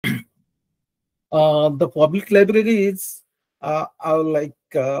The public libraries are like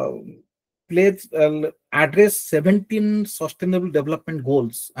address 17 sustainable development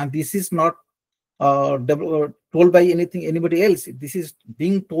goals, and this is not told by anybody else. This is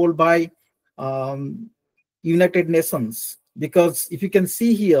being told by um, United Nations, because if you can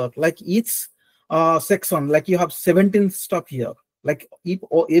see here, like each section, like you have 17 stuff here, like if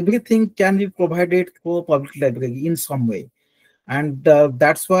everything can be provided for public library in some way. And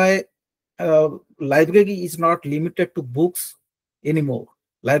that's why uh, library is not limited to books anymore.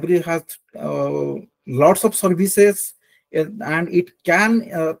 Library has lots of services, and it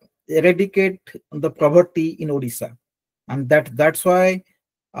can eradicate the poverty in Odisha. And that's why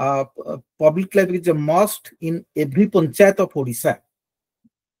public library is a must in every panchayat of Odisha.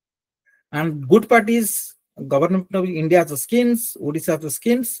 And good part is government of India has the schemes, Odisha has the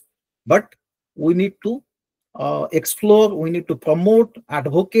schemes, but we need to explore, we need to promote,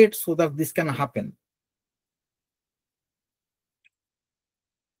 advocate so that this can happen.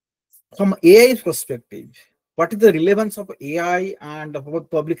 From AI perspective, what is the relevance of AI and about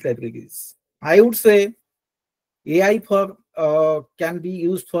public libraries? I would say AI can be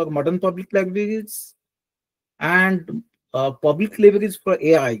used for modern public libraries, and public libraries for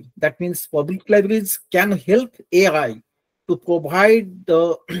AI. That means public libraries can help AI to provide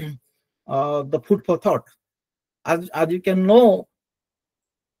the food for thought. As you can know,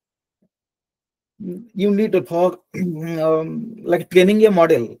 you need for like training a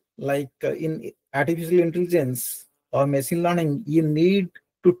model, like in artificial intelligence or machine learning, you need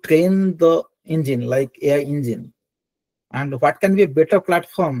to train the engine like AI engine. And what can be a better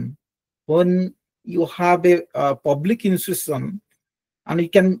platform when you have a public institution and you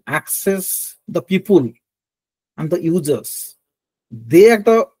can access the people and the users. They are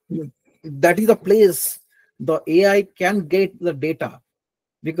that is the place the AI can get the data,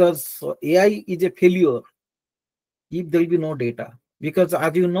 because AI is a failure if there will be no data. Because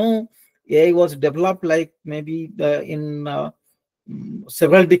as you know, AI was developed like maybe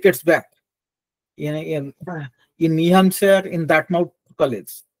several decades back in New Hampshire in Dartmouth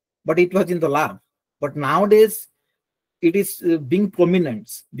College, but it was in the lab. But nowadays it is being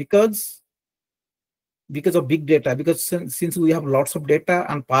prominent because of big data, because since we have lots of data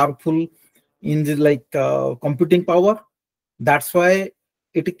and powerful in the computing power, that's why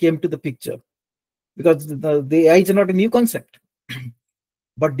it came to the picture. Because the AI is not a new concept,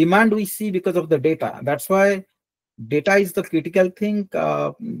 but demand we see because of the data. That's why data is the critical thing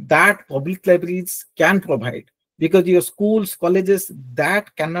that public libraries can provide, because your schools, colleges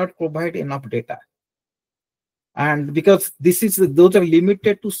that cannot provide enough data. And because those are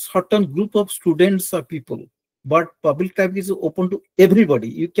limited to certain group of students or people, but public library is open to everybody.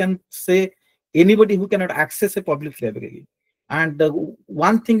 You can say anybody who cannot access a public library. And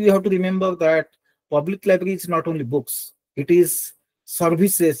one thing you have to remember, that public library is not only books, it is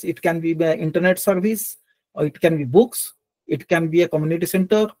services. It can be the internet service, or it can be books, it can be a community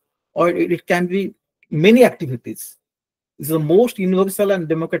center, or it can be many activities. It's the most universal and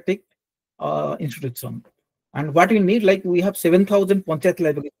democratic institution. And what we need, like we have 7,000 Panchayat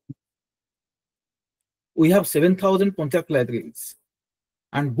libraries. We have 7,000 Panchayat libraries.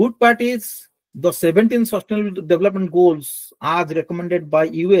 And good part is the 17 Sustainable Development Goals as recommended by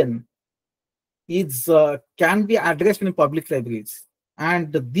UN is can be addressed in public libraries.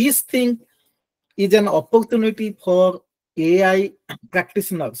 And this thing is an opportunity for AI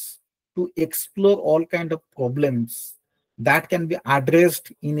practitioners to explore all kind of problems that can be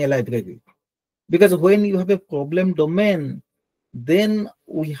addressed in a library. Because when you have a problem domain, then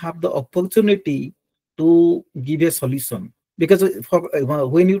we have the opportunity to give a solution. Because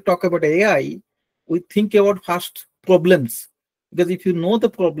when you talk about AI, we think about first problems. Because if you know the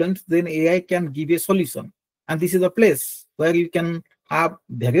problems, then AI can give a solution. And this is a place where you can have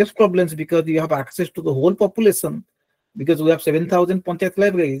various problems, because you have access to the whole population. Because we have 7,000 Panchayat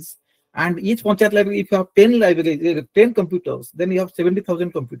libraries, and each Panchayat library, if you have 10 libraries, 10 computers, then you have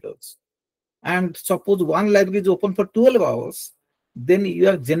 70,000 computers. And suppose one library is open for 12 hours, then you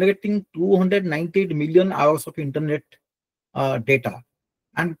are generating 298 million hours of internet data.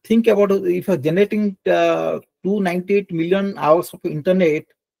 And think about if you're generating 298 million hours of internet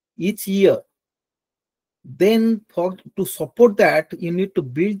each year, then to support that, you need to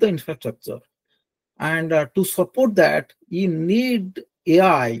build the infrastructure. And to support that, you need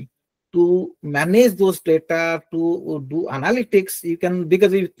AI to manage those data, to do analytics. You can,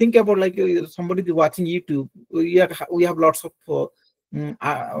 because if you think about like somebody is watching YouTube, we have lots of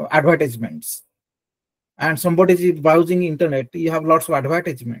advertisements. And somebody is browsing internet, you have lots of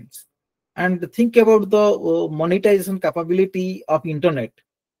advertisements. And think about the monetization capability of internet.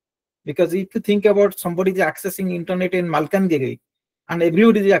 Because if you think about somebody is accessing internet in Malkangiri and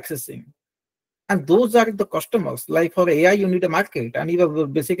everybody is accessing, and those are the customers. Like for AI, you need a market, and you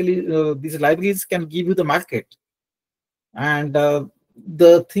have basically these libraries can give you the market. And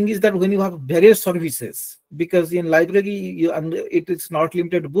the thing is that when you have various services, because in library and it is not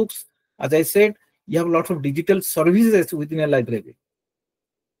limited to books, as I said, you have lots of digital services within a library.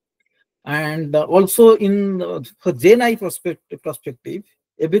 And also in for GenAI perspective,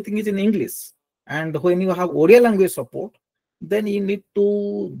 everything is in English. And when you have Odia language support, then you need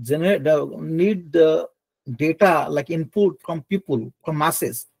to generate need data like input from people, from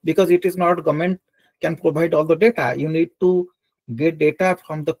masses, because it is not government can provide all the data. You need to get data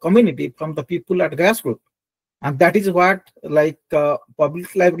from the community, from the people at grassroots. And that is what like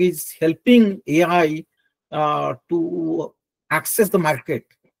public library is helping AI to access the market.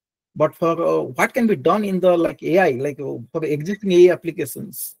 But for what can be done in the like AI, like for existing AI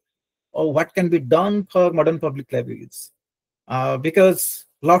applications, or what can be done for modern public libraries? Because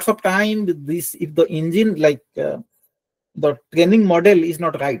lots of time, this if the engine like the training model is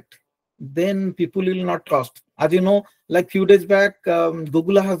not right, then people will not trust. As you know, like few days back,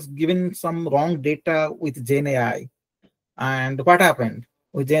 Google has given some wrong data with Gen AI, and what happened?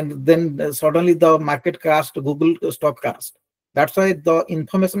 Then suddenly the market crashed, Google stock crashed. That's why the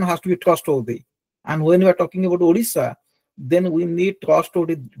information has to be trustworthy. And when we are talking about Odisha, then we need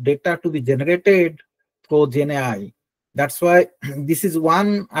trustworthy data to be generated through Gen AI. That's why this is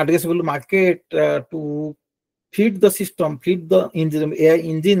one addressable market to feed the system, feed the engine, AI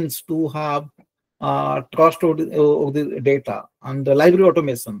engines to have trust of the data and the library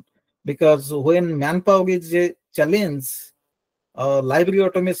automation. Because when manpower is a challenge, library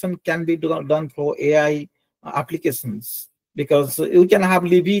automation can be done for AI applications, because you can have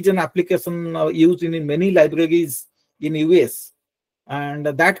Levision application used in many libraries in US, and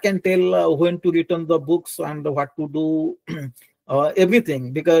that can tell when to return the books and what to do,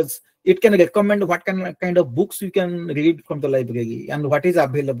 everything, because it can recommend what kind of books you can read from the library and what is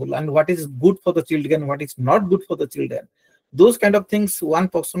available and what is good for the children, what is not good for the children. Those kind of things one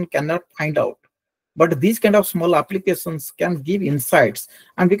person cannot find out, but these kind of small applications can give insights.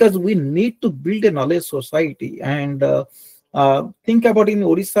 And because we need to build a knowledge society, and think about in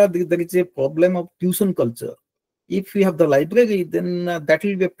Odisha, there is a problem of tuition culture. If we have the library, then that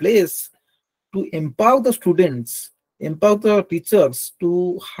will be a place to empower the students, empower the teachers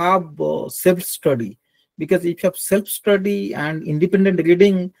to have self-study. Because if you have self-study and independent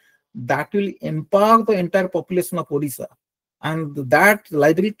reading, that will empower the entire population of Odisha. And that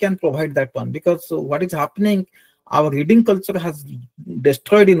library can provide that one. Because what is happening, our reading culture has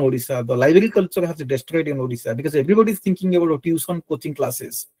destroyed in Odisha. The library culture has destroyed in Odisha, because everybody is thinking about tuition coaching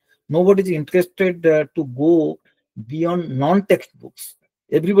classes. Nobody is interested to go beyond non-textbooks.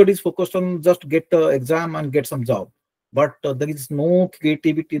 Everybody is focused on just get the exam and get some job. But there is no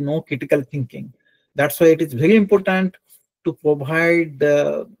creativity, no critical thinking. That's why it is very important to provide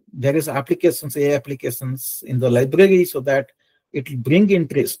various applications, AI applications in the library, so that it will bring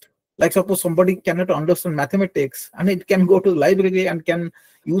interest. Like suppose somebody cannot understand mathematics, and it can go to the library and can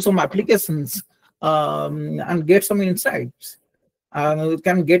use some applications and get some insights.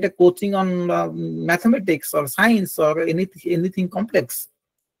 Can get a coaching on mathematics or science or anything complex.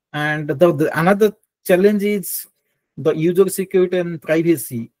 And another challenge is the user security and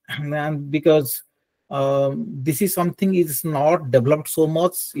privacy, and because this is something is not developed so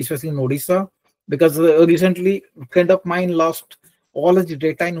much, especially in Odisha, because recently a friend of mine lost all his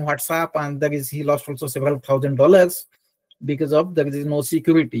data in WhatsApp, and he lost also several $1,000 because of there is no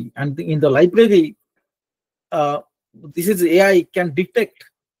security. And in the library, this is AI can detect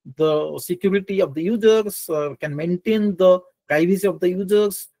the security of the users, can maintain the privacy of the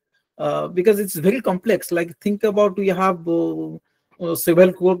users, because it's very complex. Like think about, we have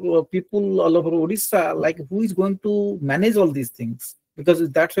several people all over Odisha, like who is going to manage all these things? Because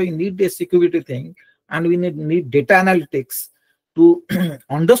that's why we need a security thing, and we need data analytics to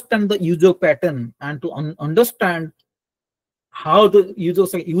understand the user pattern and to understand how the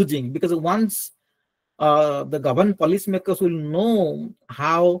users are using. Because once the government policymakers will know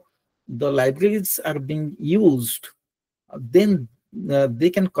how the libraries are being used, then they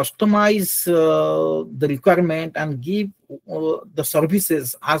can customize the requirement and give the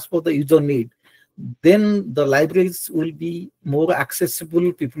services as per the user need. Then the libraries will be more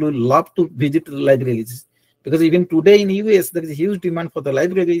accessible. People will love to visit the libraries, because even today in US there is a huge demand for the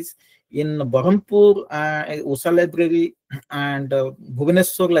libraries. In Berhampur, Usha Library and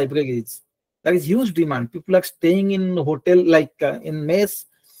Bhubaneswar libraries, there is huge demand. People are staying in hotel, like in mess,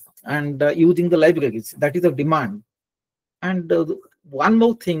 and using the libraries. That is the demand. And one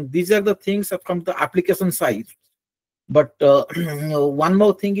more thing, these are the things from the application side. But one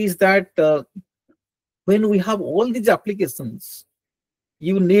more thing is that when we have all these applications,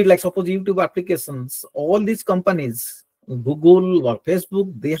 you need, like suppose YouTube applications, all these companies, Google or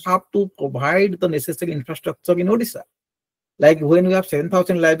Facebook, they have to provide the necessary infrastructure in Odisha. Like when we have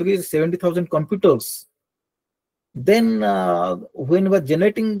 7,000 libraries, 70,000 computers, then when we're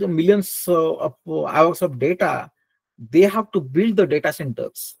generating the millions of hours of data, they have to build the data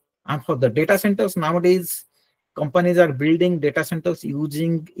centers. And for the data centers nowadays, companies are building data centers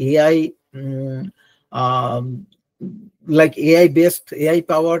using AI, like AI-based,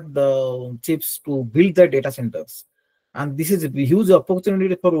 AI-powered chips to build the data centers. And this is a huge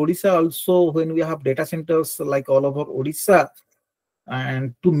opportunity for Odisha also, when we have data centers like all over Odisha.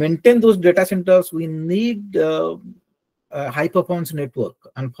 And to maintain those data centers, we need a high performance network.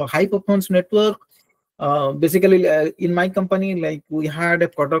 And for high performance network, basically in my company, like we had a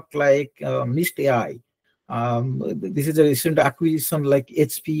product like Misc AI. This is a recent acquisition, like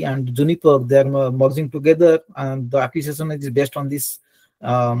HP and Juniper, they're merging together, and the acquisition is based on this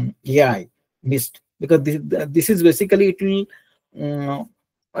AI Misc, because this is basically, it will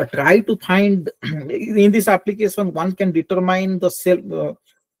try to find in this application one can determine the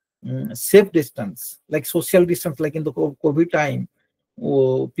safe distance, like social distance, like in the COVID time,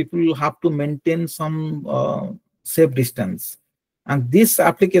 people have to maintain some safe distance. And this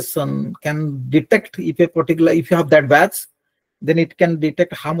application can detect if a particular, if you have that badge, then it can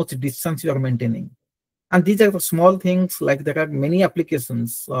detect how much distance you are maintaining. And these are the small things, like there are many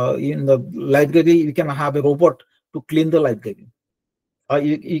applications. In the library, you can have a robot to clean the library.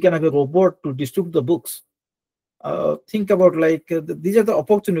 You can have a robot to distribute the books. Think about, like these are the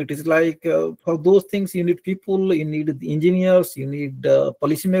opportunities. Like for those things, you need people, you need engineers, you need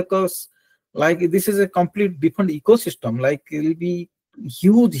policymakers. Like this is a complete different ecosystem. Like it will be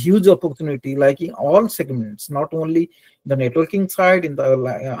huge opportunity, like in all segments, not only the networking side, in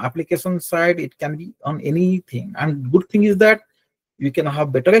the application side, it can be on anything. And good thing is that you can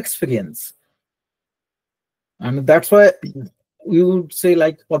have better experience. And that's why we would say,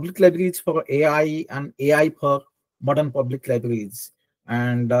 like public libraries for AI and AI for modern public libraries.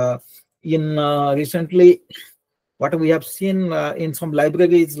 And in recently, what we have seen in some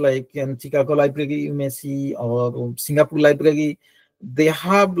libraries, like in Chicago library, you may see, or Singapore library, they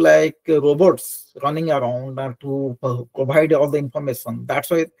have like robots running around to provide all the information.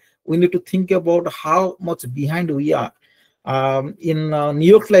 That's why we need to think about how much behind we are. In New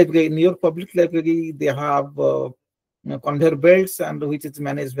York library, New York Public Library, they have conveyor belts, and which is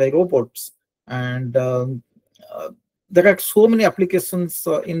managed by robots. And there are so many applications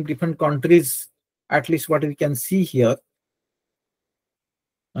in different countries, at least what we can see here.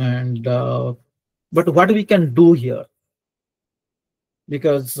 And but what we can do here,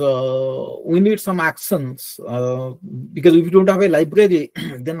 because we need some actions, because if you don't have a library,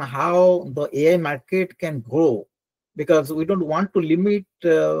 then how the AI market can grow? Because we don't want to limit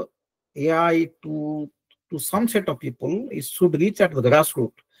AI to some set of people. It should reach at the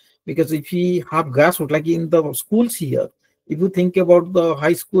grassroots. Because if we have grassroots, like in the schools here, if you think about the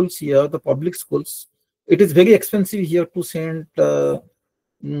high schools here, the public schools, it is very expensive here to send the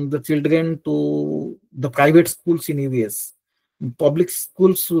children to the private schools in US. Public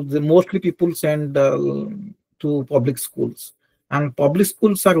schools, mostly people send to public schools, and public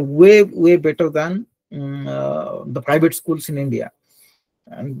schools are way better than the private schools in India.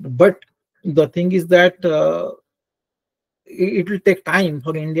 And but the thing is that it will take time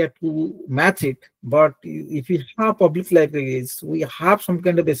for India to match it. But if we have public libraries, we have some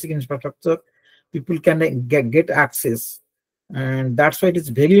kind of basic infrastructure, people can get access. And that's why it is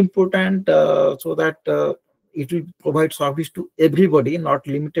very important, so that it will provide service to everybody, not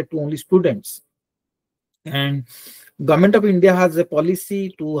limited to only students. And Government of India has a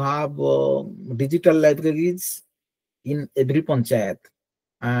policy to have digital libraries in every panchayat.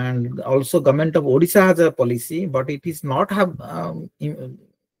 And also Government of Odisha has a policy, but it is not have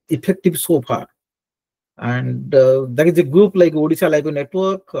effective so far. And there is a group like Odisha Library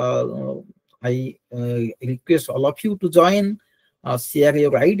Network. I request all of you to join, share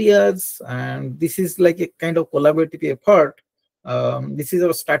your ideas, and this is like a kind of collaborative effort. This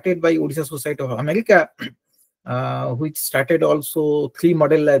is started by Odisha Society of America, which started also 3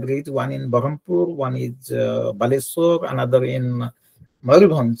 model libraries, one in Berhampur, one is Baleswar, another in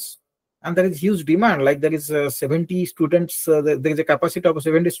Mayurbhanj. And there is huge demand, like there is 70 students, there is a capacity of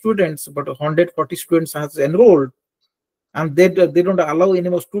 70 students, but 140 students has enrolled. And they don't allow any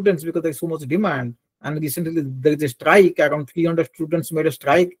more students because there is so much demand. And recently there is a strike, around 300 students made a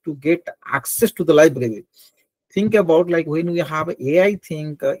strike to get access to the library. think about, like when we have AI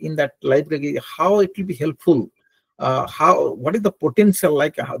thing in that library, how it will be helpful. What is the potential,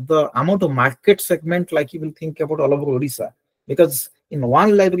 like the amount of market segment, like you will think about all over Odisha, because in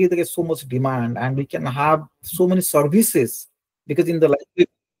one library there is so much demand and we can have so many services, because in the library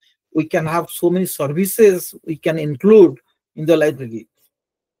we can have so many services we can include in the library.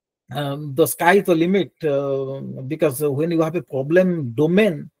 The sky is the limit, because when you have a problem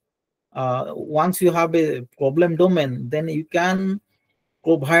domain, once you have a problem domain, then you can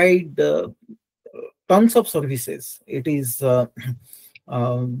provide tons of services. It is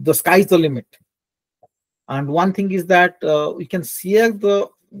the sky is the limit. And one thing is that we can share the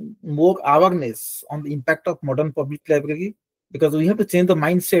more awareness on the impact of modern public library, because we have to change the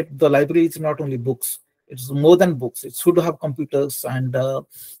mindset. The library is not only books; it's more than books. It should have computers and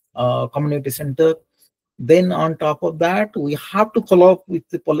community center. Then on top of that, we have to follow up with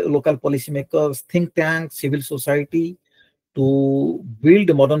the local policymakers, think tanks, civil society, to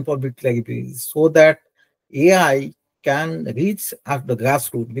build modern public libraries so that AI can reach at the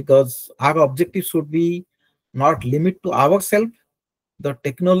grassroots, because our objective should be not limit to ourselves. The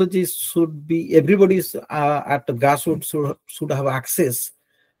technology should be everybody's at the grassroots should have access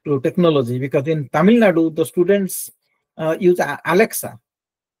to technology, because in Tamil Nadu, the students use Alexa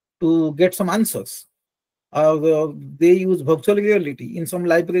to get some answers. They use virtual reality. In some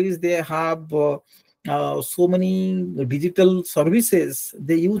libraries, they have so many digital services,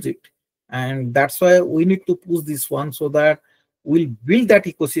 they use it. And that's why we need to push this one, so that we'll build that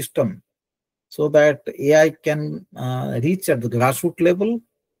ecosystem, so that AI can reach at the grassroots level.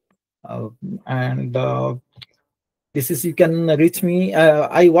 And this is, you can reach me.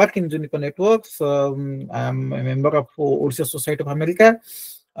 I work in Juniper Networks. I'm a member of Odisha Society of America.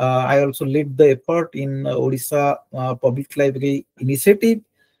 I also lead the effort in Odisha Public Library Initiative.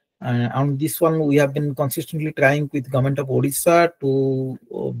 On this one, we have been consistently trying with government of Odisha to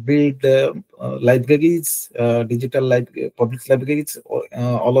build libraries, digital public libraries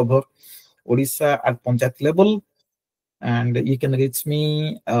all over Odisha at Panchayat level. And you can reach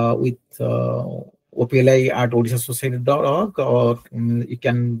me with opli@odishasociety.org, or you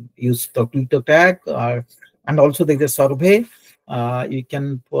can use the Twitter tag, and also there's a survey. You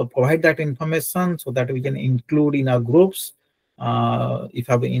can provide that information so that we can include in our groups if you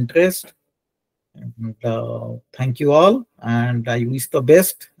have interest. And, thank you all, and I wish the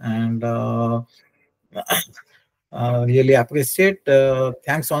best, and really appreciate.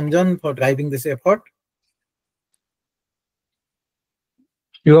 Thanks, Anjan, for driving this effort.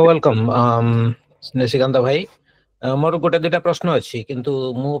 You are welcome, Nishikanta bhai. मोर गोटे दुटा प्रश्न अछि,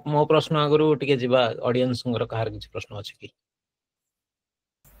 किंतु मो प्रश्न आगरु टिके जिबा audience नगर कहार किछ प्रश्न अछि कि?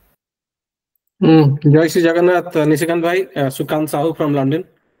 Jai Shri Jagannath, Nishikant bhai, Sukant Sahu from London.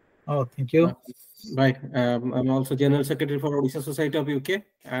 Oh, thank you. Bye. I'm also General Secretary for Odisha Society of UK,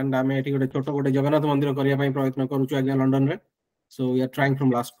 and I'm at gote choto gote Jagannath mandir kariya pai prayatna karuchu agya London re. So we are trying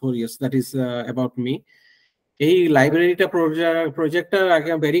from last 4 years. That is about me. Ei library ta project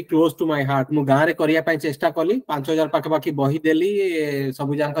agya very close to my heart. Mu gaare kariya pai chesta kali 5000 pakha pakhi bohi deli,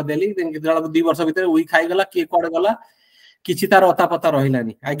 sabu janka deli, then gidala 2 ବର୍ଷ ଭିତରେ ଉଇ ଖାଇଗଲା, କିଏ କୁଆଡେ ଗଲା, କିଛି ତାର ଅତା ପତା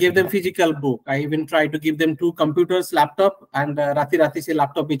ରହିଲାନି. I gave them physical book. I even tried to give them 2 computers, laptop, and rati se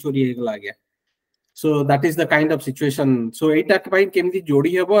laptop bi chori ହେଇଗଲା agya. So that is the kind of situation. So eita pai kemti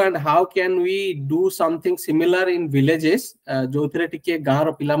jodi hebo, and how can we do something similar in villages jothre tike gaar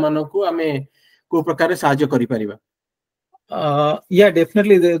ro pila manku ame ko prakare sahajya kari pariba? Yeah,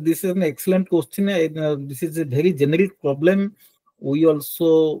 definitely. This is an excellent question. This is a very generic problem. We are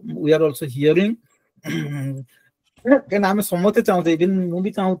also hearing. କାହିଁକିନା ଆମେ ସମସ୍ତେ ଚାହୁଁଛେ, even ମୁଁ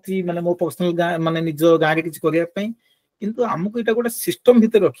ବି ଚାହୁଁଛି, ମାନେ ମୋ personal ମାନେ ନିଜ ଗାଁରେ କିଛି କରିବା ପାଇଁ, କିନ୍ତୁ ଆମକୁ ଏଇଟା ଗୋଟେ ସିଷ୍ଟମ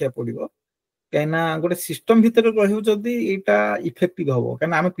ଭିତରେ ରଖିବାକୁ ପଡିବ। କାହିଁକିନା ଗୋଟେ ସିଷ୍ଟମ ଭିତରେ ରହିବ ଯଦି ଏଇଟା ଇଫେକ୍ଟିଭ ହବ।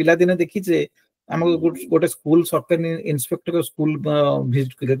 କାହିଁକିନା ଆମେ ପିଲାଦିନେ ଦେଖିଛେ, ଆମକୁ ଗୋଟେ ସ୍କୁଲ ସରକାରୀ ଇନ୍ସପେକ୍ଟର ସ୍କୁଲ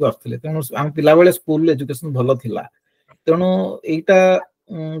ଭିଜିଟ କରିବାକୁ ଆସିଥିଲେ, ତେଣୁ ଆମ ପିଲାବେଳେ ସ୍କୁଲ ଏଜୁକେସନ ଭଲ ଥିଲା। ତେଣୁ ଏଇଟା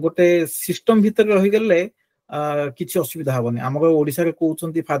ଗୋଟେ ସିଷ୍ଟମ ଭିତରେ ରହିଗଲେ କିଛି ଅସୁବିଧା ହବନି। ଆମର ଓଡିଶାରେ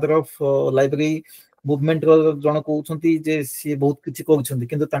କହୁଛନ୍ତି ଫାଦର ଅଫ ଲାଇବ୍ରେରୀ ମୁଭମେଣ୍ଟ ଜଣ କହୁଛନ୍ତି ଯେ ସିଏ ବହୁତ କିଛି କରୁଛନ୍ତି,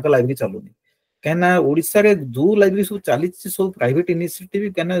 କିନ୍ତୁ ତାଙ୍କ ଲାଇବ୍ରେରୀ ଚାଲୁନି। କାହିଁକିନା ଓଡିଶାରେ ଯୋଉ ଲାଇବ୍ରେରୀ ସବୁ ଚାଲିଛି ସବୁ ପ୍ରାଇଭେଟ ଇନିସିଏଟିଭ,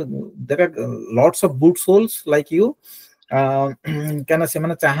 କାହିଁକିନା ଦେର୍ ଆର୍ lots of good souls like you, କାହିଁକିନା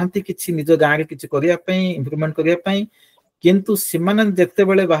ସେମାନେ ଚାହାନ୍ତି କିଛି ନିଜ ଗାଁରେ କିଛି କରିବା ପାଇଁ, ଇମ୍ପ୍ରୁଭମେଣ୍ଟ କରିବା ପାଇଁ, କିନ୍ତୁ ସେମାନେ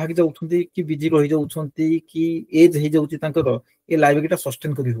ଯେତେବେଳେ ବାହାରି ଯାଉଛନ୍ତି କି ବିଜି ରହିଯାଉଛନ୍ତି କି ଏଜ୍ ହେଇଯାଉଛି ତାଙ୍କର, ଏ ଲାଇବ୍ରେରୀଟା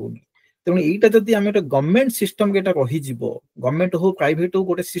ସଷ୍ଟେନ କରି ହଉନି। ତେଣୁ ଏଇଟା ଯଦି ଆମେ ଗୋଟେ ଗଭର୍ଣ୍ଣମେଣ୍ଟ ସିଷ୍ଟମ ଏଇଟା ରହିଯିବ, ଗଭର୍ଣ୍ଣମେଣ୍ଟ ହଉ ପ୍ରାଇଭେଟ ହଉ,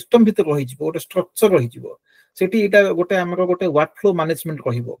 ଗୋଟେ ସିଷ୍ଟମ ଭିତରେ ରହିଯିବ, ଗୋଟେ ଷ୍ଟ୍ରକ୍ଚର ରହିଯିବ, ସେଠି ଏଇଟା ଗୋଟେ ଆମର ଗୋଟେ ୱାର୍କ ଫ୍ଲୋ ମ୍ୟାନେଜମେଣ୍ଟ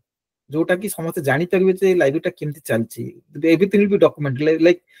ରହିବ, जोटा कि समस्त जानि परिबे जे लाइब्रेरीटा केमति चलछि everything will be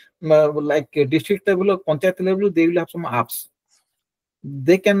documented like district level or panchayat level they will have some apps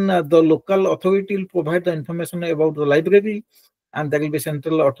they can the local authority will provide the information about the library and there will be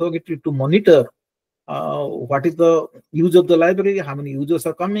central authority to monitor what is the use of the library, how many users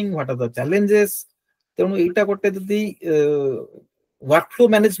are coming, what are the challenges. तेणु एटा गोटे जदि workflow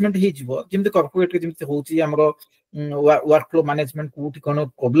management हे जिवो जेमते corporate जेमते होची हमरो workflow management कोठी कोन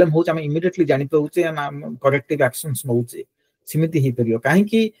problem होच हम immediately जानि पाउचे एंड करेक्टिव एक्शंस नउचे सिमिति हे परियो काहे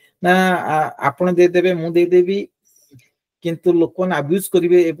कि ना आपण दे देबे मु दे देबी किंतु लोकन अब्यूज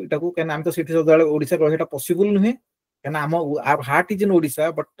करिवे एटा को केना हम तो सिटी सदाळे ओडिसा रहिटा पॉसिबल नहे केना हम our heart is in Odisha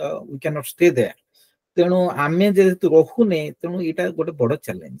but we can not stay there तेणु आमे जेतु रहुने तेणु एटा गोटे बड़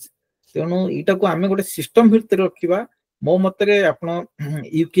चैलेंज तेणु एटा को आमे गोटे सिस्टम भितर रखिबा मो मतरे आपण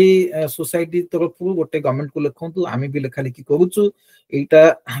यूके सोसाइटी तरफ गोटे गवर्नमेंट को लिखंतु आमे भी लेखा लिखि करूछु एटा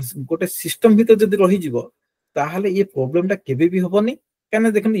गोटे सिस्टम भितर जदि रहि जिवो ताहाले ये प्रॉब्लम ता केबे भी होबनी काना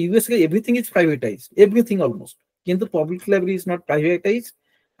देखन यूएस के everything is privatised everything almost किंतु public library is not privatised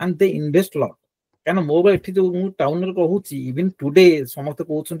and they invest lot काना मोर एठी जो मु टाउन रे कहूची इवन टुडे समस्त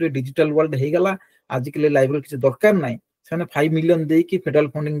कहउछन डिजिटल वर्ल्ड हे गला आजिकले लाइब्रेरी किछ दरकार नै सेने 5 मिलियन दे कि फेडरल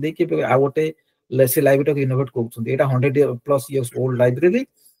फंडिंग दे कि आ गोटे लेसे लाइब्रेरी को इनोवेट करछन एटा 100 प्लस इयर्स ओल्ड लाइब्रेरी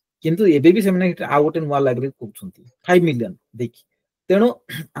किंतु एबे भी सेमने आ गोटे नुवा लाइब्रेरी करछन 5 मिलियन देखि तेणु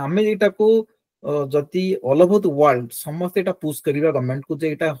आमे एटा को जति ऑल ओवर द वर्ल्ड समस्त एटा पुश करिवा गवर्नमेंट को जे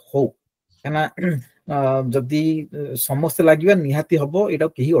एटा हो काना जदि समस्त लागिवा निहाती हबो एटा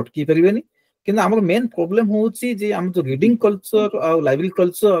केही अटकी परिबेनी किंतु हमर मेन प्रॉब्लम होउची जे हम जो reading culture uh library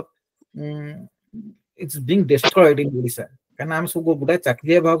culture it's being destroyed in Odisha काना हम सब गुडा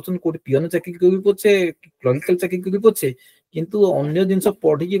चाकरिया भाबछन कोठी पियन चाकरी करि पोछे क्लरिकल चाकरी करि पोछे किंतु अन्य जिंस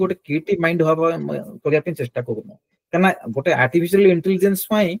पढी कि गोटे क्रिएटिव माइंड हबा करिया पे चेष्टा करनो काना गोटे artificial intelligence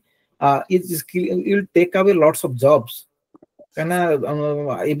phi is will take away lots of jobs काना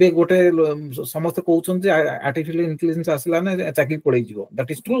एबे गोटे समस्त कहउछन जे आर्टिफिशियल इंटेलिजेंस आसला ना चाकरी पड़ै जिवो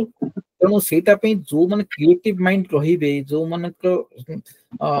दैट इज ट्रू तेणु सेटा पे जो माने क्रिएटिव माइंड रहिबे जो माने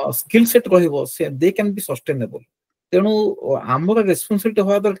स्किल सेट रहिबो से दे कैन बी सस्टेनेबल तेणु हमर रेस्पोंसिबिलिटी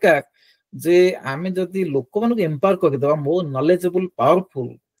होवा दरकार जे आमे जदि लोक मानक एम्पावर कर देबा more knowledgeable powerful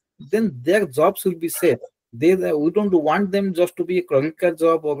than their jobs will be safe they we don't want them just to be a clerical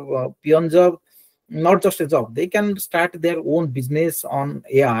job or peon job not just a job they can start their own business on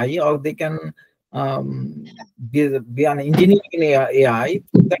AI or they can be an engineer in AI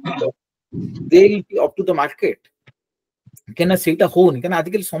that they will be up to the market केना सेटा होनी केना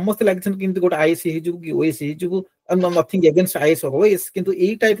आदिकल समस्त लागछन किंतु गोटे IS हे जु कि OS हे जु नथिंग अगेंस्ट आईएस और ओएस किंतु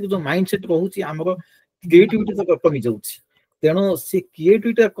एई टाइप जो माइंडसेट रहउची हमर क्रिएटिविटी तो कमी जाउची तेणु से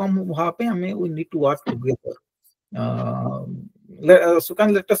क्रिएटिविटी कम हुआ पे हमें we need to work together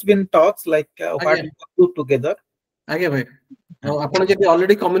Sukanta let us be in talks like what we do together आगे भाई आपण जे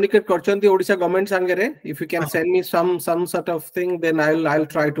ऑलरेडी कम्युनिकेट करछंती ओडिशा गवर्नमेंट संगे रे if you can send me some sort of thing then I will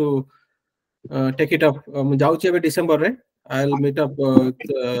try to take it up जाउची बे December रे I will meet up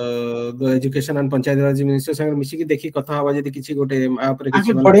the education and panchayat Raj minister संगे मिसी की देखि कथा हवा जदी किछि गोटे आप रे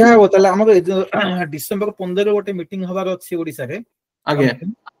किछि बढ़िया हो तले हमर डिसेंबर 15 गोटे मीटिंग हबार अछि ओडिसा रे आगे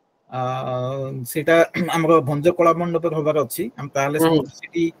सेटा हमर भंज कला मंडप हबार अछि हम ताले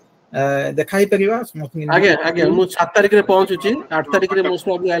सिटी देखाई परिबा आगे आगे मु 7 तारिख रे पहुंचुची 8 तारिख रे most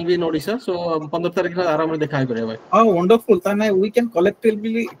of I will be in Odisha सो 15 तारिख रे आराम रे देखाई परिबा भाई वंडरफुल ताने we can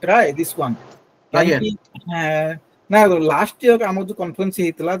collectively try this one आगे ना लास्ट ईयर हम जो कॉन्फ्रेंस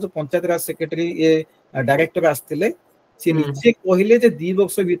हेतला जो पंचायत राज सेक्रेटरी ए डायरेक्टर आस्तिले से निचे कहिले जे 2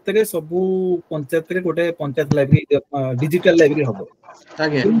 वर्ष भीतर सब पंचायत रे गोटे पंचायत लाइब्रेरी डिजिटल लाइब्रेरी हबो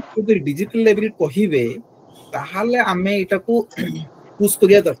आगे तो डिजिटल लाइब्रेरी कहिबे ताहाले हमें एटा को पुश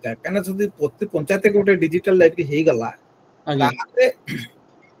करिया दरकार काना जदी प्रति पंचायत के गोटे डिजिटल लाइब्रेरी हे गला ताहाले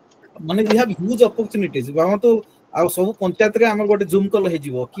माने वी हैव ह्यूज अपॉर्चुनिटीज हम तो आ सब पंचायत रे हम गोटे जूम कॉल हे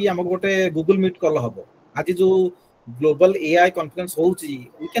जिवो कि हम गोटे गूगल मीट कॉल हबो आज जो ग्लोबल एआई कॉन्फ्रेंस होउची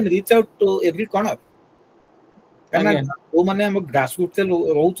we can reach out to every corner काना ओ माने हम ग्रासरूट से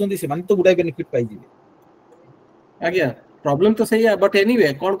रहउचंदी से माने तो गुडा बेनिफिट पाई दिबे आज्ञा प्रॉब्लम तो सही है बट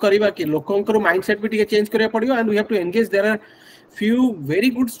एनीवे कोन करबा कि लोकंकर माइंडसेट भी ठीक चेंज करिया पड़ियो and we have to engage there are few very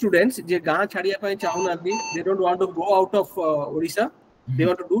good students जे गां छाड़िया पय चाहना दी they don't want to go out of Odisha they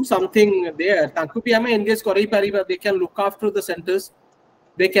want to do something there ताकू भी हमें एंगेज करई परिबा they can look after the centers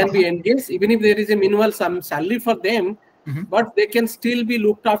they can be engaged even if there is a minimal some salary for them but they can still be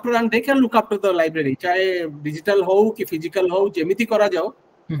looked after and they can look after the library चाहे digital हो कि physical हो जेमिति करा जाओ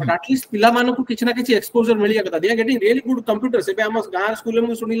but at least पिला मानको किछ ना किछ एक्सपोजर मिलिया कथा they are getting really good computers एबे हम गां स्कूल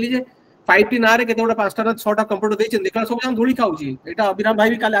में सुनिली जे 5टी नारे केते गोटा 5टा ना 6टा कंप्यूटर देछन देखला सब जान धूली खाउची एटा अभिराम भाई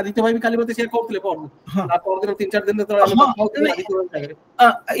भी काले आदित्य भाई भी काले मते शेयर करथले पर ला पर दिन 3-4 दिन तो हम बात खाउथले आदित्य भाई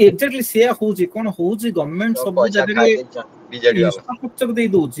सागरे एक्जेक्टली से होउची कोन होउची गवर्नमेंट सब जगह बीजेडी वाला इंफ्रास्ट्रक्चर दे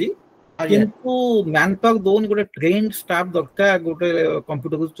दोची किंतु मैन पावर दोन गोटे ट्रेन्ड स्टाफ दरकार गोटे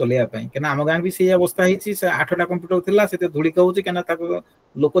कंप्यूटर को चलेया पई केना हम गां भी से अवस्था हिची से 8टा कंप्यूटर थिला से धूली खाउची केना ताको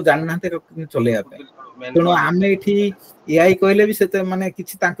लोक जान नाते चलेया पई तेणु आम एठी एआई कहले भी से माने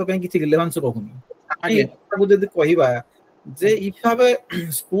किछि तांको पई किछि रिलेवेंस रहुनी आगे ताको जदी कहिबा जे इफ हैव ए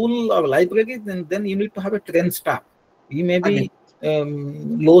स्कूल और library then you need to have a trained staff you may be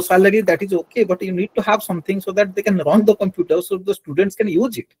low salary that is okay but you need to have something so that they can run the computer so the students can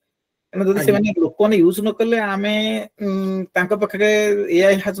use it and जदी से माने लोक ने use न करले आमे तांको पखरे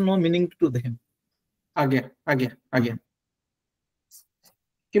AI has no meaning to them आगे आगे आगे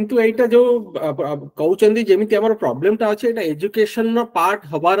किंतु एटा जो कहउचंदी जेमिति हमर प्रॉब्लम ता अछि एटा एजुकेशन नो पार्ट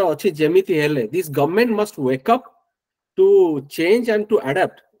हबार अछि जेमिति हेले this government must wake up to change and to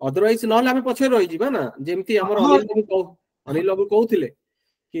adopt otherwise नहले हमें पछे रहि जिबा ना जेमिति हमर अनिल बाबू कहउथिले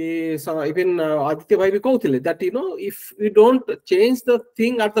कि इवन आदित्य भाई भी कहउथिले that you know if we don't change the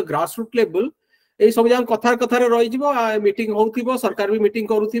thing at the grass root level A सब जान कथार कथार रहि जिवो मीटिंग होउथिबो सरकार भी meeting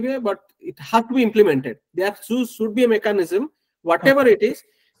करूथिबे but it has to be implemented there should be a mechanism whatever it is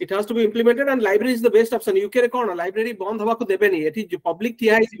it has to be implemented and library is the best option uk re kon library bond hoba ko debeni eti public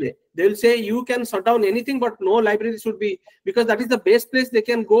thia hibe they will say you can shut down anything but no library should be because that is the best place they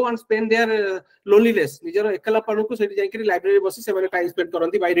can go and spend their loneliness nijara ekala panu ko seti jaikri library basi se mane time spend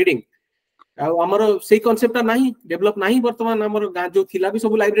karanti by reading आमर से concept ना develop ना वर्तमान आमर गाँ जो थिला भी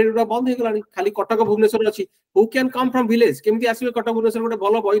सब लाइब्रेरी गुड़ा बंद हो गलानी खाली कटक भुवनेश्वर अछि who can come from village केमती आसीबे कटक भुवनेश्वर गोटे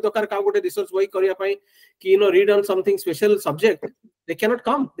भलो बही दरकार का गोटे रिसर्च बही करिया पई कि no read on something special subject they can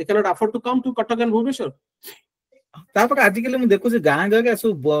not afford to come to Cuttack and Bhubaneswar तापर आजिकल मु देखो से गाँ जगह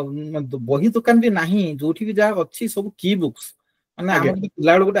सब बही दुकान भी नाही जोठी भी जा अछि सब की बुक्स माने हमर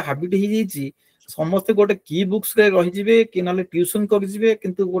पिला गोटे हैबिट ही जाईची समस्त गोटे की बुक्स रे रहि जिवे कि नले ट्यूशन कर जिवे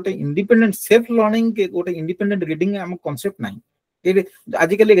किंतु गोटे इंडिपेंडेंट सेल्फ लर्निंग के गोटे इंडिपेंडेंट रीडिंग हम कांसेप्ट नाही ए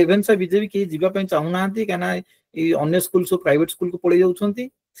आजिकल रेवेन्सा बीजेपी के जीवा पय चाहू नांती काना ए अन्य स्कूल सो प्राइवेट स्कूल को पळै जाउछंती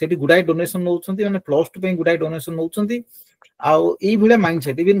सेठी गुडाई डोनेशन नउछंती माने +2 पय गुडाई डोनेशन नउछंती आ ए भले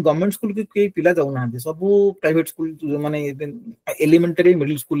माइंडसेट इवन गवर्नमेंट स्कूल के पिला जाउ नांती सब प्राइवेट स्कूल माने एलिमेंटरी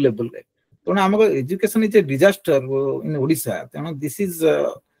मिडिल स्कूल लेवल रे तो हमर education is a disaster in Odisha तेनो this is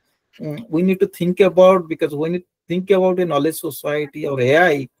we need to think about because when you think about a knowledge society or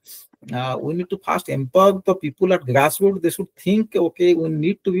AI we need to first empower the people at grassroots they should think okay we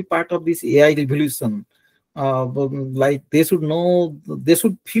need to be part of this AI revolution like they should know they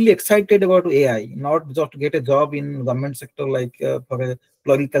should feel excited about AI not just get a job in government sector like for a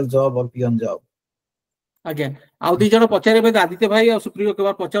clerical job or peon job again आउ दी जण पचारे बे आदित्य भाई और सुप्रियो के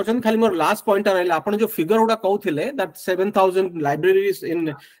बार पचारछन खाली more last point रहला आपण जो figure Uda कहउथिले that 7000 libraries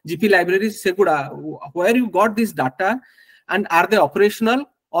in GP libraries सेगुडा where you got this data and are they operational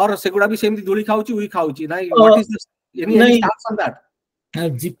और सेगुडा भी सेमती धुली खाउची उई खाउची ना what is this any starts on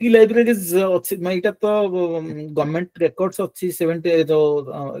that GP libraries अछि मैं इटा तो गवर्नमेंट रिकॉर्ड्स अछि 70 जो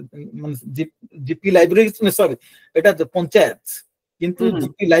जीपी लाइब्रेरीज सॉरी एटा पंचायत किंतु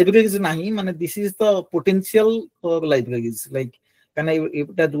जीपी लाइब्रेरीज नाही माने this is the potential for libraries like काना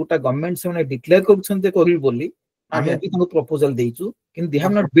एटा जोटा गवर्नमेंट से माने डिक्लेयर करछन ते करिल बोली आमे भी कोनो प्रपोजल देइछु किंतु they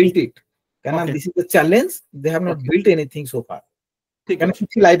have not built it काना this is the challenge they have not built anything so फार ठीक काना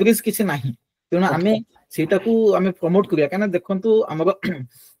किछि लाइब्रेरीज किछि नाही तेना आमे सेटा को आमे प्रमोट करिया काना देखंतु हमर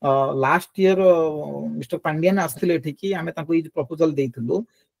लास्ट ईयर मिस्टर पांड्यान आस्थिले ठिकी आमे ताको ई प्रपोजल देइथलो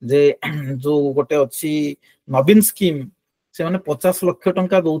जे जो गोटे अछि नवीन स्कीम से माने 50 लाख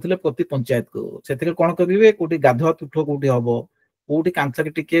टंका दउथिले प्रति पंचायत को सेथिरे कोन करिवे कोटी गाधवा तुठ कोटी हबो कोटी कांचरे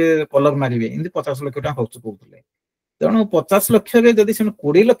टिके कलर मारिवे इंदी 50 लाख टंका खर्च करथले तेणु 50 लाख रे जदी से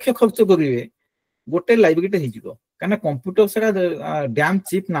 20 लाख खर्च करिवे गोटे लाइब्रेरी हे जिवो काना कंप्यूटर सेरा डैम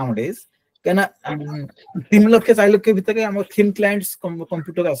चीप नाउडेज काना 3 लाख 4 लाख भीतर हम थिन क्लाइंट्स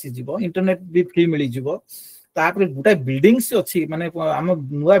कंप्यूटर आसी जिवो इंटरनेट भी फ्री मिली जिवो तापर गुटा बिल्डिंग्स अछि माने हम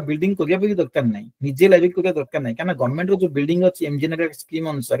नुवा बिल्डिंग करिया भी दरकार नै निजे लाइब्रेरी करिया दरकार नै काना गवर्नमेंट रो जो बिल्डिंग अछि एमजीएनआर स्कीम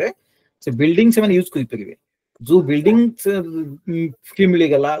अनुसार से बिल्डिंग से माने यूज करि परिबे जो बिल्डिंग फ्री मिली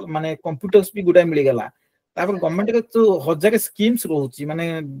गला माने कंप्यूटर्स भी गुटा मिली गला तापर गवर्नमेंट के जो हजार स्कीम्स रहउची माने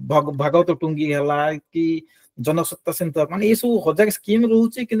भागवत टुंगी हला कि जनसत्ता सेंटर माने ये सब हजार स्कीम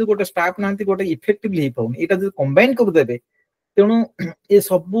रहउची किंतु गोटे स्टाफ नांती गोटे इफेक्टिवली हे पाउन एटा जो कंबाइन कर देबे तेणु ए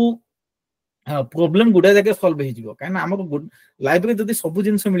सब प्रॉब्लम गुडा जगह सॉल्व हे जिवो काना हमर लाइब्रेरी जदी सब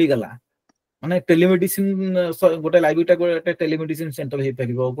जिंस मिली गला माने टेलीमेडिसिन गोटे लाइब्रेरीटा गोटे टेलीमेडिसिन सेंटर हे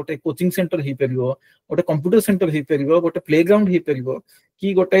परिबो गोटे कोचिंग सेंटर हे परिबो गोटे कंप्यूटर सेंटर हे परिबो गोटे प्लेग्राउंड हे परिबो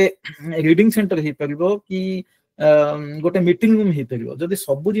कि गोटे रीडिंग सेंटर हे परिबो कि गोटे मीटिंग रूम हे परिबो जदी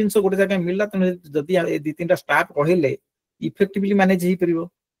सब जिंस गोटे जगह मिलला त जदी ए दि तीनटा स्टाफ रहिले इफेक्टिवली मैनेज हे परिबो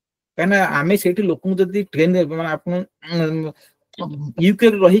कहना आमे सेठी लोकन जदी ट्रेन माने आपन यूके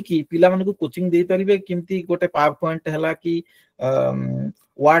रही कि पिला मन को कोचिंग दे परिबे किमती गोटे पावर पॉइंट हला कि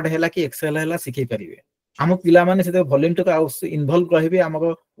वार्ड हला कि एक्सेल हला सिखै परिबे हम पिला माने से वॉलंटियर इन्वॉल्व रहिबे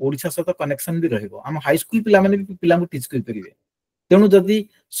हमर ओडिसा सहित कनेक्शन भी रहइबो हम हाई स्कूल पिला माने भी पिला को टीच कर परिबे तेनु जदी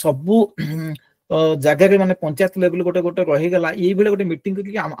सबु जगह रे माने पंचायत लेवल गोटे गोटे रहि गला एई बेले गोटे मीटिंग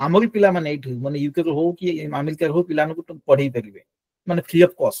करके हमर पिला माने एठी माने यूके हो कि अमेरिका हो पिला को पढै परिबे माने फ्री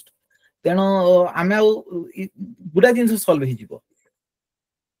ऑफ कॉस्ट तेनो आमे गुडा जिंस सॉल्व हे जिवो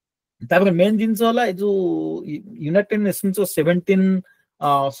तापर मेन जिंस होला ए जो United Nations 17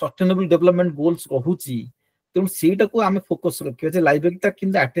 sustainable development goals रहुची तेणु सेटा को आमे फोकस रखियो जे लाइब्रेरीटा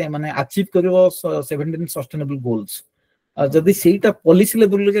किंतु माने अचीव करिवो 17 सस्टेनेबल गोल्स जदि सेटा पॉलिसी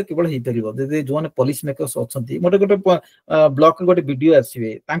लेवल के केवल हे परिबो जे जोने पॉलिसी मेकर्स अछंती मोटे गोटे ब्लॉक गोटे वीडियो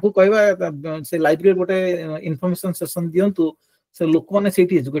आसीबे तांको कहबा से लाइब्रेरी गोटे इन्फॉर्मेशन सेशन दियंतु से लोक माने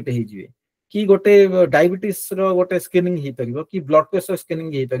सेठी एजुकेट हे जिवे कि गोटे डायबिटीज रो गोटे स्क्रीनिंग हे परिबो कि ब्लड प्रेशर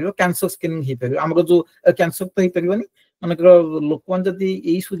स्क्रीनिंग हे परिबो कैंसर स्क्रीनिंग हे परिबो हमरो जो कैंसर तो हे परिबोनी माने लोक मान जदि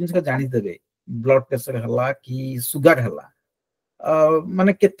एई सु जिंस का जानि देबे ब्लड प्रेशर हला कि सुगर हला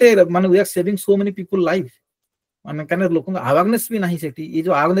माने केते माने we are saving so many people life माने कने लोक अवेयरनेस भी नाही सेठी ए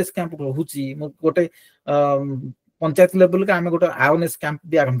जो अवेयरनेस कैंप रहुची गोटे पंचायत लेवल का आमे गोटे अवेयरनेस कैंप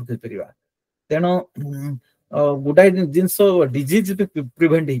भी आरंभ कर परिबा तेनो गुडा जिंस डिजीज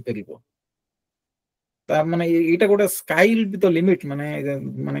प्रिवेंट हे परिबो माने एटा गोटे स्काई भी तो लिमिट माने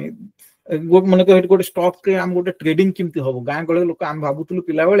माने माने गोटे स्टॉक के हम गोटे ट्रेडिंग किमती हो गाँ गले लोक हम भाबुतलु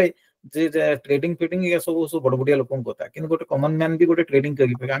पिला बेले जे ट्रेडिंग फेडिंग ये सब सब बड़ बड़िया लोकन कथा किन गोटे कॉमन मैन भी गोटे ट्रेडिंग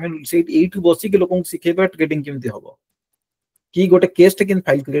करि पे हम से एठु बसी के लोकन सिखेबा ट्रेडिंग किमती हो कि गोटे केस किन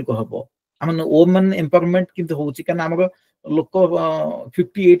फाइल करे को हबो हम वुमेन एम्पावरमेंट किमती होउची कना हमर लोक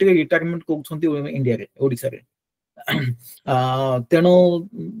 58 रे रिटायरमेंट कोछंती इंडिया रे ओडिसा रे तेनो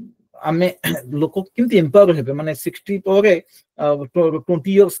आमे लोक किमती एम्पावर हेबे माने 60 परे 20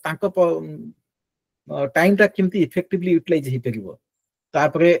 इयर्स तांको टाइम ता किमती इफेक्टिवली यूटिलाइज हे परिबो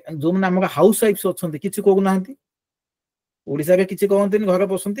तापरे जो माने हमर हाउस वाइफ्स अछंती किछि को नाहंती ओडिसा रे किछि कहंतिन घर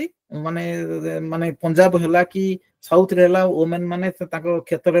बसंती माने माने पंजाब हला कि साउथ रे हला वुमेन माने ताको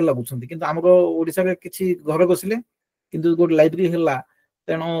क्षेत्र रे लागुछंती किंतु हमर ओडिसा रे किछि घर बसिले किंतु गोट लाइब्रेरी हला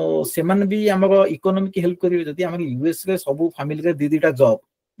तेनो सेमान भी हमर इकोनॉमिक हेल्प करिवे जदी हमर यूएस रे सब फैमिली रे दीदीटा जॉब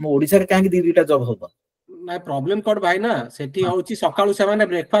मो ओडिसा रे काहे दीदीटा जॉब होबा ना प्रॉब्लम कोड भाई ना सेठी होची सकाळू से माने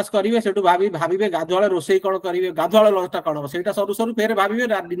ब्रेकफास्ट करिवे सेटु भाबिबे गाधवाळे रोसई कोन करिवे गाधवाळे लंच टा कोन सेटा सरू सरू फेर भाबिबे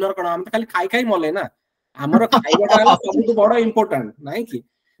डिनर कोन हम त खाली खाई खाई मले ना हमर खाइबाटा हला सबु बड़ इंपोर्टेंट नाही की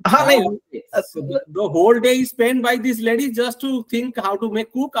हां नहीं the whole day is spent by these ladies just to think how to make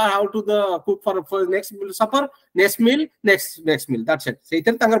cook or how to the cook for next supper next meal next meal that's it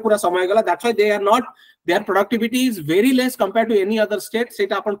seiter tangar pura samay gala that's why they are not their productivity is very less compared to any other state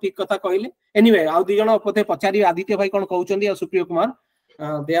सेटा आपण ठीक कथा कहले anyway आउ दि जण पते पचारी आदित्य भाई कोन कहउचंदी आ Supriya Kumar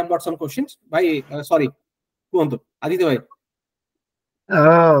they have got some questions भाई sorry कोंतो आदित्य भाई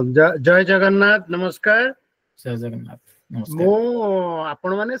जय जगन्नाथ नमस्कार जय जगन्नाथ मो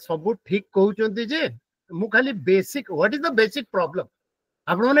आपण माने सब ठीक कहउचंती जे मु खाली basic what is the basic problem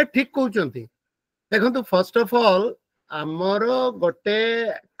आपण माने ठीक कहउचंती देखंतु फर्स्ट ऑफ ऑल हमर गोटे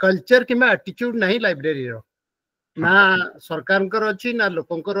कल्चर किमा एटीट्यूड नाही लाइब्रेरी रो ना सरकारनकर अछि ना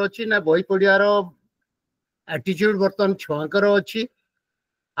लोकनकर अछि ना बही पढियार एटीट्यूड बर्तन छुआंकर अछि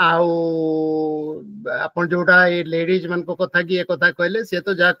आउ आपण जोटा ए लेडीज मन को कथा की ए कथा कहले से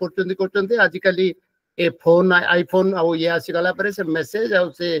तो जा करचंती आजिकली ए फोन आईफोन आउ ये आसी गला परे से मेसेज आउ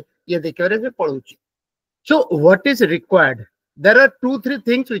से ये देखरे से पळुची so what is required there are 2-3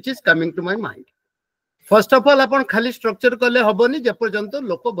 things which is coming to my mind first of all अपन खाली स्ट्रक्चर करले हबनी जे पर्यंत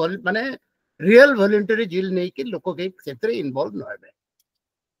लोक माने रियल वॉलंटरी जिल नै कि लोक के क्षेत्र इन्वॉल्व न हेबे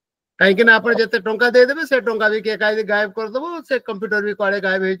काहे कि ना अपन जते टंका दे देबे से टंका भी के काहे गायब कर देबो से कंप्यूटर भी काले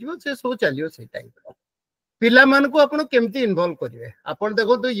गायब हे जिवो से सब चलियो से टाइप पिला मान को आपण केमती इन्वॉल्व करिवे आपण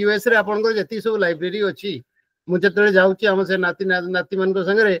देखो तो यूएस रे आपण को जति सब लाइब्रेरी अछि मु जतरे जाउची हम से नाती मान को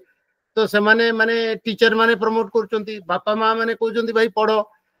संगे तो से माने टीचर माने प्रमोट करचंती बापा मां माने कहउचंती भाई पढो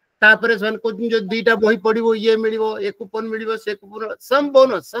तापरे सन को जो दुईटा बही पढिबो ये मिलिबो एक कूपन मिलिबो से coupon some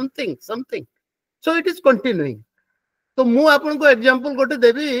bonus something so it is continuing तो मु आपन को एग्जांपल गोटे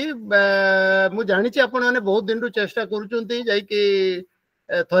देबी मु जानि छी आपन माने बहुत दिन रु चेष्टा करूचंती जाई कि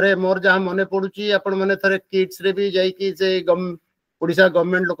थरे मोर जहाँ मने पड़ुची आपण माने थरे किड्स रे भी जाई कि से ओडिशा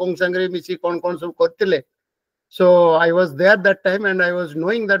गवर्नमेंट लोकन संगे मिसी कोन सब करतिले so I was there that time and I was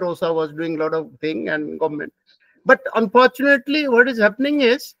knowing that OSA was doing lot of thing and government but unfortunately what is happening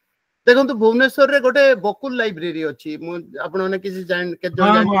is देखो भुवनेश्वर रे गोटे बकुल लाइब्रेरी अछि आपण ने किसी जान के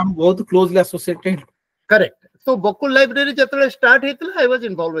हां हम बहुत क्लोजली एसोसिएटेड करेक्ट तो बकुल library जतले start हेतला I was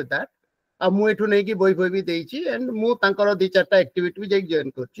involve with that आ मु एठु नै कि बोई भी देइछि एंड मु तांकर दि चारटा एक्टिविटी भी जाई जॉइन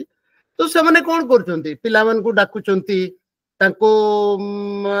करछि तो से माने कोन करछंती पिला मन को डाकुचंती तांको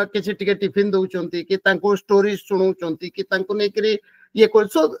किसी टिके टिफिन दउचंती कि तांको स्टोरी सुनउचंती कि तांको नै करी ये को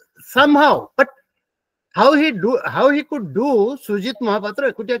सो somehow but how he could do Sujit Mahapatra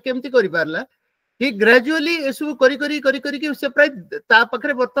एकुटिया केमती करि पारला he gradually एसु करी कि से प्राय ता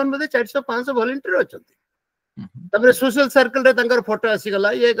पखरे वर्तमान मध्ये 400 500 वॉलंटियर अछंती तबरे सोशल सर्कल रे तांकर फोटो आसी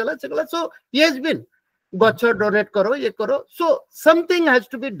गला ये गला से गला सो he has been गछ डोनेट करो ये करो so something has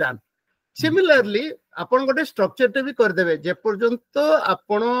to be done similarly आपण गोटे स्ट्रक्चर टे भी कर देबे जे पर्यंत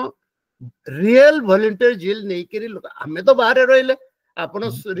आपण रियल वॉलंटियर जेल नै करी हमें तो बाहर रहिले आपण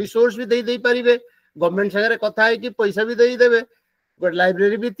रिसोर्स भी दे परिबे गवर्नमेंट संगे कथा है कि पैसा भी दे देबे बट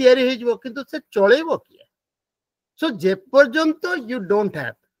लाइब्रेरी भी तैयारी हे जबो किंतु से चलेबो किए सो जे पर्यंत यू डोंट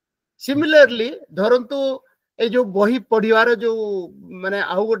हैव सिमिलरली धरंतु ए जो बही पढिवार जो माने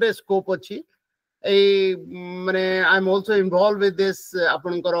आउ गोटे स्कोप अछि ए माने I am also involve with this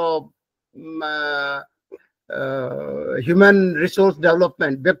आपनकर ह्यूमन रिसोर्स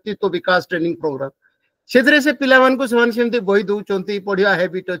डेवलपमेंट व्यक्तित्व विकास ट्रेनिंग प्रोग्राम सेधरे से पिला मान को समान सेमते बही दउचंती पढिया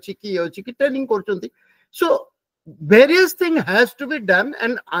हैबिट अछि कि training करचंती so various thing has to be done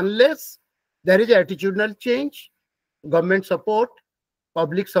and unless there is attitudinal change government support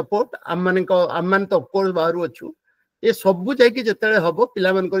public support amman तो of course बाहर अछु ये सब जाय कि जतले हबो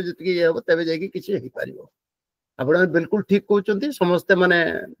पिला मान को जति ये हबो तबे जाय कि किछि हे पारिबो आपण बिल्कुल ठीक कहउचंती समस्त माने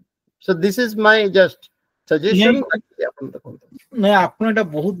so this is my just suggestion नहीं आपण एटा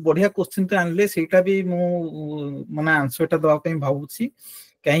बहुत बढ़िया क्वेश्चन ते आनले सेटा भी मु माने आंसर ता दवा पई भाबुची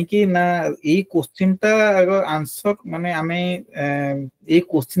कहीं कि ना ये क्वेश्चन ता अगर आंसर माने हमें ये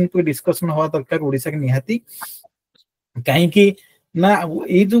क्वेश्चन पे डिस्कशन हुआ दरकार ओडिसा के निहाती कहीं कि ना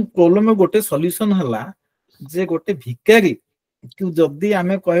ये जो प्रॉब्लम में गोटे सॉल्यूशन हला जे गोटे भिकारी कि जदी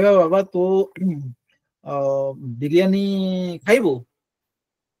हमें कहबा बाबा तो बिरयानी खाइबो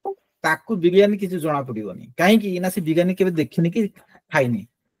ताकू बिरयानी किसी जना पड़िबनी कहीं कि ना से बिरयानी केबे देखिनी कि खाइनी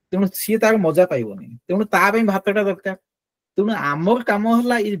तेणु सी तार मजा पाइबनी तेणु ता पई भातटा दरकार तेणु आमर काम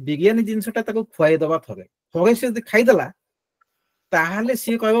हला ये बिरयानी जिनसटा ताको खुआई दबा थरे से खाइदेला ताहले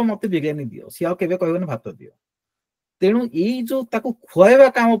सी कहबो मते बिरयानी दियो सी आ केबे कहबोनी भात दियो तेणु ये जो ताको खुआइबा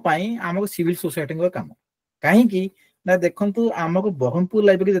काम पई आमको सिविल सोसाइटी को काम कहीं कि ना देखंतु आमको बरहमपुर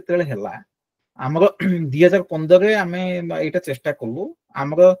लाइब्रेरी जतेले हला आमर 2015 रे आमे एटा चेष्टा करलु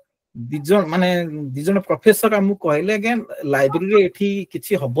आमर दिजन माने दिजन प्रोफेसर हमु कहले अगेन लाइब्रेरी एठी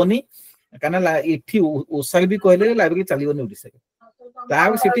किछि हबनी काना एठी ओसाई भी कहले लाइब्रेरी चलीबनी ओडिसा के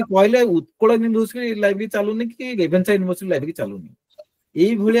तार सिटी कहले उत्कल यूनिवर्सिटी लाइब्रेरी चालुनी कि रेवेन्सा यूनिवर्सिटी लाइब्रेरी चालुनी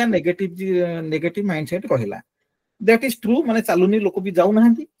एई भलिया नेगेटिव माइंडसेट कहला दैट इज ट्रू माने चालुनी लोक भी जाउ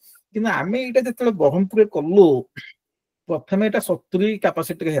नाहंती किना आमे एटा जतले बरहमपुर कल्लो प्रथमे एटा 70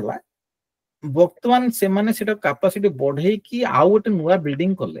 कैपेसिटी रे हला वर्तमान से माने सेटा कैपेसिटी बढ़े कि आउ गोटे नुवा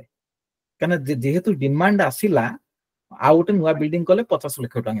बिल्डिंग कले कना जेहेतु डिमांड आसिला आउ गोटे नुवा बिल्डिंग कले 50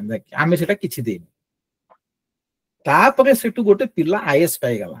 लाख टका आमे सेटा किछि देनी तापरे सेटु गोटे पिला आईएस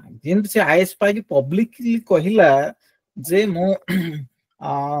पाई गला जेन से आईएस पाई कि पब्लिकली कहिला जे मो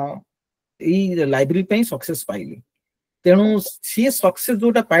ई लाइब्रेरी पे सक्सेस पाइली तेणु सी सक्सेस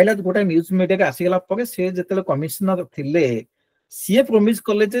जोटा पाइला गोटा न्यूज मीडिया के आसी गला परे से जतले कमिश्नर थिले सी प्रॉमिस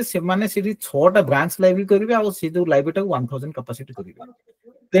कले जे से माने सिटी 6टा ब्रांच लाइब्रेरी करिवे आ से जो लाइब्रेरी टा 1000 कैपेसिटी करिवे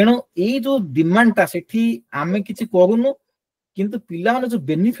तेणु ए जो डिमांड ता सेठी आमे किछि करूनु किंतु पिला माने जो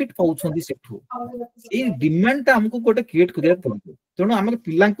बेनिफिट पाउछंदी सेठू ए डिमांड ता हमको गोटे क्रिएट करिया पड़ो तेणु आमे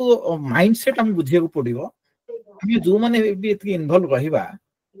पिला को माइंडसेट हम बुझिया को पड़िबो हम जो माने भी एतकी इन्वॉल्व रहिबा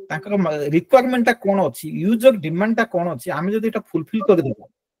ताकर रिक्वायरमेंट ता कोन अछि यूजर डिमांड ता कोन अछि आमे जदी एटा फुलफिल कर देबो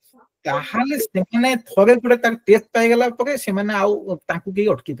ताहाले सेमाने थरे पड़े तार टेस्ट पाई गला परे सेमाने आउ ताकू के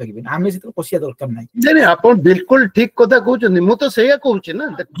अटकी परिबे आमे जित पसिया दरकार नै नहीं आपण बिल्कुल ठीक कथा कहउछन मु तो सेया कहउछि ना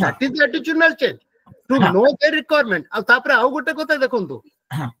that is एटिट्यूडनल change to know the requirement आ तापर आउ गोटे कथा देखंतु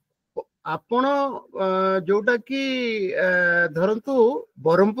आपण जोटा कि धरंतु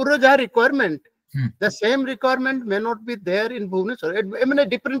बरहमपुर जा requirement the same requirement may not be there in Bhubaneswar. I mean a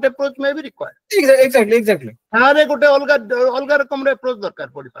different approach may be required. Exactly. हारे गोटे अलगा रकम रे अप्रोच दरकार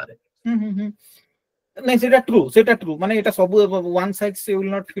पड़ी पारे नहीं सेटा ट्रू माने एटा सब वन साइज से विल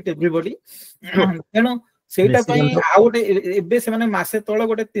नॉट फिट एवरीबॉडी तेनो सेटा पई आ गोटे एबे से माने मासे तळ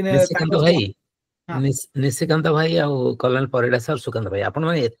गोटे 3 भाई निशिकांत भाई आ कर्नल परिडा सर सुकांत भाई आपण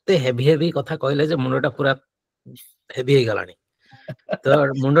माने एते हेवी कथा कहले जे मुंडटा पूरा हेवी हे गलानी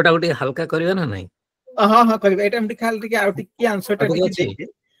तो मुंडटा गोटे हल्का करबे ना नहीं हां हां करबे एटा हमटी खाली टिके आउट की आंसर टा टिके देखे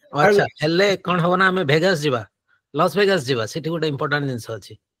अच्छा हेले कोन होना हमें वेगास जीवा लॉस वेगास जीवा सेठी गोटे इंपोर्टेंट जिंस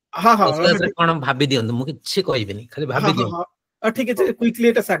अछि हां हां लॉस वेगास कोन भाबी दियंतु मु किछि कहबिनी खाली भाबी दियंतु हां ठीक है क्विकली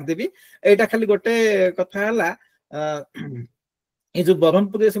एटा साक देबी एटा खाली गोटे कथा हला ए जो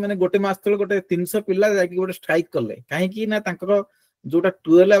बरहमपुर से माने गोटे मास तले गोटे 300 पिल्ला जाकी गोटे स्ट्राइक करले काहे की ना तांकर जोटा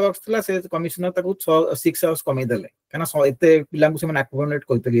 12 आवर्स थला से कमिश्नर ताकू 6 आवर्स कमी देले काना एते पिल्ला को से माने अकोमोडेट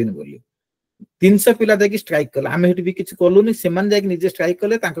करते लियन बोली 300 पिला जाकी स्ट्राइक करले आमे हेटी भी किछ करलुनी से मान जाकी निजे स्ट्राइक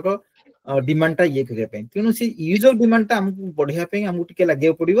करले तांकर डिमांड टा ये करिया पे तेनु से यूजर डिमांड टा हमकु बढ़िया पे हमकु टिके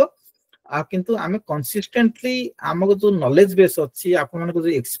लागियो पड़िबो आ किंतु आमे कंसिस्टेंटली हमको जो नॉलेज बेस अछि आपन मन को जो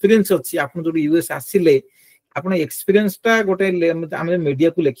एक्सपीरियंस अछि आपन जो यूएस आसिले आपण एक्सपीरियंस टा गोटे आमे मीडिया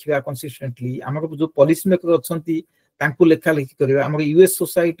को लेखिबा कंसिस्टेंटली हमको जो पॉलिसी मेकर अछंती तांकु लेखा लेखि करबा हमर यूएस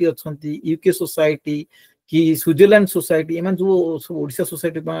सोसाइटी अछंती यूके सोसाइटी कि स्विट्जरलैंड सोसाइटी एमन जो ओडिशा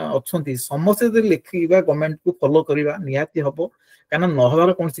सोसाइटी अछंती समस्त लेखिबा गवर्नमेंट को फॉलो करबा नियाती हबो काना न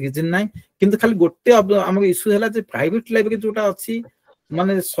हबार कोन रीजन नै किंतु खाली गोटे हमर इशू हला जे प्राइवेट लाइब्रेरी जोटा अछि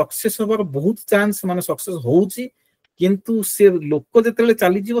माने सक्सेस होबार बहुत चांस माने सक्सेस होउची किंतु से लोक जेतेले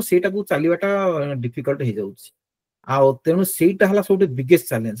चली जीवो सेटा को चलीबाटा डिफिकल्ट हे जाउची आ तेनु सेटा हला सबटे बिगेस्ट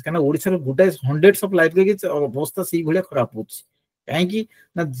चैलेंज काना ओडिसा रो गुडा हंड्रेड्स ऑफ लाइब्रेरी अवस्था सी भलिया खराब होची काहे की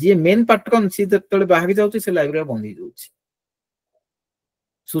ना जे मेन पैटर्न सी जेतेले बाहर जाउची से लाइब्रेरी बंद हे जाउची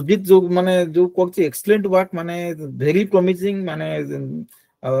सुजित जो माने जो कोची एक्सीलेंट वर्क माने वेरी प्रॉमिसिंग माने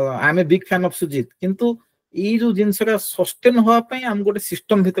I M a big fan of सुजित किंतु ई जो जिनसरा सस्टेन होआ पई हम गोटे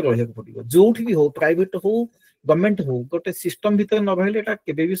सिस्टम भीतर रहय पड़िबो जोठी भी हो प्राइवेट हो गवर्नमेंट हो गोटे सिस्टम भीतर न रहले एटा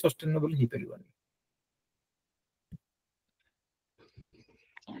केबे भी सस्टेनेबल ही परिबनी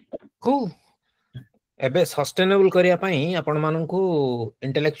को एबे सस्टेनेबल करिया पई आपण माननकु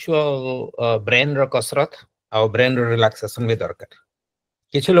इंटेलेक्चुअल ब्रेन रो कसरत आ ब्रेन रो रिलैक्सेशन भी दरकार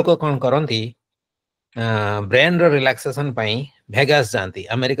किछु लोक कोन करंती ब्रेन रो रिलैक्सेशन पई वेगास जानती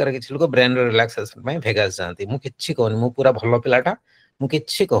अमेरिका रे किछु लोक ब्रेन रो रिलैक्सेशन पई वेगास जानती मु किछि कहनी मु पूरा भलो पिलाटा मु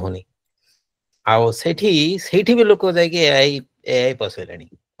किछि कहनी आ सेठी भी लोक जाय के एआई पसेलेनी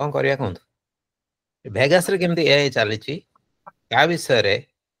कोन करिया कोन वेगास रे केमती एआई चलीची का विषय रे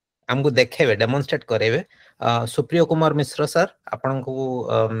हमको देखेबे डेमोन्स्ट्रेट करेबे सुप्रिया कुमार मिश्र सर आपनको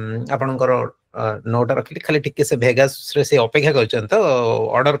आपनकर नोट रखली खाली टिके से वेगास रे से अपेक्षा करछन तो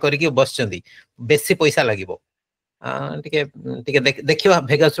ऑर्डर करके बसचंदी बेसी पैसा लागिबो टिके टिके देखिबा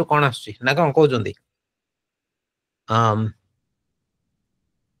वेगास रो कोन आछी ना कोन कहउजंदी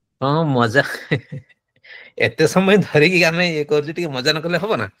हां मजा एते समय धरि कि हमें ये करजु टिके मजा न करले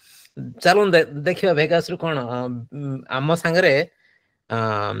होबो ना चलो देखिबा वेगास रो कोन आम संगरे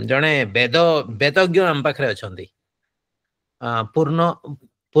जने वेदज्ञ आम पाखरे अछंती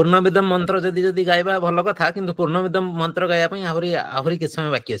पूर्णविदम मंत्र जदि गायबा भल कथा किंतु पूर्णविदम मंत्र गाया पई आहुरी के समय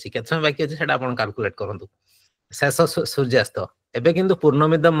बाकी अछि के समय बाकी अछि सेटा आपण कैलकुलेट करंतु शेष सूर्यास्त एबे किंतु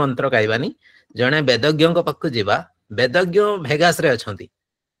पूर्णविदम मंत्र गायबानी जने वेदज्ञ को पक्क जीवा वेदज्ञ वेगास रे अछंती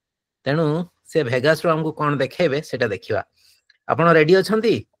तेनु से वेगास रो हमको कोन देखेबे सेटा देखिबा आपण रेडी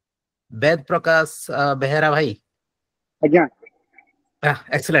अछंती वेद प्रकाश बेहेरा भाई आज्ञा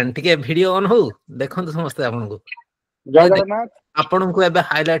एक्सीलेंट टिके वीडियो ऑन हो देखंतु समस्त आपन को जय जगन्नाथ आपन को एबे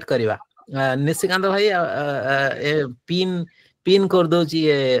हाइलाइट करिवा निशिकांत भाई ए पिन कर दो जी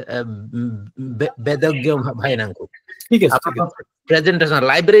वेदज्ञ भाई ना को ठीक है प्रेजेंटेशन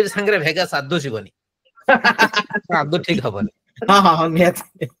लाइब्रेरी संगे भेगा साधु जीवनी साधु ठीक हबनी हां हां हां नियत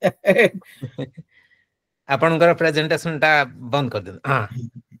आपनकर प्रेजेंटेशन टा बंद कर दे हां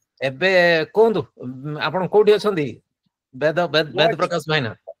एबे कोंदु आपन कोठी अछंती वेद प्रकाश भाई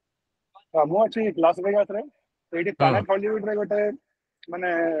ना मो अछि क्लास वेगास रे एडी प्लैनेट हॉलीवुड रे गोटे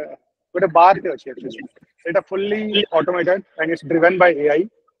माने गोटे बार के अछि actually Etah fully automated and it's driven by AI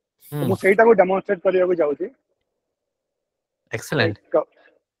मो सेटा को डेमोन्स्ट्रेट करिया को जाउछी excellent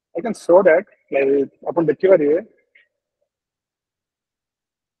I can show that like अपन देखिबा रे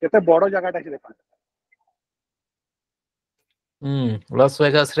केते बड़ो जगह अछि देखा लॉस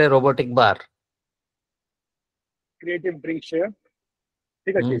वेगास रे रोबोटिक बार क्रिएटिव ड्रिंक शेयर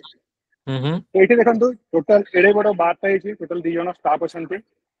ठीक अछि एठी देखंतु टोटल एडे बड़ो बात है छी टोटल 2 जण स्टाफ अछंती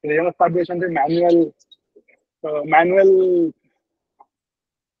 2 जण स्टाफ अछंती मैनुअल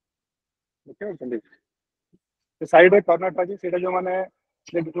देखियो चंदी the side with corner paji seta jo mane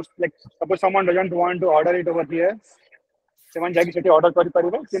like suppose someone doesn't want to order it over here someone jagi seti order kari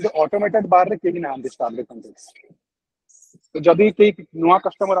paribo kintu automated bar re kegi na this tab context so jodi kei nuwa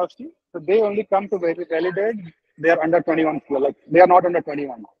customer aasti so they only come to validate they are under 21 like they are not under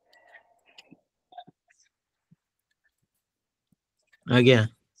 21 आज्ञा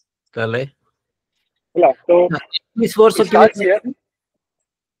ताले ହେଲା ତ 21 वर्ष start here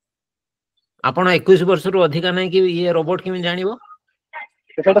आपण 21 वर्ष रु अधिका नहीं कि ये रोबोट किमी जानिबो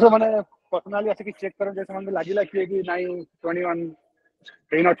ସେଟା ତ ମାନେ ପର୍ସନାଲି ଆସିକି ଚେକ୍ କରନ୍ତି ଯେ ସେମାନଙ୍କୁ ଲାଗିଲା କି ନାଇଁ 21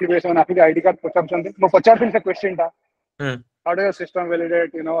 ହେଇନଥିବେ ସେମାନେ ଆସିକି ଆଇଡି କାର୍ଡ ପଚାରୁଛନ୍ତି ମୁଁ ପଚାରିଥିଲି ସେ କ୍ୱେଶ୍ଚିନ୍ ଟା how do your system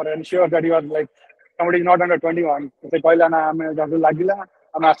validate or ensure that you are like somebody is not under 21 ସେ କହିଲା ନା ଆମେ ଯଦି ଲାଗିଲା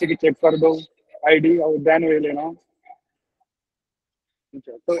ଆମେ ଆସିକି ଚେକ୍ କରିଦଉ ଆଇଡି ଆଉ then will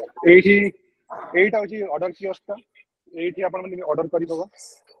ତ ଏଇଟା ହଉଛି ଅର୍ଡର କିଓସ୍କ ଟା ଏଇଠି ଆପଣ ମାନେ ଅର୍ଡର କରିଦେବ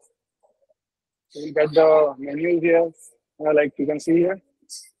you will get the menu here like you can see here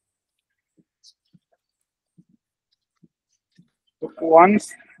once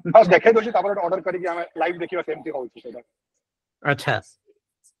बस देखे दोशी तापर ऑर्डर करी हमें लाइव देखिबा केमती होउची सेटा अच्छा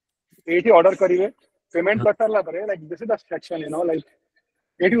एठी ऑर्डर करिवे पेमेंट कर सारला परे like this is the section like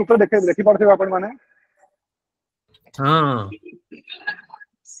एठी ऊपर देखि पड़थे आपण माने हां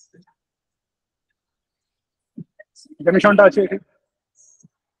कमीशन टा अछि एठी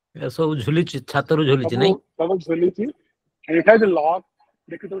ये सब झुली छातर झुली छी नहीं सब झुली छी इट हैज अ लॉक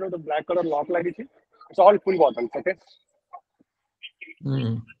देखि तो ब्लैक कलर लॉक लागि छी it's all full bottles okay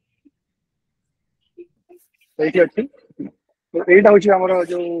एठी अछि तो एटा होची हमर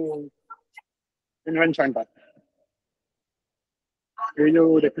जो इन्वेंशन टा ये जो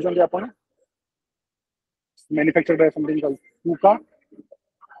देखिसन आपण मैन्युफैक्चर्ड बाय समथिंग कॉल्ड कुका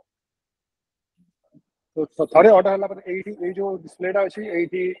तो थोड़े ऑर्डर हला पर ए जो डिस्प्ले टा अछि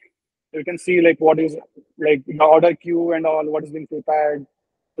एठी you can see like what is like the order queue and all what is being prepared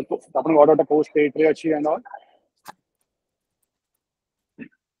तो अपन ऑर्डर टा पोस्ट डेट रे अछि and all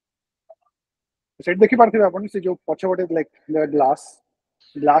सेट देखि पारथिबे आपण से जो पछ गोटे लाइक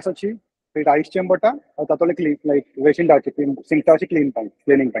ग्लास अछि फिर आइस चेंबर टा और ततले क्लीन लाइक वेसिन टा अछि सिंक टा अछि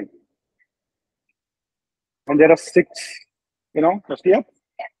cleaning time and there are 6 step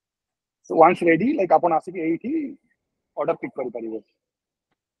so once ready like आपण आसी कि एठी ऑर्डर पिक करि परिबे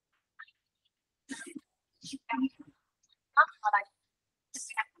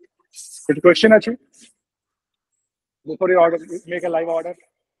Good question, Achi. Before you order, make a live order.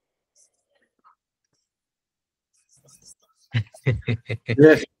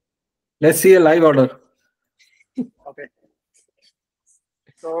 Yes. Let's see a live order. Okay.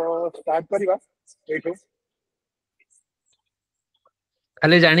 So start करिबा एठो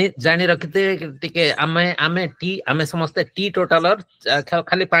खाली जानी रखते टिके आमे टी आमे समस्त टी टोटलर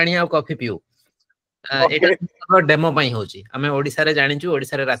खाली पानी आ कॉफी पिउ एटा डेमो पई होची आमे ओडिसा रे जानिचु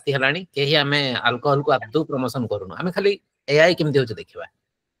ओडिसा रे राती हलानी केही आमे अल्कोहल को आदौ प्रमोशन करूनु आमे खाली एआई केमते होची देखिबा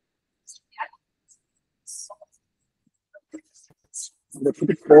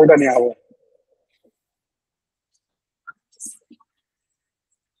देखि कोड ani आવો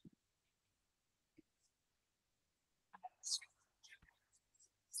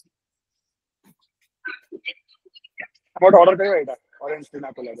about order करिबा एटा ऑरेंज पिन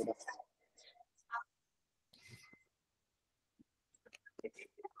आपको लागेगा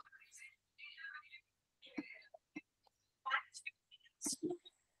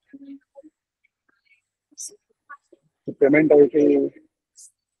पेमेंट है कि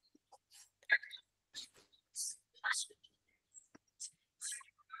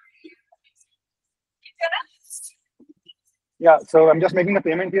yeah so I'm just making the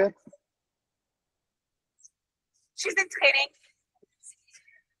payment here she's in training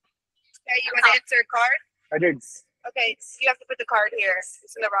yeah you want to enter a card I did okay so you have to put the card here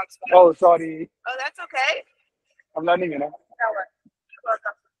it's in the wrong spot oh sorry oh that's okay I'm learning no worries. You're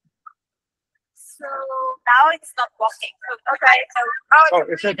welcome so now it's not walking okay so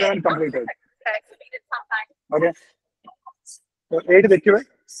it's a payment completed okay so we did sometime okay so 8 देखिए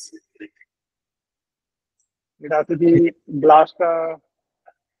it has to be blast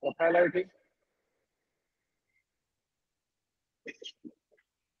highlighting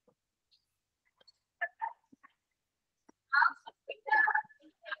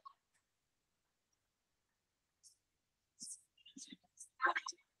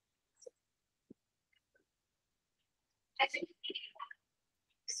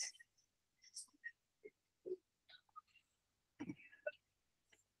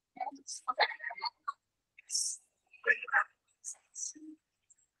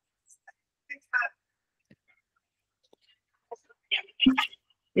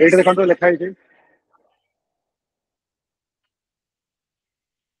eight देखो लिखा है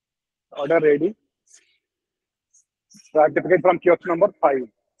order ready certificate from kiosk number 5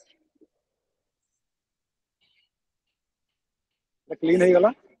 clean है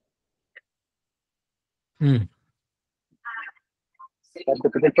गला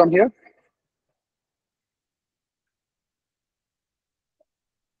certificate from here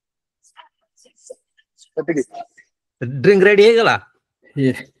ସେତିକି drink ready हे गला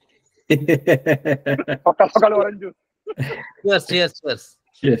Yeah. ସକାଳ ସକାଳ orange juice cheers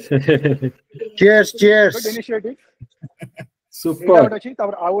Yes. Cheers, cheers. good initiative ଏଇଟା Super. ଗୋଟେ ଅଛି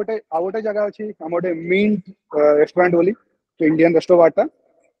ତାପରେ ଆଉ ଗୋଟେ ଜାଗା ଅଛି ଆମ ଗୋଟେ ମିଣ୍ଟ ରେଷ୍ଟୁରାଣ୍ଟ ବୋଲି ଇଣ୍ଡିଆନ ରେଷ୍ଟୁରାଣ୍ଟ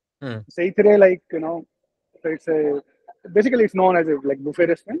ସେଇଥିରେ like you know it's a basically it's known as a like buffet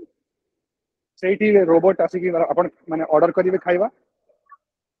restaurant ସେଇଠି ରୋବୋଟ ଆସିକି ଆପଣ ମାନେ ଅର୍ଡର କରିବେ ଖାଇବା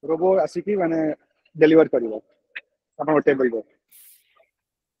ରୋବୋ ଆସିକି ମାନେ ଡେଲିଭର କରିବ ଆପଣଙ୍କ ଟେବଲରେ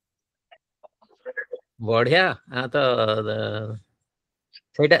बढ़िया तो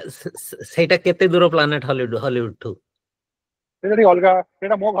ସେଇଟା କେତେ ଦୂର ପ୍ଲାନେଟ ହଲିଉଡ ଠୁ ସେଇଟା ଟିକେ ଅଲଗା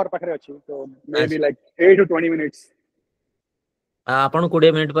ସେଇଟା ମୋ ଘର ପାଖରେ ଅଛି ତ ମେ ବି like 8 to 20 minutes ଆପଣ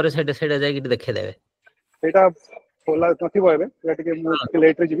 20 ମିନିଟ୍ ପରେ ସେଇଟା ଯାଇକି ଦେଖେଇଦେବେ ସେଇଟା ଖୋଲା ନଥିବ ଏବେ ସେଇଟା ଟିକେ ମୁଁ ଟିକେ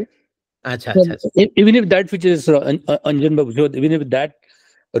ଲେଟରେ ଯିବି अच्छा So, अच्छा even if that which is Anjan Babu, so even if that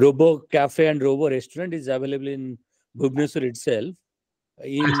Robo Cafe and Robo Restaurant is available in Bhubaneswar itself,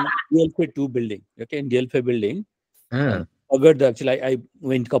 in DLF 2 building, okay, in DLF building, Agartha, actually I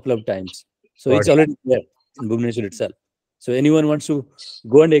went couple of times, so it's already there in Bhubaneswar itself. So anyone wants to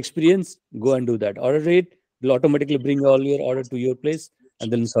go and experience, go and do that. Order it, will automatically bring all your order to your place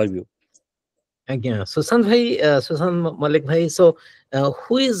and then serve you. again Sushant Mallick bhai, so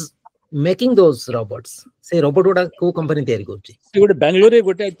who is making those robots say robot oda ko company tayari korchi So go to Bangalore,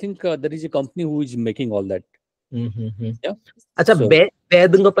 I think there is a company who is making all that. Yeah. अच्छा So-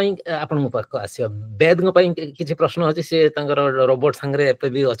 ବେଦଙ୍କ ପାଇଁ ଆପଣଙ୍କ ପାଖକୁ ଆସିବ ବେଦଙ୍କ ପାଇଁ କିଛି ପ୍ରଶ୍ନ ଅଛି ସେ ତାଙ୍କର ରୋବୋଟ ସାଙ୍ଗରେ ଏବେ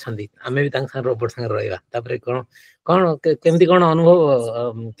ବି ଅଛନ୍ତି ଆମେ ବି ତାଙ୍କ ସାଙ୍ଗରେ ରୋବୋଟ ସାଙ୍ଗରେ ରହିବା ତାପରେ କେମିତି କଣ ଅନୁଭବ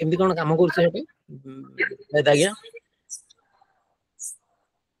କେମିତି କଣ କାମ କରୁଛି ସେଠି ବେଦ ଆଜ୍ଞା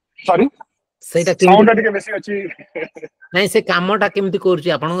ସରି ସେଇଟା ସାଉଣ୍ଡ କେମିତି ଟିକେ ବେଶୀ ଅଛି ନାଇଁ ସେ କାମଟା କେମିତି କରୁଛି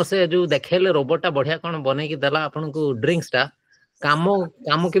ଆପଣଙ୍କ ସେ ଯୋଉ ଦେଖେଇଲେ ରୋବୋଟଟା ବଢିଆ କଣ ବନେଇକି ଦେଲା ଆପଣଙ୍କୁ ଡ୍ରିଙ୍କ୍ସ ଟା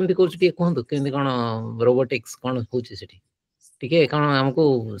କାମ କେମିତି କରୁଛି ଟିକେ କୁହନ୍ତୁ କେମିତି କଣ ରୋବୋଟିକ୍ସ କଣ ହଉଛି ସେଠି ଟିକେ କଣ ଆମକୁ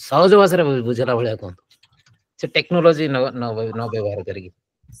ସହଜ ଭାଷାରେ ବୁଝେଇଲା ଭଳିଆ କୁହନ୍ତୁ ସେ ଟେକ୍ନୋଲୋଜି ନ ବ୍ୟବହାର କରିକି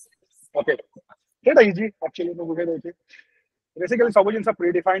ଓକେ ସେଇଟା ଇଜି ଆକ୍ଚୁଆଲି ମୁଁ ବୁଝେଇ ଦଉଛି ବେସିକାଲି ସବୁ ଜିନିଷ ପ୍ରି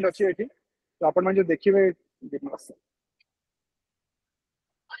ଡିଫାଇନ୍ଡ ଅଛି ଏଠି ତ ଆପଣ ମାନେ ଯୋଉ ଦେଖିବେ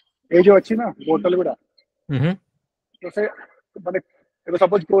ଏଇ ଯୋଉ ଅଛି ନା ବୋଟଲ ଗୁଡା ତ ସେ ମାନେ ଏବେ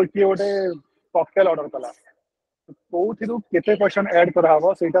ସପୋଜ କିଏ ଗୋଟେ କକଟେଲ ଅର୍ଡର କଲା କୋଉଥିରୁ କେତେ ପରସେଣ୍ଟ ଆଡ୍ କରାହବ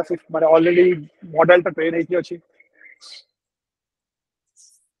ସେଇଟା ମାନେ ଅଲରେଡି ମଡେଲ ତ ଟ୍ରେନ୍ ହେଇକି ଅଛି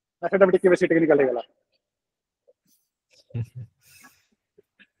ସେଟା ବି ଟିକେ ବେଶୀ ଟେକ୍ନିକାଲ ହେଇଗଲା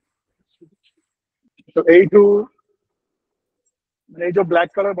ତ ଏଇଠୁ ଏଇ ଯୋଉ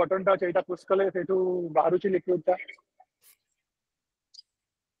ବ୍ଲାକ୍ କଲର ବଟନ ଟା ଅଛି ଏଇଟା ପୁsh କଲେ ସେଇଠୁ ବାହାରୁଛି ଲିକ୍ୱିଡ ଟା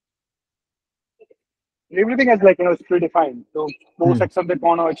everything is like predefined so କୋଉ ସେକ୍ସନ ରେ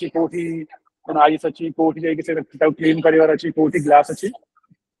କଣ ଅଛି କୋଉଠି ଆଇସ୍ ଅଛି କୋଉଠି ଯାଇକି ସେଟାକୁ କ୍ଲିନ୍ କରିବାର ଅଛି କୋଉଠି ଗ୍ଲାସ୍ ଅଛି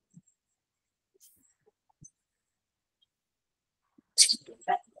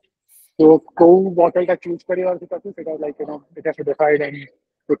so କୋଉ bottle ଟା ଚୁଜ୍ କରିବାର ଅଛି ତାକୁ ସେଟା like it has to decide and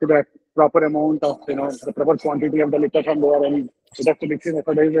go to the proper amount of the proper quantity of the liquor from there and it has to mix in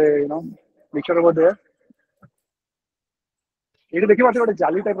according to mixture over there ଏଇଠି ଦେଖିବା ଗୋଟେ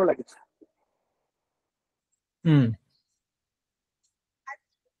ଜାଲି type ର ଲାଗିଛି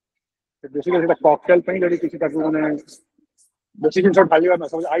basically सेटा cocktail ପାଇଁ ଯଦି କିଛି ତାକୁ ମାନେ ବେଶୀ ଜିନିଷ ଢାଳିବାର ନା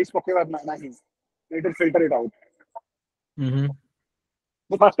ସବୁ ଆଇସ୍ ପକେଇବାର ନାହିଁ it will filter eat out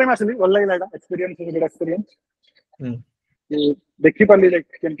ମୁଁ ଫାର୍ଷ୍ଟ ଟାଇମ୍ ଆସିଲି ଭଲ ଲାଗିଲା ଏଇଟା ଏକ୍ସପିରିଏନ୍ସ ଗୁଡ୍ ଏକ୍ସପିରିଏନ୍ସ ଦେଖିପାରିଲି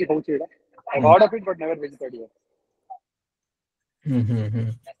କେମିତି ହଉଛି ଏଇଟା I heard of it but never visited here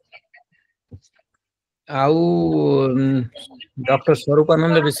ଆଉ ଡକ୍ଟର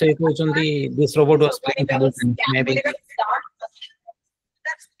ସ୍ୱରୂପାନନ୍ଦ ବିଷୟ କହୁଛନ୍ତି this robot was playing maybe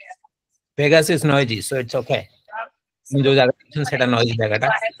Vegas is noisy so it's okay जो ଜାଗା ଅଛନ୍ତି ସେଟା noisy ଜାଗାଟା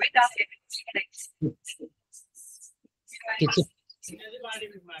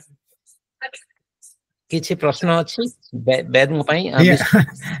କିଛି ପ୍ରଶ୍ନ ଅଛି ବେଦଙ୍କ ପାଇଁ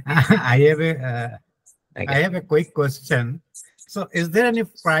I have a quick question. So is there any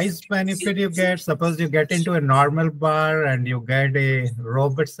price benefit you get? Suppose you get into a normal bar and you get a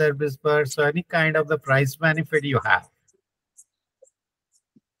robot service bar. So any kind of the price benefit you have?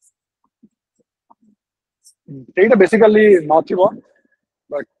 ସେଇଟା basically ନଥିବ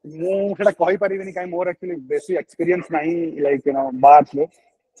but ମୁଁ ସେଇଟା କହିପାରିବିନି କାହିଁ ମୋର actually ବେଶୀ experience ନାହିଁ like ବାର୍ସରେ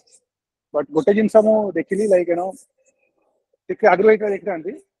but ଗୋଟେ ଜିନିଷ ମୁଁ ଦେଖିଲି ଲାଇକ୍ ଟିକେ ଆଗରୁ ଏଇଟା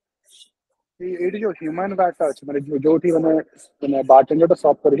ଦେଖିଥାନ୍ତି ଏଇଠି ଯୋଉ ହ୍ୟୁମାନ୍ ବାର୍ଟା ଅଛି ମାନେ ଯୋଉଠି ମାନେ ବାର୍ଟେଣ୍ଡରଟା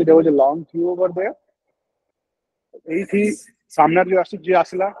ସର୍ଭ କରିକି ଦେବ ଯୋଉ ଲଙ୍ଗ କ୍ୟୁ ଓଭର ଦେୟାର ଏଇଠି ସାମ୍ନାରେ ଯୋଉ ଆସୁଛି ଯିଏ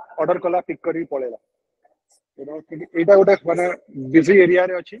ଆସିଲା ଅର୍ଡର କଲା ପିକ୍ କରିକି ପଳେଇଲା ଏଇଟା ଗୋଟେ ମାନେ ବିଜି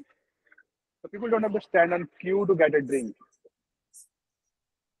ଏରିଆରେ ଅଛି so people don't have to stand on queue to get a drink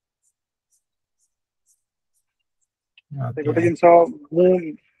से गोटे Okay. जिनस मु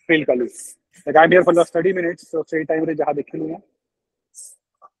फील कली like I am here for the study minutes सो से टाइम रे जहा देखिलु ना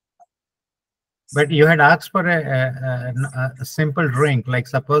But you had asked for a simple drink. Like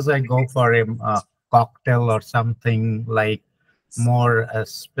suppose I go for a cocktail or something like more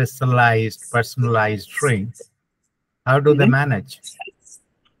specialized, personalized drink. How do they manage?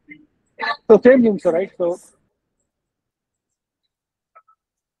 so same genus right so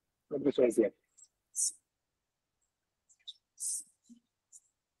let me show you here.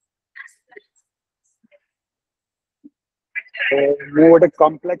 ମୁଁ ଗୋଟେ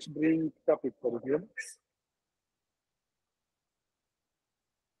complex drink ଟା pick କରୁଛି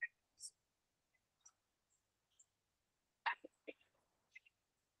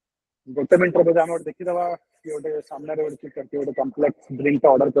ଗୋଟେ minute ରେ ଆମେ ଗୋଟେ ଦେଖିଦବା କି ଗୋଟେ ସାମ୍ନାରେ ଗୋଟେ ଚିକ୍ କରିକି ଗୋଟେ କମ୍ପ୍ଲେକ୍ସ ଡ୍ରିଙ୍କ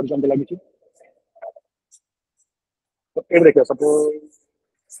ଟା ଅର୍ଡର କରିଛନ୍ତି ଲାଗୁଛି ତ ଏଇଠି ଦେଖିବା ସପୋଜ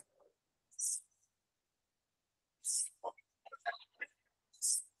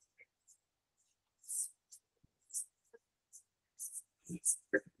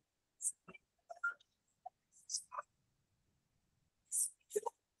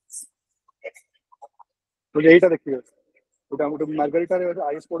तो यहीटा देखिए गोटे गोटे मार्गरिटा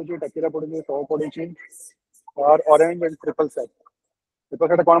आइस पड़ू टकीरा पड़ू सौ पड़ी और ऑरेंज एंड ट्रिपल सेट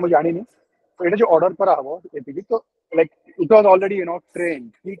कौन मुझे जानी तो ये जो ऑर्डर करा हम ये तो like it was already you know train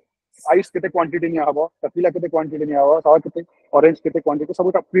कि आइस केते क्वांटिटी निया हबो टकीला केते क्वांटिटी निया हबो सौ केते ऑरेंज केते क्वांटिटी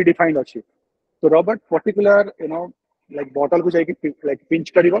सब प्री डिफाइंड अछि तो Robert particular you know like bottle को जाई कि लाइक पिंच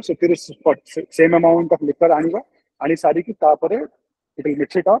करिवो से फिर सेम अमाउंट ऑफ लिकर आनिबो आनी सारी की तापरे it will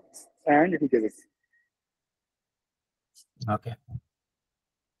mix it up and it will give it Okay.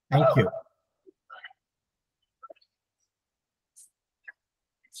 Thank you.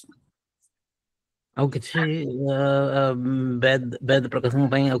 ଆଉ କିଛି ବେଦ ପ୍ରକାଶଙ୍କ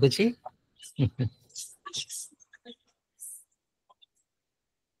ପାଇଁ ଆଉ କିଛି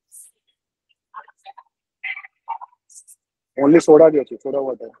ओनली सोडा भी अच्छी सोडा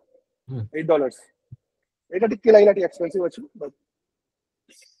वाटर $8 एटा टिके लागला टी एक्सपेंसिव अछि but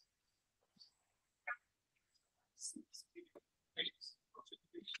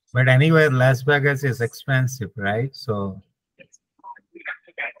But anyway, Las Vegas is expensive, right? So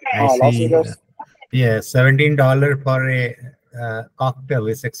I Las see. Vegas. Yeah, $17 for a cocktail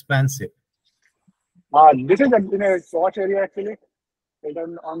is expensive. This is in a posh area actually. It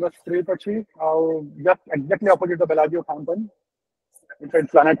is on the street actually. Just exactly opposite the Bellagio fountain. Inside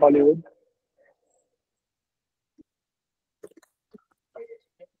Planet Hollywood.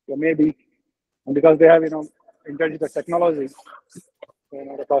 So maybe, and because they have, you know, intelligent technology, so, you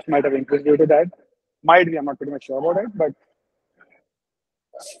know, the cost might have increased due to that. Might be, I'm not pretty much sure about it, but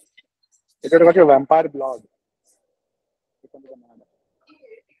it is like a vampire blog.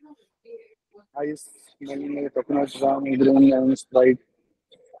 Ice, vanilla, coconut rum, green, and Sprite.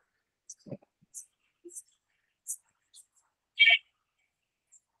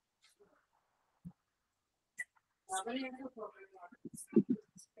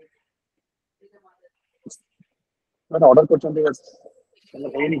 But order for something that's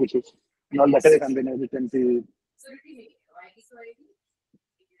very good. Not better than the efficiency.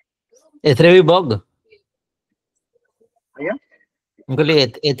 ଏଥିରେ ବି ବଗ ଆଜ୍ଞା ମୁଁ କହିଲି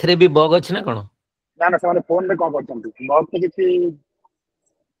ଏଥିରେ ବି ବଗ ଅଛି ନା କଣ ନା ନା ସେମାନେ ଫୋନ ରେ କଣ କରୁଛନ୍ତି ବଗ ତ କିଛି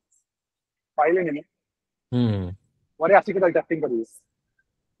ପାଇଲେନି ମୁଁ ପରେ ଆସିକି ତାକୁ ଟେଷ୍ଟିଂ କରିବି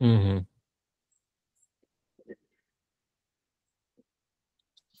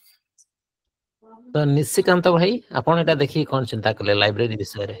ତ ନିଶିକାନ୍ତ ଭାଇ ଆପଣ ଏଟା ଦେଖିକି କଣ ଚିନ୍ତା କଲେ ଲାଇବ୍ରେରୀ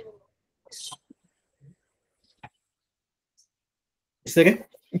ବିଷୟରେ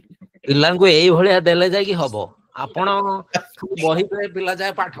ପିଲାଙ୍କୁ ଏଇଭଳିଆ ଦେଲେ ଯାଇକି ହବ ଆପଣ ବହି ପିଲା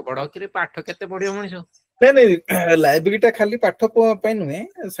ଯାଏ ପାଠ ପଢ କି ପାଠ କେତେ ପଢିବ ମଣିଷ ନାଇଁ ନାଇଁ ଲାଇବ୍ରେରୀଟା ଖାଲି ପାଠ ପାଇଁ ନୁହେଁ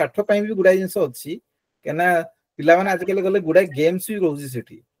ଷାଠ ପାଇଁ ବି ଗୁଡାଏ ଜିନିଷ ଅଛି କାହିଁକିନା ପିଲାମାନେ ଆଜିକାଲି ଗଲେ ଗୁଡାଏ ଗେମ୍ସ ବି ରହୁଛି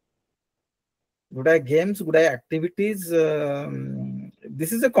ସେଠି ଗୁଡାଏ ଗେମ୍ସ ଗୁଡାଏ activities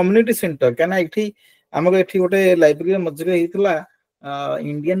this is a community centre କାହିଁକିନା ଏଠି ଆମର ଏଠି ଗୋଟେ ଲାଇବ୍ରେରୀ ମଝିରେ ହେଇଥିଲା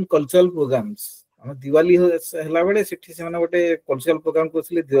ଇଣ୍ଡିଆନ କଲଚରାଲ ପ୍ରୋଗ୍ରାମସ ଆମ ଦିୱାଲି ହେଲା ବେଳେ ସେଠି ସେମାନେ ଗୋଟେ କଲଚରାଲ ପ୍ରୋଗ୍ରାମ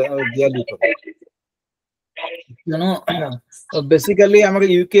କରିଥିଲେ ଦିୱାଲି ତେଣୁ ବେସିକାଲି ଆମର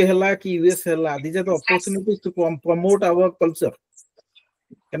ୟୁକେ ହେଲା କି ୟୁଏସ୍ ହେଲା these are the ଅପରଚୁନିଟିଜ୍ two promote hour culture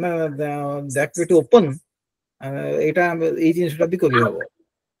କାହିଁକିନା ଦ୍ୟାଟ୍ ଇଟ୍ ଓପନ୍ ଏଇଟା ଏଇ ଜିନିଷଟା ବି କରିହବ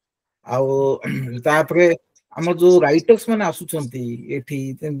ଆଉ ତାପରେ ଆମର ଯୋଉ ରାଇଟର୍ସ ମାନେ ଆସୁଛନ୍ତି ଏଠି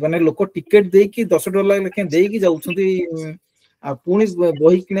ମାନେ ଲୋକ ଟିକେଟ ଦେଇକି $10 ଲେଖାଏଁ ଦେଇକି ଯାଉଛନ୍ତି ଆଉ ପୁଣି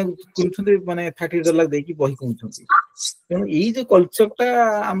ବହି କିଣୁଛନ୍ତି ମାନେ $30 ଦେଇକି ବହି କିଣୁଛନ୍ତି ତେଣୁ ଏଇ ଯୋଉ କଲଚରଟା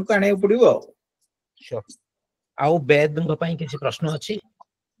ଆମକୁ ଆଣିବାକୁ ପଡିବ ଆଉ ବେଦଙ୍କ ପାଇଁ କିଛି ପ୍ରଶ୍ନ ଅଛି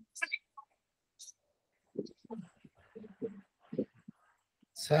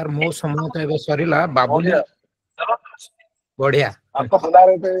सर मो समय तो एबे सरीला बाबुली बढ़िया आपको बुला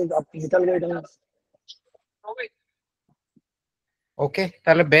रहे थे, आप निकल गए कहीं। ओके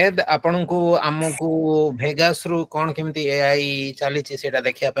ताले बेद आपन को हमकु भेगास रु कोन केमती एआई चली छि सेटा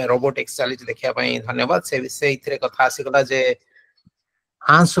देखिया पे रोबोटिक्स चली छि देखिया पे धन्यवाद से विषय इथरे कथा आसीगला जे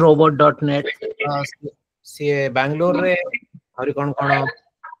hansrobot.net से बेंगलोर रे हरि कोन कोन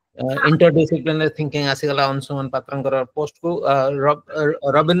इंटरडिसिप्लिनरी थिंकिंग आसीगला अंशुमन पात्रंकर पोस्ट को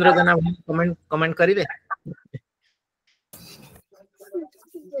रविंद्र जना कमेंट करिवे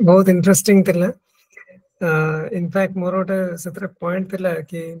बहुत इंटरेस्टिंग थिला इनफैक्ट मोर ओटे सेतरे पॉइंट थिला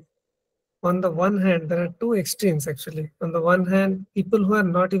कि on the one hand there are two extremes actually. On the one hand, people who are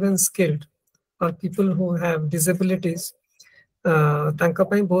not even skilled or people who have disabilities तांका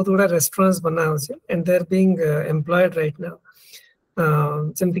ପାଇଁ बहुत गुडा रेस्टोरेंट्स बना होछि and they are being employed right now.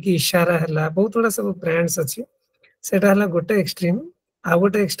 जेमति कि इशारा हला बहुत गुडा सब ब्रांड्स अछि सेटा हला गोटे एक्सट्रीम आ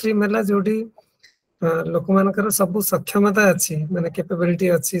गोटे एक्सट्रीम हला जोडी लोक मानकर सब सक्षमता अछि माने कैपेबिलिटी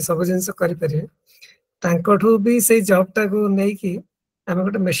अछि सब जिंस करि परिए तांकठू भी से जॉब टा को नै कि हम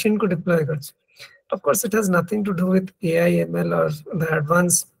गोटे मशीन को डिप्लॉय करछ of course it has nothing to do with AI ML or the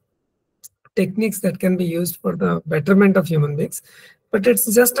advanced techniques that can be used for the betterment of human beings but it's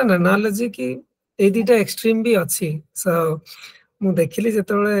just an analogy कि ए दिटा extreme भी अछि so मु देखिली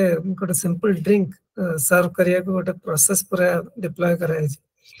जेतले गोटे simple drink सर्व करिया को गोटे process पूरा deploy कराय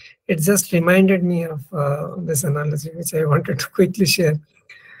it just reminded me of this analogy which I wanted to quickly share.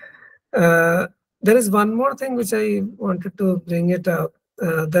 There is one more thing which I wanted to bring it up.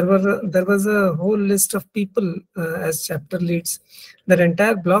 There was a whole list of people as chapter leads. That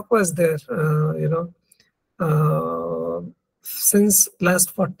entire block was there, since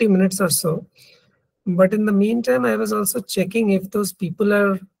last 40 minutes or so. But in the meantime, I was also checking if those people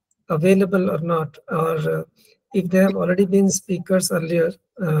are available or not, or if they have already been speakers earlier.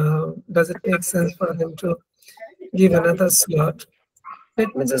 Does it make sense for them to give another slot?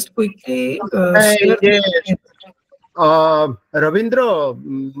 Let me just quickly share. Ravindra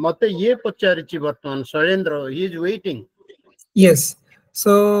मते ये पचारिछि वर्तमान Shailendra he is waiting. Yes.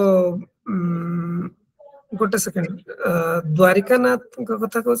 So गोटे second Dwarikanath का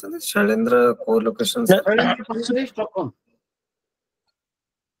कथा कहछन शैलेंद्र को location Stockholm.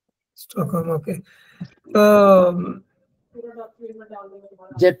 Stockholm okay.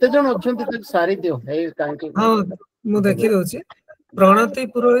 जेते जन अछंती तक सारी दियो हे काहे. हां मु देखि दोछि प्रणति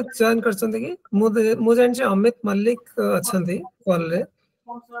पुरोहित जॉइन करछन्ते कि मु जानछि अमित मल्लिक अछन्ती कॉल रे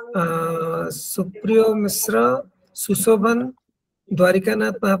सुप्रियो मिश्रा सुशोभन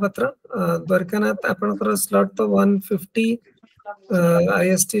द्वारिकानाथ महापात्र द्वारिकानाथ आपनकर स्लॉट तो 150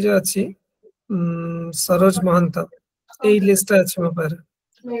 आईएसटी रे अछि सरोज महंत ए लिस्ट अछि म पर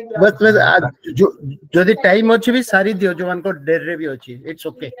बस जदी टाइम अछि भी सारी दियो जो मान को डेर रे भी अछि इट्स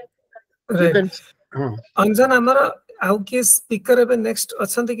ओके. अंजन हमरा आउ के स्पीकर एबे नेक्स्ट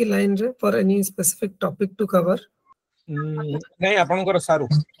अछन्ते कि लाइन रे for any specific topic to cover. नहीं आपनकर सारू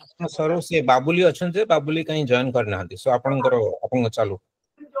से बाबुली अछन जे बाबुली कहीं जॉइन करना हती सो आपन चालू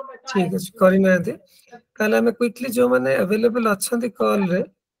ठीक अछि करिना दे काला हमें क्विकली जो माने अवेलेबल अछन्ते कॉल रे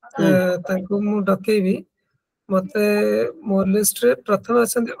ताको मु डकेबी मते मोर लिस्ट रे प्रथम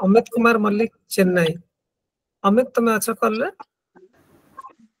अछन्ते अमित कुमार मल्लिक चेन्नई. अमित तमे अच्छा कॉल रे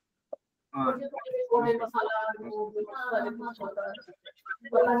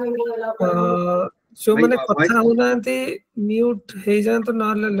जो मैंने कथा होना थी म्यूट हे जान तो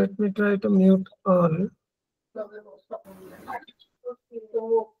ना let me try to mute all.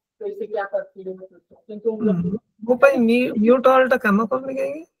 वो भाई म्यूट ऑल टा काम करने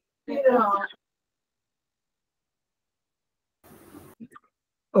कहेंगे.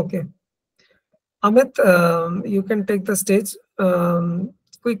 Okay, Amit, you can take the stage.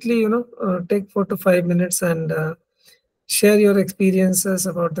 Quickly, take 4 to 5 minutes and share your experiences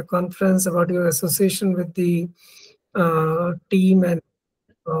about the conference, about your association with the team, and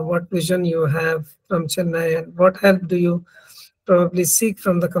what vision you have from Chennai, and what help do you probably seek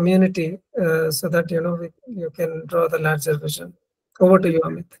from the community so that you can draw the larger vision. Over to you,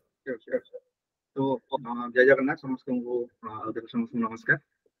 Amit. Sure. So, Jai Jagannath, समस्त नमस्कार.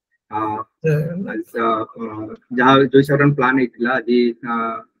 जहाँ जो हिसाब plan होता आज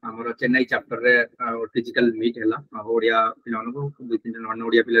आमर Chennai chapter रे physical meet है ओडिया पिला 2-3 जन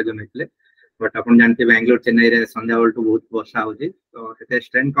ओडिया पिला जन होते बट आप जानते बेंगलोर चेन्नई रे संध्या बेल टू बहुत वर्षा होची तो एते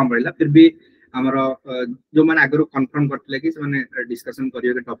स्ट्रेंथ कम रहिला फिर भी आमर जो माने आगरो कंफर्म करथले कि माने डिस्कशन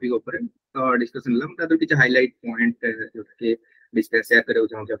करियो के टॉपिक ऊपर तो डिस्कशन लम ता किछ हाईलाइट पॉइंट जो कि डिस्कस शेयर करे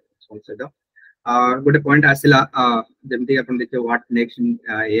चाहू संसद गोटे पॉइंट आसिला जेमती अपन देखियो व्हाट नेक्स्ट इन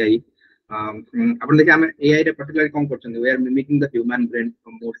एआई ଆପଣ ଦେଖିବେ ଆମେ AI ରେ particularly କଣ କରୁଛନ୍ତି, we are mimicking the human brain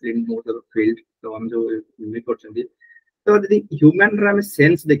mostly in most of the field, ତ ଆମେ ଯୋଉ mimic କରୁଛନ୍ତି। ତ ଯଦି human ର ଆମେ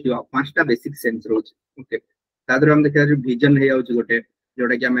sense ଦେଖିବା 5ଟା basic sense ରହୁଛି, ଓକେ। ତା ଦ୍ୱାରା ଆମେ ଦେଖିବା ଯୋଉ vision ହେଇଯାଉଛି ଗୋଟେ,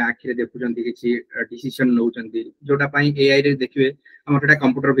 जोटा कि आमे आखिरे देखुचंती किछि डिसिजन नउचंती, जोटा पई एआई रे देखिबे हमर सेटा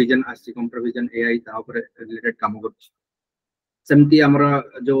कंप्यूटर विजन आसी, कंप्यूटर विजन एआई ता ऊपर रिलेटेड काम करछ। सेमती हमर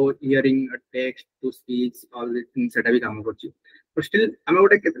जो hearing text to speech all this thing सेटा भी काम करछ। तो स्टिल आमे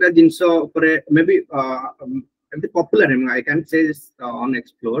गोटे केतरा जिंस ऊपर मे बी एमती पॉपुलर है, I can say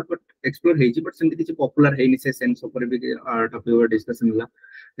unexplored but explore hazy, but सेमती किछि पॉपुलर हेनी से सेंस ऊपर भी टॉपिक ऊपर डिस्कशन होला।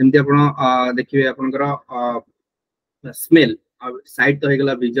 जेमती आपण देखिबे आपनकर स्मेल साइट तो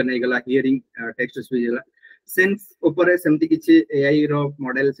हेगला, vision हेगला, hearing text to speech हेगला, sense ऊपर सेमती किछि एआई रो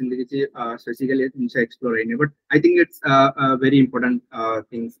मॉडल सेमती किछि स्पेसिफिकली जिंस एक्सप्लोर हेनी, but I think it's very important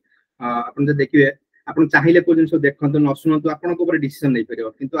things. आपण जे देखिबे आपण चाहिले को जिंस देखंतु न सुनंतु आपण को ऊपर डिसिजन नै परियो,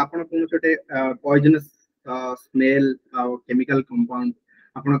 किंतु आपण कोन छोटे पॉइजनस स्मेल केमिकल कंपाउंड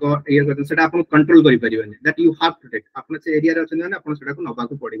आपण को ये करते सेटा आपण कंट्रोल करि परिबनी, that you have to take. आपण से एरिया रे अछन ना आपण सेटा को नबा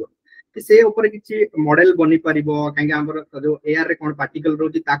को पड़िबो, कि से ऊपर किछि मॉडल बनि परिबो, काहे हमर जो एआर रे कोन पार्टिकल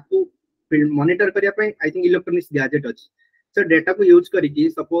रोजी ताकू मॉनिटर करिया पई आई थिंक इलेक्ट्रॉनिक्स गैजेट अछि। सो डेटा को यूज करी कि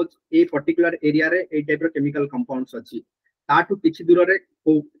सपोज ए पर्टिकुलर एरिया रे ए टाइप रो केमिकल कंपाउंड्स अछि, ताटू किछि दूर रे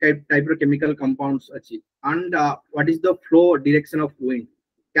को टाइप रो केमिकल कंपाउंड्स अछि, and what is the flow direction of wind,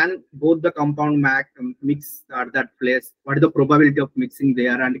 can both the compound mix at that place, what is the probability of mixing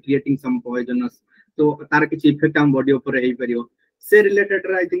there and creating some poisonous, so tar kichi effect am body upar hei pariyo se related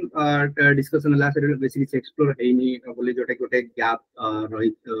I think discussion la se basically explore heini boli jota gote gap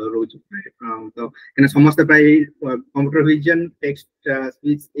roach to kena samaste pray computer vision text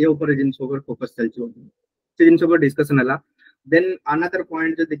speech e upar jinso upar focus chalchi se jinso upar discussion hala। then another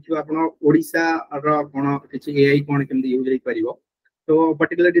point je dekhiwa apno odisha ro kono kichi ai kono kemdi use hei paribo, तो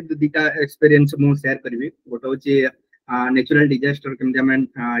particularly दुटा experience मु share करबी। गोटे होची natural disaster केमते हम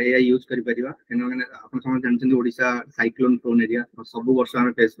AI use करि परिबा, आपण समझ जानछन ओडिसा साइक्लोन प्रोन एरिया सब वर्ष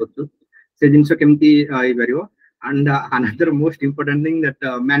हम फेस करछु, से जिंस केमती आइ परिबो। And another most important thing that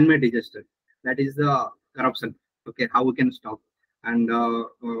man made disaster, that is the corruption, okay, how we can stop. and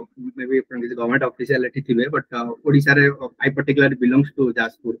maybe from this government officiality thibe, but odisha re I particularly belongs to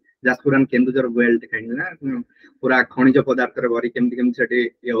jaspur and kendujor belt kind na pura khanijo padarth re bari kemti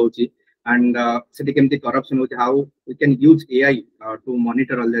seti ye hochi, and seti kemti corruption hochi, how we can use AI to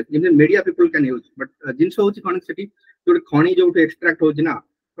monitor all that, even media people can use, but jinso hochi kon seti jo khani jo extract hochi na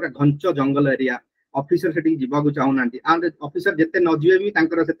pura ghancho jungle area, officer सेठी जिबा को चाहू नांती, आंद officer जते न जिवे भी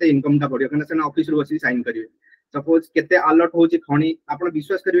तांकर सेते income ता बढ़ियो, कना सेना ऑफिस रो बसी साइन करिवे। सपोज केते अलर्ट होची खणी आपण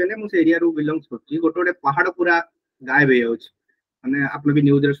विश्वास करिवे ने, मु से एरिया रो बिलोंग्स करची, गोटे गोटे पहाड़ पूरा गायब हे होची, माने आपण भी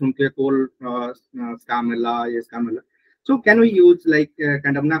न्यूज रे सुनते कोल स्कैम हला, ये स्कैम हला। So can we use like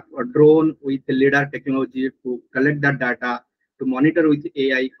kind of a drone with LiDAR technology to collect that data, to monitor with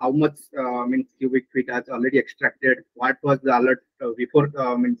AI how much means cubic feet has already extracted, what was the alert before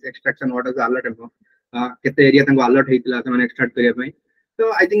means extraction, what was the alert kete area tango alert heitila semane extract kariya pai.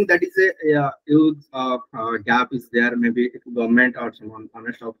 So I think that is a huge gap is there, maybe if government or someone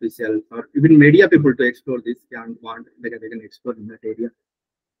honest officials or even media people to explore this and want they can explore in that area.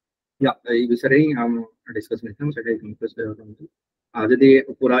 Yeah, I was saying discuss with them, so I think first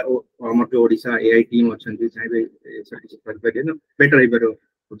जदि पूरा हमर जो Odisha AI team अछंती चाहे certified कर ना better है बेरो।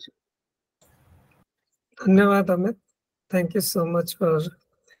 धन्यवाद Amit, thank you so much for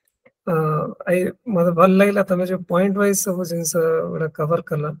I मतलब भल लागला तमे जो पॉइंट वाइज सब जिंस बड़ा कवर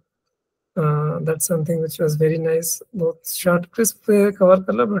करला, that's something which was very nice, बहुत short crisp कवर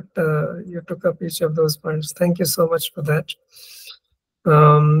करला, but you took up each of those points, thank you so much for that.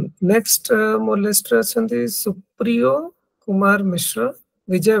 Next more list अछंती Supriyo Kumar Mishra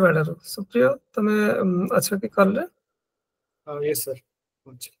Vijayawada रो। सुप्रिया तमे अच्छा की कर ले? Yes sir.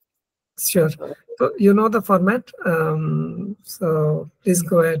 Sure. So you know the format, so please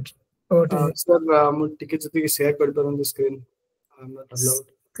go ahead. Sir, I'm ticket jati share kar on the screen. I'm not allowed.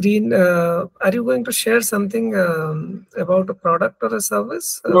 Screen. Are you going to share something about a product or a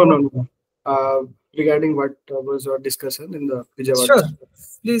service? No. Regarding what was our discussion in the Vijayawada. Sure.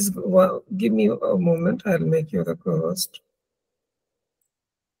 Please give me a moment. I'll make you the co-host.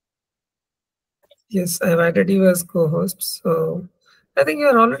 Yes, I've added you as co-host. So I think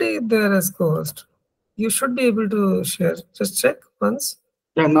you're already there as co-host. You should be able to share. Just check once.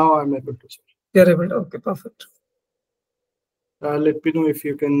 Yeah, now I'm able to share. You're able to. Okay, perfect. Let me know if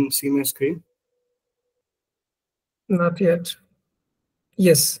you can see my screen. Not yet.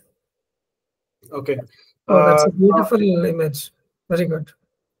 Yes. Okay. Oh, that's a beautiful image. Very good.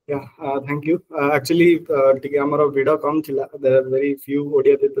 Yeah, thank you. Actually, there are very few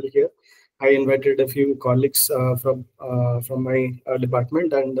Odia people here. I invited a few colleagues from my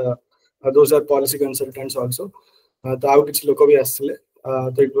department, and those are policy consultants also. So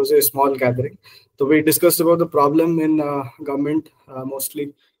it was a small gathering. So we discussed about the problem in government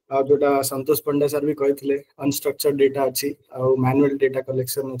mostly. जोटा संतोष पंडा sir भी कहते unstructured data अच्छी manual data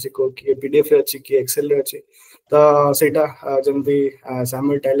collection अच्छी कि PDF अच्छी कि Excel अच्छी तो सेटा जमती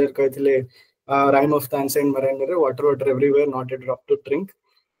सैमुअल टाइलर कहते rhyme of the ancient marine रे water water everywhere not a drop to drink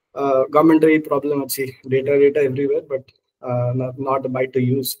government रे प्रॉब्लम अच्छी data data everywhere but not by two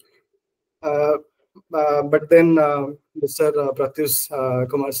use but then Mr. Pratyush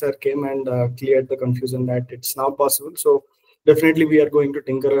Kumar sir came and cleared the confusion that it's now possible. So definitely we are going to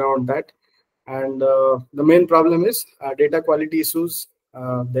tinker around that. And the main problem is data quality issues.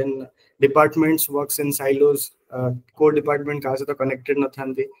 Then departments works in silos. Core department kaase to connected na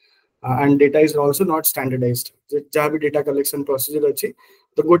thandi. And data is also not standardized. जहाँ भी data collection procedure अच्छी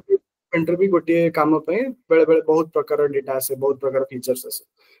तो गोटे country भी गोटे काम पे बड़े बड़े बहुत प्रकार डेटा से बहुत प्रकार फीचर्स से.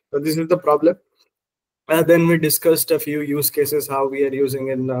 So this is the problem. Then we discussed a few use cases how we are using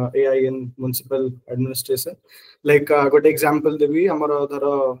in AI in municipal administration. Like good example devi amara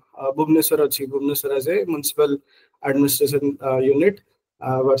dhara Bhubaneswar achi Bhubaneswar as a municipal administration unit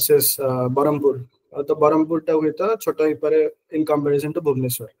versus Barampur. तो Barampur टा हुए था छोटा ही परे in comparison to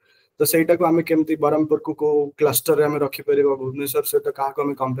Bhubaneswar. तो सेटा को हमें केमती Barampur को क्लस्टर रे हमें रखी परिबा Bhubaneswar से तो कहाँ को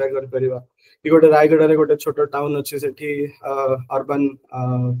हमें कंपेयर कर परिबा कि गोटे रायगढ़ रे गोटे छोटा टाउन अच्छी सेठी अर्बन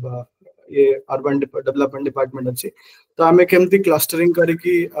ये अर्बन डेवलपमेंट डिपार्टमेंट अच्छी तो आमे केमती क्लस्टरिंग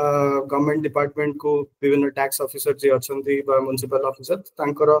करके गवर्नमेंट डिपार्टमेंट को विभिन्न टैक्स ऑफिसर जे अछंती बा म्युनिसिपल ऑफिसर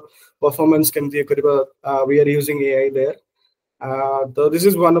तांकर परफॉर्मेंस केमती करबा we are using AI there तो this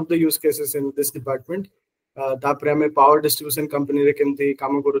is one of the use cases in this department तापरे हमें पावर डिस्ट्रीब्यूशन कंपनी रे केमती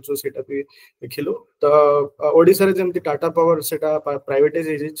काम करूछु सेटा भी देखिलो तो ओडिसा रे जेमती टाटा पावर सेटा प्राइवेटाइज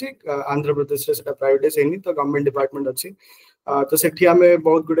हेछि आंध्र प्रदेश रे सेटा प्राइवेटाइज हेनी तो गवर्नमेंट डिपार्टमेंट अच्छी तो सेठी हमें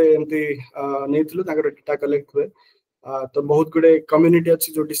बहुत गुडे एमती नेथिलु तांकर डेटा कलेक्ट हुए तो बहुत गुडे कम्युनिटी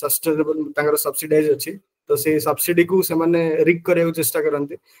अच्छी जोटी सस्टेनेबल तांकर सब्सिडाइज अच्छी तो से सब्सिडी को से माने रिक करे चेष्टा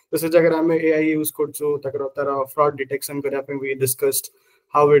करंती तो से जगह हमें एआई यूज करछु ताकर तार फ्रॉड डिटेक्शन करिया पे we discussed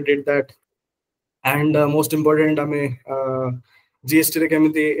how we did that and most important हमें जीएसटी रे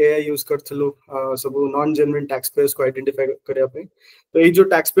केमिति एआई यूज करथलु सब नॉन जेन्युइन टैक्स पेयर्स को आइडेंटिफाई करिया पे तो ये जो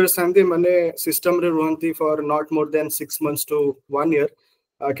टैक्स पेयर्स थांती माने सिस्टम रे रहंती for not more than 6 months to 1 year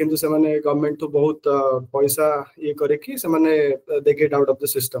किंतु से माने गवर्नमेंट तो बहुत पैसा ये करे कि से माने they get out of the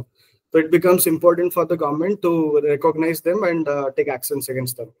system so it becomes important for the government to recognize them and take actions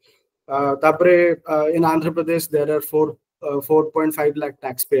against them. Tapre in Andhra Pradesh there are 4.5 lakh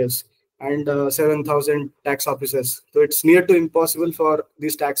taxpayers and 7,000 tax officers. So it's near to impossible for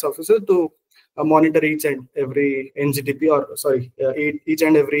these tax officers to monitor each and every NGTP or each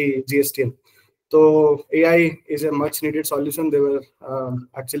and every GSTN. So AI is a much needed solution. They were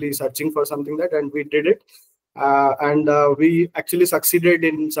actually searching for something that, and we did it. And we actually succeeded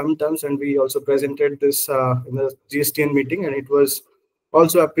in some terms, and we also presented this in the GSTN meeting, and it was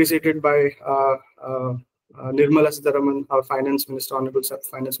also appreciated by Nirmala Sitharaman, our finance minister, honorable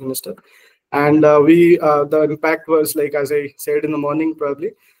finance minister. And the impact was, like as I said in the morning,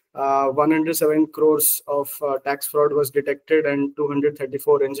 probably 107 crores of tax fraud was detected, and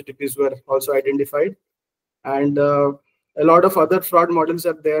 234 NGTPs were also identified. And a lot of other fraud models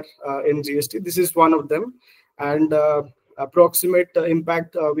are there in GST. This is one of them. And approximate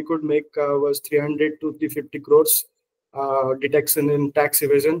impact we could make was 300 to 350 crores detection in tax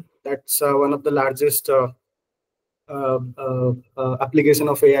evasion. That's one of the largest application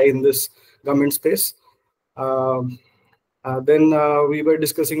of AI in this government space. Then we were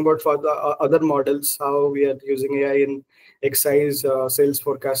discussing about for the other models, how we are using AI in excise, sales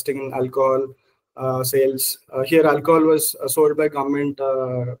forecasting, alcohol sales. Here alcohol was sold by government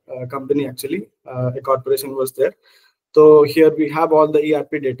company actually, a corporation was there. So here we have all the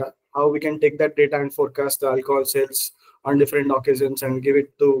ERP data, how we can take that data and forecast the alcohol sales on different occasions and give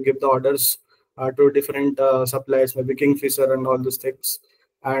the orders to different suppliers, maybe Kingfisher and all those things.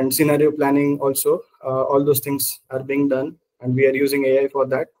 And scenario planning also, all those things are being done, and we are using AI for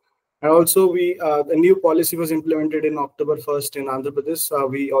that. And also the new policy was implemented in October 1st in Andhra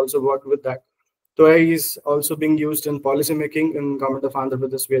Pradesh. We also worked with that. So AI is also being used in policy making in government of Andhra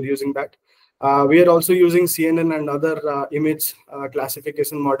Pradesh. We are using that. We are also using CNN and other image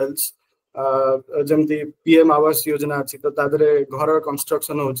classification models. जमती PM Awas Yojana अच्छी तो तादरे घर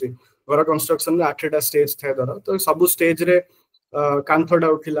construction होची घर construction रे 8टा stage थे दर तो सब स्टेज रे कांथडा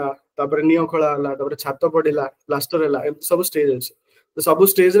उठिला तापर नियो खोला हला तापर छात पडिला प्लास्टर हला सब स्टेज अछि तो सब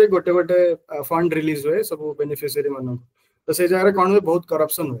स्टेज रे गोटे गोटे फंड रिलीज होए सब बेनिफिशियरी मानन तो से जगह कोन बहुत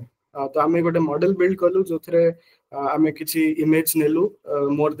करप्शन हुए तो आमे गोटे मॉडल बिल्ड कलु जो थरे आमे किछि इमेज नेलु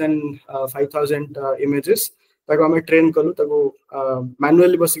मोर देन 5000 इमेजेस ताको आमे ट्रेन कलु ताको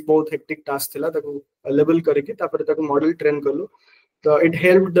मैनुअली बस बहुत हेक्टिक टास्क थिला ताको लेवल करके तापर ताको मॉडल ट्रेन कलु तो it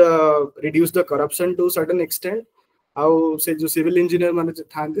helped reduce the corruption to certain extent आउ से जो सिविल इंजीनियर माने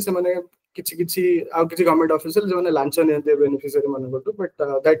थांती से माने किछि किछि आउ किछि गवर्नमेंट ऑफिशियल जो माने लांच नेते बेनिफिशियरी माने gotu but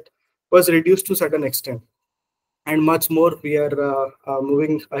that was reduced to certain extent and much more we are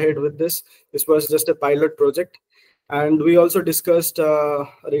moving ahead with this. This was just a pilot project, and we also discussed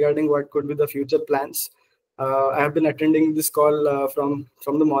regarding what could be the future plans. I have been attending this call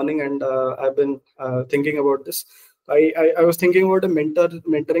from the morning, and I've been thinking about this. I was thinking about a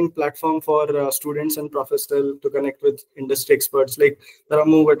mentoring platform for students and professionals to connect with industry experts. Like there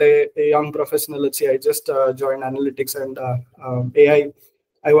are a young professional. Let's say I just joined analytics and AI.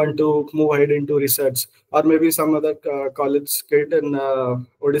 I want to move ahead into research, or maybe some other college kid in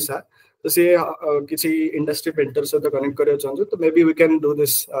Odisha. So say किसी industry mentor से तो connect करें चाहूँ तो maybe we can do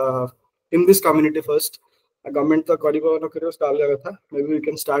this in this community first. Government तो करीब ना करें उसका अलग था. Maybe we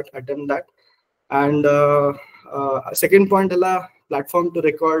can start attempt that. And second point है platform to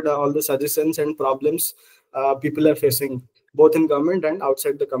record all the suggestions and problems people are facing both in government and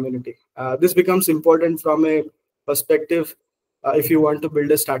outside the community. This becomes important from a perspective. If you want to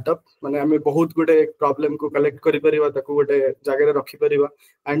build a startup, माने हमें बहुत गुडे problem को collect करी परिवा ताकू गुडे जागे रे रखी परिवा,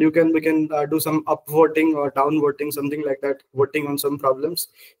 and we can do some upvoting or downvoting, something like that, voting on some problems.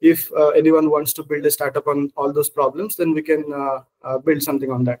 If anyone wants to build a startup on all those problems, then we can build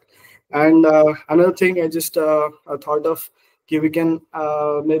something on that. And another thing I just thought of, we can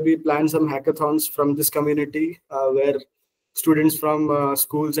maybe plan some hackathons from this community where students from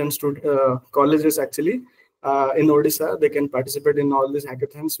schools and colleges actually in Odisha, they can participate in all these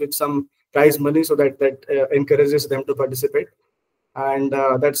hackathons with some prize money, so that encourages them to participate. And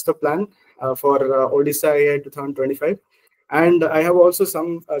that's the plan for Odisha AI 2025. And I have also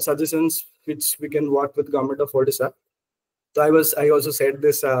some suggestions which we can work with government of Odisha. So I also said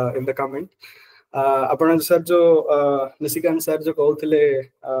this in the comment. Apana sir jo Nishikanta sir jo कहउथिले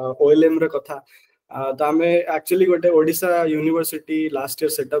OLM रे कथा तो आमे actually गोटे Odisha university last year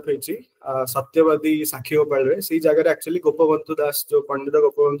setup हेची सत्यवादी साखी गोपाल रे सी जगह रे एक्चुअली गोपबंधु दास जो पंडित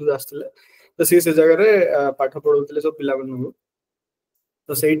गोपबंधु दास थिले तो सी से जगह रे पाठ पढौथिले सब पिला मनु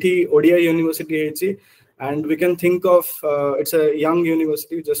तो सेठी ओडिया यूनिवर्सिटी हेची and we can think of it's a young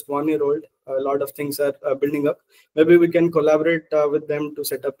university, just 1 year old. A lot of things are building up. Maybe we can collaborate with them to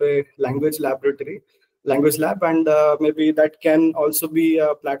set up a language lab, and maybe that can also be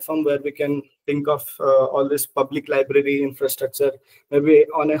a platform where we can think of all this public library infrastructure, maybe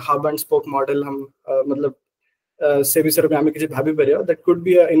on a hub and spoke model. मतलब से विषय में हमें किसी भाभी परिया, that could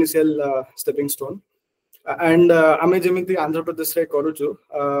be a initial stepping stone. And आमे जेमिति आंध्र प्रदेश रे करूछु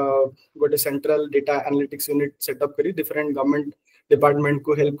गोटे central data analytics unit setup करी डिफरेंट गवर्नमेंट डिपार्टमेंट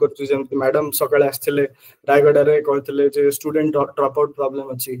को हेल्प करछु जेमिति मैडम सकाळे आस्थिले रायगढ़ रे कहथिले जे स्टूडेंट ड्रॉप आउट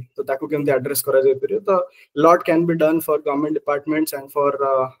प्रॉब्लम अछि तो ताकू केमति एड्रेस करा जाय परियो तो lot can be done for government departments and for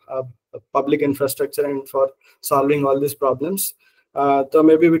public infrastructure and for solving all this problems. So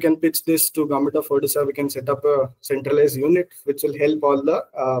maybe we can pitch this to government of Odisha. We can set up a centralized unit which will help all the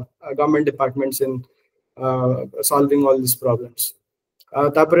government departments in solving all these problems.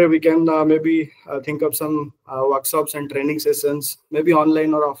 Tapare we can maybe think of some workshops and training sessions, maybe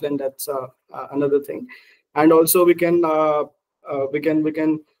online or offline. That's another thing. And also we can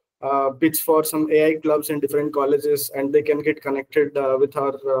pitch for some AI clubs in different colleges, and they can get connected with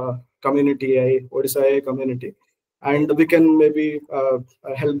our community, Odisha AI community, and we can maybe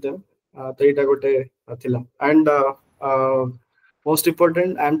help them. And most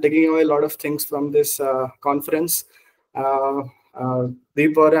important, I'm taking away a lot of things from this conference.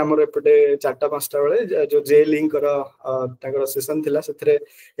 दीपर हमर एपटे 4-5 बेले जो जे link रो ताकर session थिला सेथरे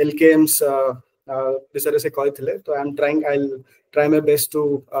एलकेएम्स विषय से कहथिले तो I am trying I will try my best to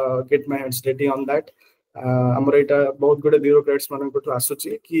get my hands ready on that. हमर एटा बहुत गुडे ब्यूरोक्रेट्स मानन को आसुची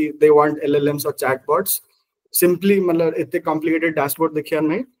कि दे वांट एलएलएम्स और चैटबॉट्स सिंपली मतलब एते कॉम्प्लिकेटेड डैशबोर्ड देखिया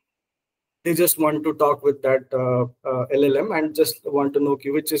नहीं. They just want to talk with that LLM and just want to know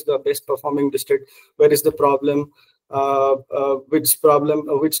which is the best performing district, where is the problem,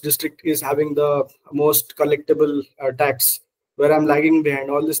 which district is having the most collectible tax, where I'm lagging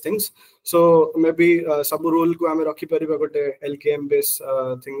behind, all these things. So maybe sub rule ko ame rakhi pariba gote LKM based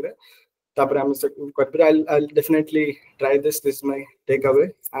thing re. I'll definitely try this. This is my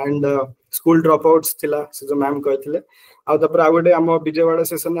takeaway. And school dropouts thila se jo ma'am कहथिले आ तपर आगोटे हम Vijayawada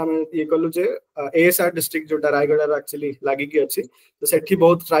session हम ये कलु जे ASR district जोटा Raigarh actually लागी की अछि तो सेठी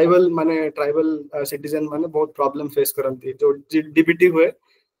बहुत ट्राइबल सिटीजन माने बहुत प्रॉब्लम फेस करंती जो डीबीटी हुए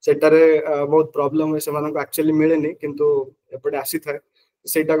सेटारे बहुत प्रॉब्लम है से मानको एक्चुअली मिले नहीं किंतु एपटे आसी थाए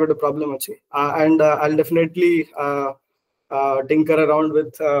सेटा गोटे प्रॉब्लम अछि and I will definitely tinker around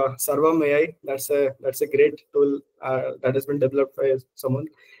with Sarvam AI. That's a great tool that has been developed by someone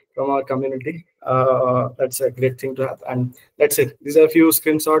from our community. That's a great thing to have, and that's it. These are a few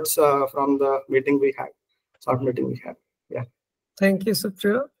screenshots from the meeting we had, short meeting we had. Yeah. Thank you,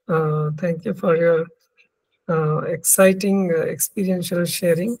 Supriya. Thank you for your exciting experiential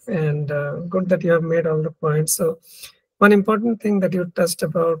sharing, and good that you have made all the points. So one important thing that you touched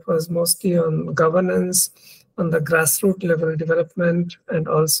about was mostly on governance, on the grassroots level development, and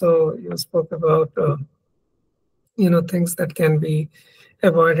also you spoke about things that can be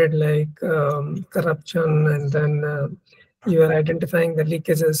avoided like corruption, and then you are identifying the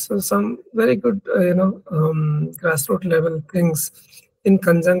leakages. So some very good grassroots level things in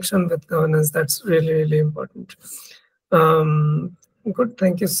conjunction with governance. That's really, really important. Good,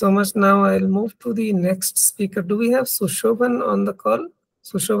 thank you so much. Now I'll move to the next speaker. Do we have Sushovan on the call?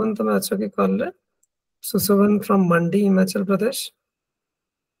 Sushovan, तुम अच्छा की call ले? Sushovan from Mandi, Himachal Pradesh.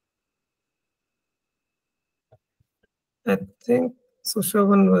 I think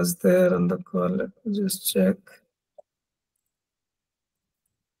Sushovan was there on the call. Let me just check.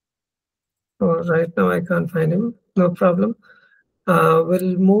 Oh, right now I can't find him. No problem.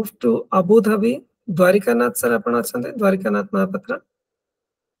 We'll move to Abu Dhabi. Dwarikanath sir, apan achante? Dwarikanath Mahapatra.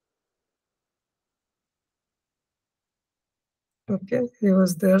 Okay, he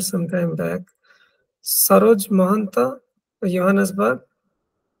was there some time back. Saroj Mahanta, Johannesburg.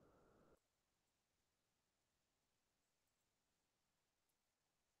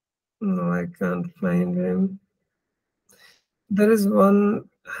 No, I can't find him. There is one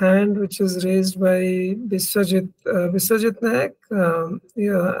hand which is raised by Biswajit. Biswajit Nayak,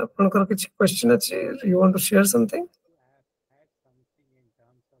 yeah, apankar kichhi question achi? You want to share something? Had something in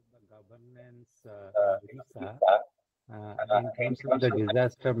terms of the governance in Odisha, in terms of the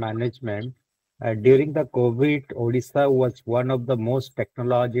disaster management. During the COVID, Odisha was one of the most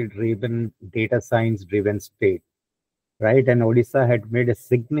technology-driven, data science-driven state, right? And Odisha had made a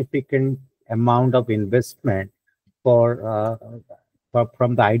significant amount of investment from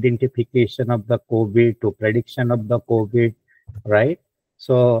the identification of the COVID to prediction of the COVID, right?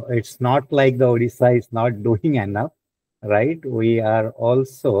 So it's not like the Odisha is not doing enough, right? We are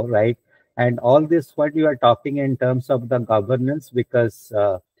also, right? And all this, what you are talking in terms of the governance, because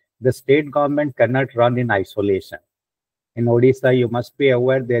the state government cannot run in isolation. In Odisha, you must be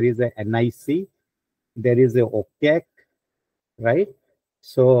aware there is a NIC, there is a OCAC, right?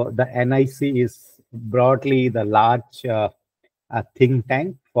 So the NIC is broadly the large think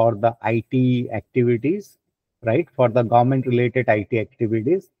tank for the IT activities, right? For the government-related IT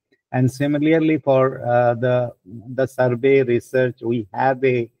activities. And similarly, for the survey research, we have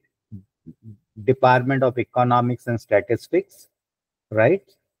a Department of Economics and Statistics, right?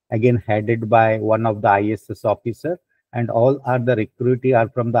 Again, headed by one of the ISS officer, and all are the recruitee are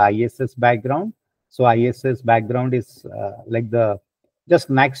from the ISS background. So ISS background is like just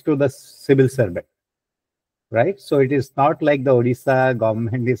next to the civil servant, right? So it is not like the Odisha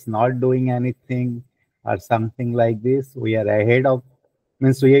government is not doing anything or something like this. We are ahead of,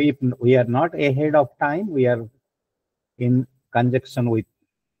 means if we are not ahead of time, we are in conjunction with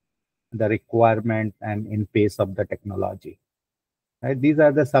the requirement and in pace of the technology. Right? These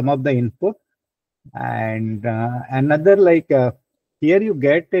are some of the input. And another, here you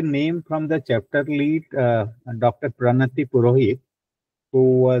get a name from the chapter lead, Dr. Pranati Purohit,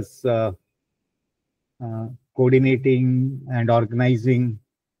 who was coordinating and organizing.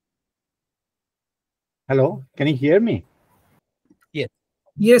 Hello, can you hear me? Yes.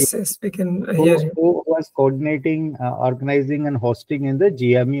 Yes, we can hear you. Who was coordinating, organizing and hosting in the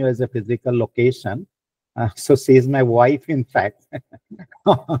GMU as a physical location. So she is my wife, in fact.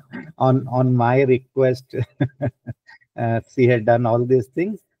 on my request, she had done all these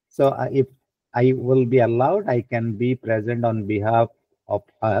things. So if I will be allowed, I can be present on behalf of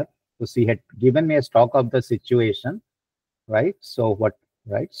her. So she had given me a stock of the situation, right? So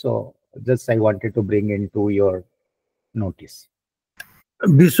So just I wanted to bring into your notice.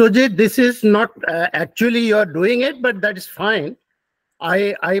 Biswajit, this is not actually you are doing it, but that is fine.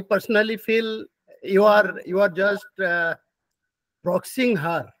 I personally feel you are just proxying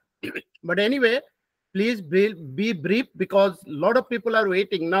her. But anyway, please be brief, because a lot of people are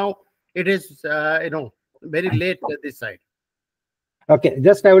waiting now. It is very late at this side. Okay,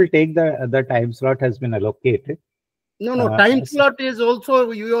 just I will take the time slot has been allocated. No, time slot is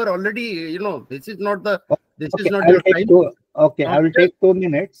also, you are already, this is not the, this okay, is not your time. I will take 2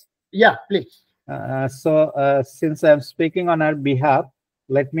 minutes. Yeah, please. So since I'm speaking on our behalf,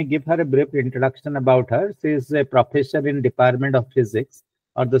 let me give her a brief introduction about her. She is a professor in Department of Physics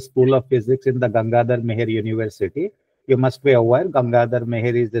or the School of Physics in the Gangadhar Meher University. You must be aware, Gangadhar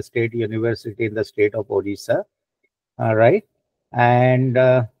Meher is the state university in the state of Odisha. All right. And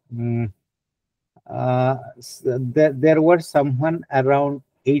there were someone around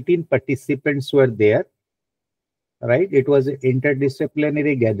 18 participants were there. Right. It was an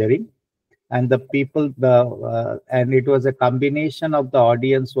interdisciplinary gathering. And the people, and it was a combination of the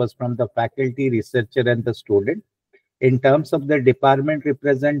audience was from the faculty, researcher, and the student. In terms of the department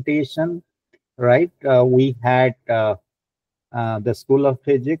representation, right, we had the School of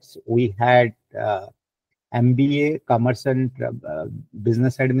Physics, we had MBA, Commerce and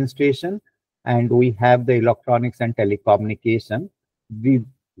Business Administration, and we have the Electronics and Telecommunication.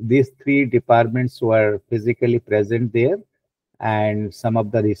 These three departments were physically present there, and some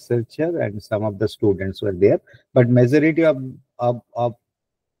of the researcher and some of the students were there, but majority of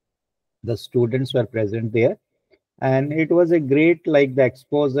the students were present there. And it was a great, like, the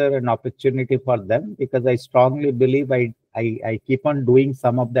exposure and opportunity for them, because I strongly believe I keep on doing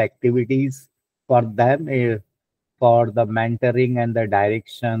some of the activities for them for the mentoring and the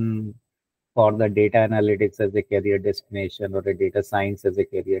direction for the data analytics as a career destination or a data science as a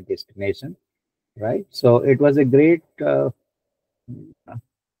career destination, right? So it was a great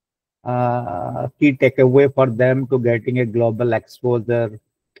key takeaway for them to getting a global exposure,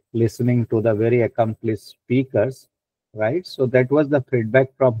 listening to the very accomplished speakers, right? So that was the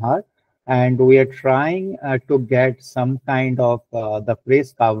feedback from her, and we are trying to get some kind of the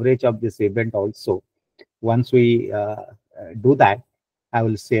press coverage of this event also. Once we do that, I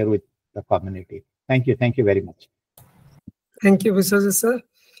will share with the community. Thank you very much. Thank you, Viswajit sir.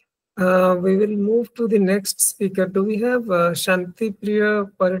 We will move to the next speaker. Do we have Shanti Priya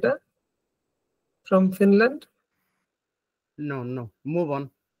Parida from Finland? No. Move on.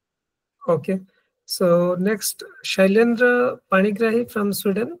 Okay. So next, Shailendra Panigrahi from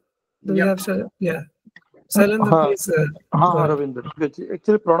Sweden. Do we have Shailendra? Yeah. Shailendra, please. हाँ रविंद्र ठीक अच्छे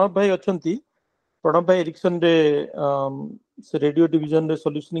actually Pranab भाई अछंती प्रणब भाई Ericsson रे से radio division रे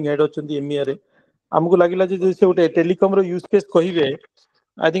सॉल्यूशनिंग head अछंती MEA रे हमको लागिला जे से गोटे टेलीकॉम रो यूज केस कहिबे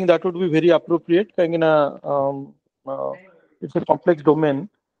I think that would be very appropriate काहेना it's a complex domain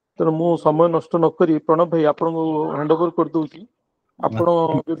तो मु समय नष्ट न करी प्रणब भाई आपन को हैंड ओवर कर दूची आपन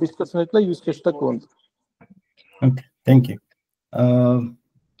जो डिस्कशन हेतला यूज केस ता कोन okay thank you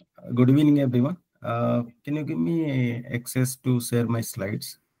good evening everyone can you give me access to share my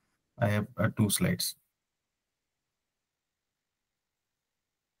slides? I have 2 slides.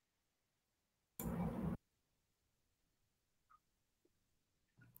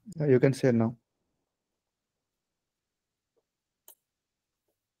 You can share now.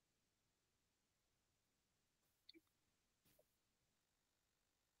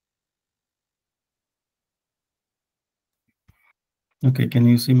 Okay, can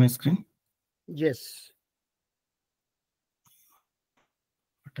you see my screen? Yes.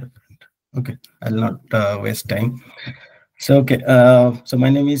 Okay, I'll not waste time. So okay, so my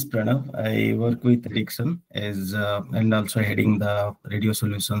name is Pranab. I work with Ericsson as and also heading the radio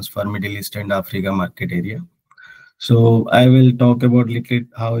solutions for Middle East and Africa market area. So I will talk about little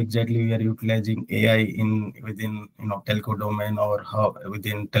how exactly we are utilizing AI within telco domain or how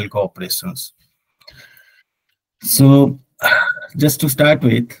within telco operations. So just to start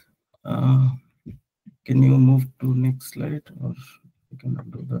with, can you move to next slide, or you cannot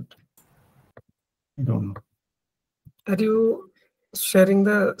do that? I don't know. Are you sharing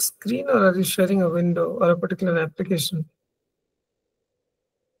the screen, or are you sharing a window or a particular application?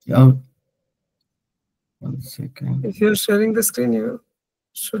 Yeah. 1 second. If you're sharing the screen, you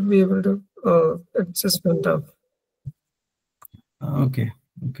should be able to. Oh, it just went off. Okay.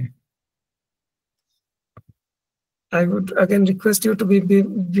 I would again request you to be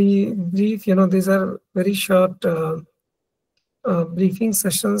brief. These are very short briefing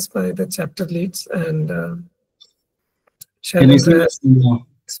sessions by the chapter leads, and Shailendra has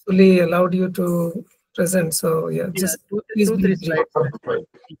fully allowed you to present. So yeah, just please be brief.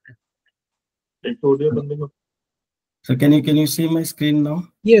 So can you see my screen now?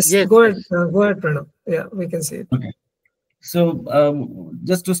 Yes. Go ahead, Pranab. Yeah, we can see it. Okay. So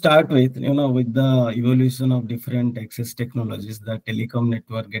just to start with, with the evolution of different access technologies, the telecom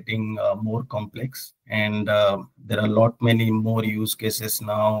network getting more complex, and there are many more use cases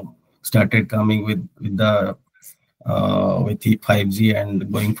now started coming with the with 5G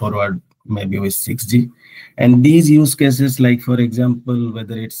and going forward maybe with 6G. And these use cases, like for example,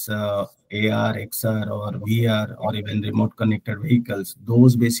 whether it's AR, XR, or VR, or even remote connected vehicles,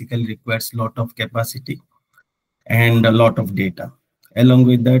 those basically requires a lot of capacity and a lot of data. Along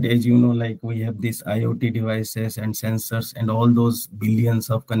with that, as you know, like we have these IoT devices and sensors and all those billions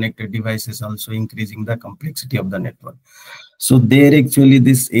of connected devices also increasing the complexity of the network. So there actually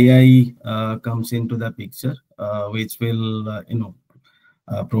this AI comes into the picture, which will,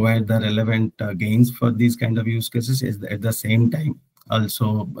 provide the relevant gains for these kind of use cases, is at the same time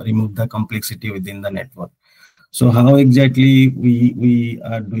also remove the complexity within the network. So how exactly we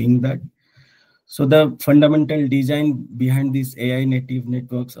are doing that? So the fundamental design behind these AI native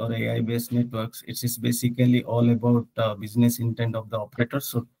networks or AI based networks, it is basically all about business intent of the operators.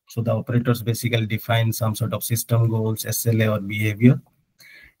 So the operators basically define some sort of system goals, SLA or behavior,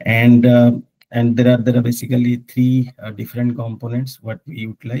 and there are basically three different components what we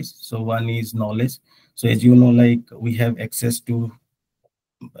utilize. So one is knowledge. So as you know, like we have access to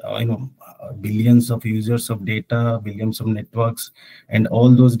billions of users of data, billions of networks, and all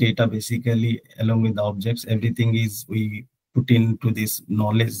those data basically along with the objects, everything is we put into this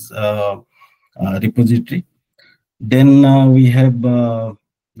knowledge repository. Then we have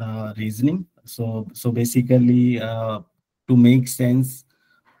reasoning. So basically to make sense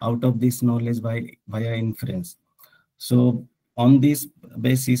out of this knowledge via inference. So on this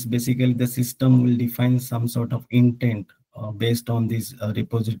basis, basically the system will define some sort of intent based on these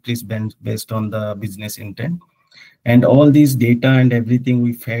repositories based on the business intent. And all these data and everything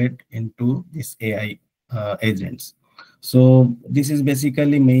we fed into this AI agents. So this is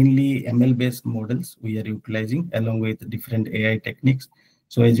basically mainly ML based models we are utilizing along with different AI techniques.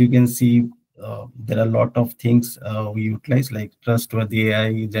 So as you can see, there are a lot of things we utilize like trustworthy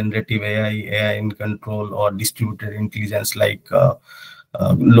AI, generative AI, AI in control, or distributed intelligence like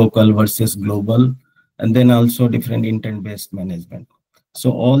local versus global, and then also different intent-based management.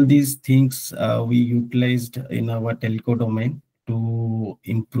 So all these things we utilized in our telco domain to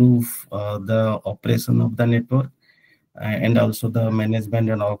improve the operation of the network and also the management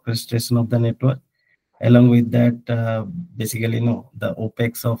and orchestration of the network. Along with that, basically, the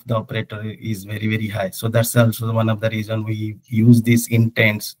OPEX of the operator is very, very high. So that's also one of the reasons we use these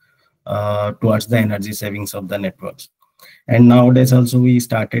intents towards the energy savings of the networks. And nowadays also we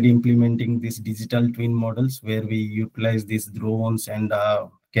started implementing these digital twin models where we utilize these drones and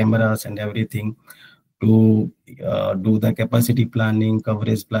cameras and everything to do the capacity planning,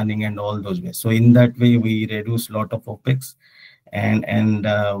 coverage planning, and all those ways. So in that way, we reduce a lot of OPEX and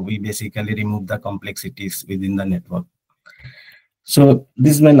we basically remove the complexities within the network. So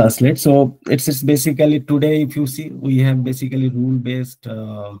this is my last slide. So it's basically today, if you see, we have basically rule-based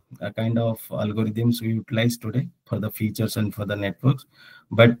kind of algorithms we utilize today for the features and for the networks.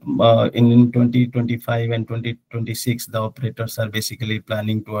 But in 2025 and 2026, the operators are basically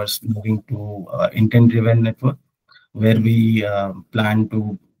planning towards moving to intent-driven network, where we plan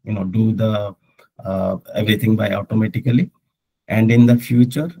to do the everything by automatically. And in the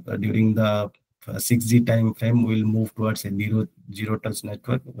future, during the 6G time frame, we'll move towards a zero touch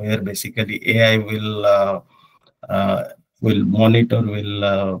network where basically AI will monitor,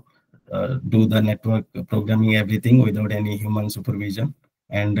 will do the network programming, everything without any human supervision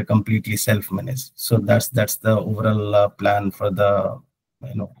and completely self-managed. So that's the overall plan for the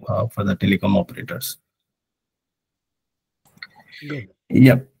for the telecom operators. Good.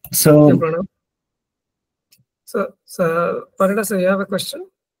 Yep. So. So, Parida, sir, you have a question?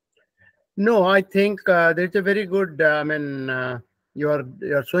 No, I think there's a very good. You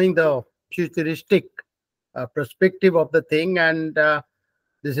are showing the futuristic perspective of the thing, and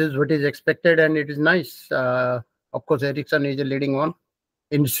this is what is expected, and it is nice. Of course, Ericsson is a leading one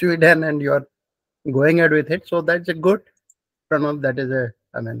in Sweden, and you are going ahead with it. So that's a good. Pranab, that is a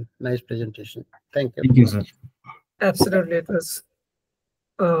nice presentation. Thank you. Thank you, sir. Absolutely, it was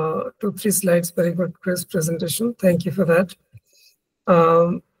 2-3 slides, very good, crisp presentation. Thank you for that.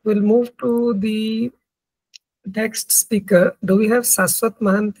 We'll move to the next speaker. Do we have Saswat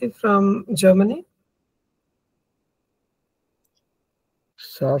Mahanti from Germany?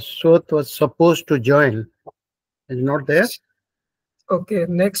 Saswat was supposed to join. Is not there. Okay,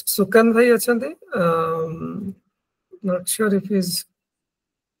 next Sukant bhai achante. Not sure if he's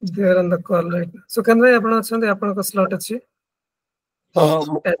there on the call right now. Sukant bhai apna achante, apna ko slot achi.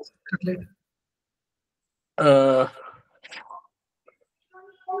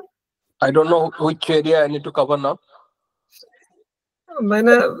 I don't know which area I need to cover now.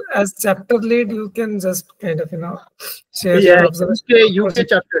 As chapter lead, you can just kind of share your observation. UK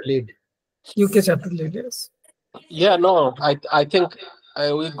chapter lead. UK chapter lead, yes. Yeah, no, I think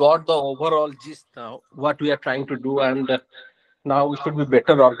we got the overall gist now, what we are trying to do, and now we should be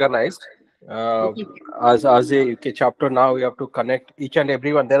better organized. As a UK chapter, now we have to connect each and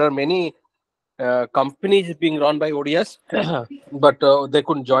everyone. There are many companies being run by ODS, but they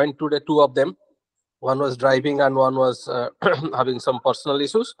couldn't join today. Two of them, one was driving and one was having some personal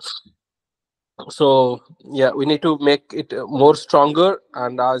issues. So yeah, we need to make it more stronger.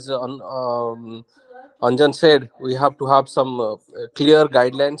 And as Anjan said, we have to have some clear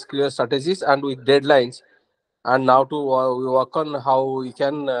guidelines, clear strategies, and with deadlines. And now to work on how we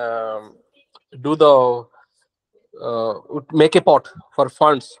can do the make a pot for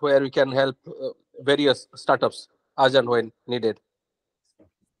funds where we can help various startups as and when needed.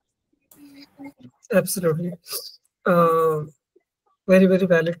 Absolutely. Very, very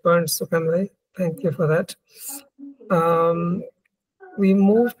valid points, Sukant. Thank you for that. We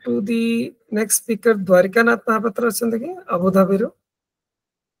move to the next speaker, Dwarikanath Mahapatra Chandagi, Abu Dhabi.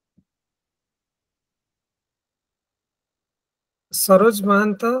 Saroj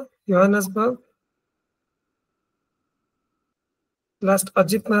Mahanta, Johannesburg. Last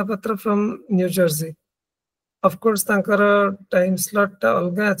Ajit Mahapatra from New Jersey. Of course, tankara time slot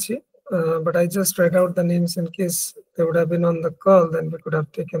alga achi, but I just read out the names in case they would have been on the call, then we could have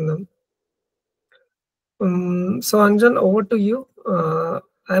taken them. So Anjan, over to you.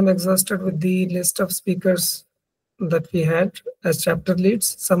 I'm exhausted with the list of speakers that we had as chapter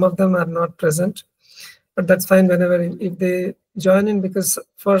leads. Some of them are not present, but that's fine whenever if they join in, because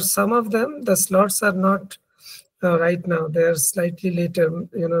for some of them the slots are not right now. They're slightly later,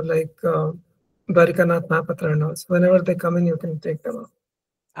 you know, like Dwarikanath Mahapatra and all. So whenever they come in, you can take them up.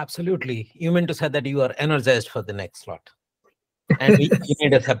 Absolutely. You meant to say that you are energized for the next slot. And we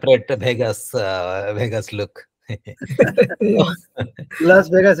need a separate Vegas look. Las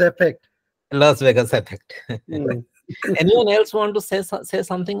Vegas effect. Las Vegas effect. Anyone else want to say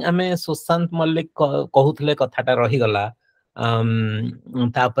something? Ame Sukant Mallick कहूथले कथाटा रही गला.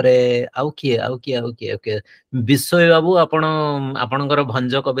 तापरे आउ किए विश्व बाबू आपणकर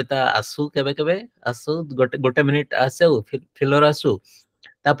भंज कविता आसु केबे आसु गोटे मिनिट आसु फिलर आसु.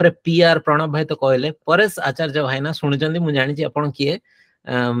 तापरे पीआर प्रणब भाई तो कहले परेश आचार्य भाई ना सुनिजंदी मु जानि छी आपण किए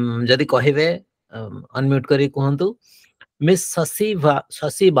जदी कहिबे अनम्यूट करी कहंतु. Miss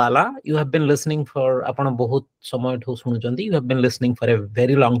Sasi Bala, you have been listening for apana bahut samay thu sunuchandi. You have been listening for a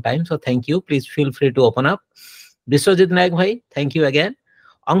very long time, so thank you. Please feel free to open up. Biswajit Naik bhai, thank you again.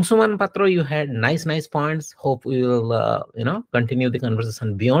 Angshuman Patro, you had nice points. Hope we will continue the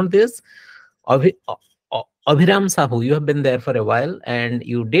conversation beyond this. Abhiram Sahu, you have been there for a while and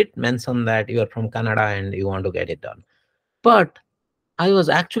you did mention that you are from Canada and you want to get it done. But I was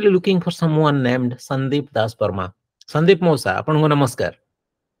actually looking for someone named Sandeep Das Parma. Sandeep Mosa, ଆପଣଙ୍କୁ ନମସ୍କାର.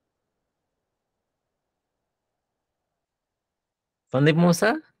 ସନ୍ଦୀପ ମଉସା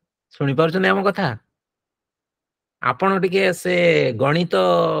ଶୁଣି ପାରୁଛନ୍ତି ଆମ କଥା? ଆପଣ ଟିକେ ସେ ଗଣିତ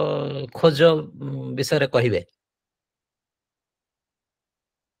ଖୋଜ ବିଷୟରେ କହିବେ.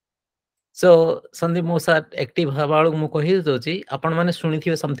 So ସନ୍ଦୀପ ମଉସା ଆକ୍ଟିଭ ହେବା ବେଳକୁ ମୁଁ କହି ଦଉଛି ଆପଣ ମାନେ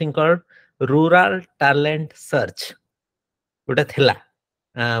ଶୁଣିଥିବେ something called rural talent search. ଗୋଟେ ଥିଲା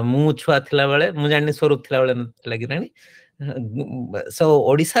ମୁଁ ଛୁଆ ଥିଲା ବେଳେ ମୁଁ ଜାଣିନି ସ୍ୱରୂପ ଥିଲା ବେଳେ ଲାଗିଲାଣି. So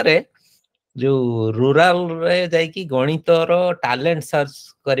ओडिशा रे जो रूरल रे जाई की गणितर टैलेंट सर्च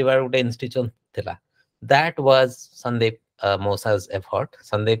करिवा उटे इंस्टीट्यूशन थिला. That was Sandeep Mosa's effort.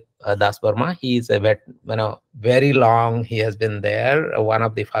 Sandeep Das Burma, he is a very long, he has been there, one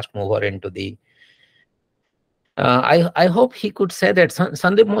of the first mover into the I hope he could say that.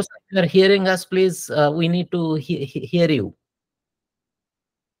 Sandeep Mosa, if you are hearing us, please, we need to hear you.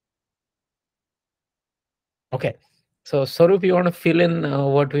 Okay. So, Swaroop, you want to fill in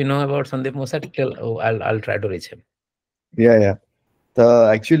what we know about Sandeep Mosa? I'll try to reach him. Yeah.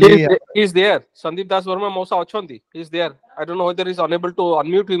 Actually, he's there. Sandeep Das Verma Mosa achandi. He's there. I don't know whether he's unable to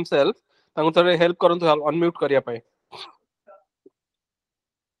unmute himself. Tangu thare help karantu unmute kariya pai.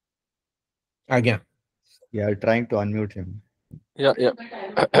 Again. Yeah, trying to unmute him. Yeah.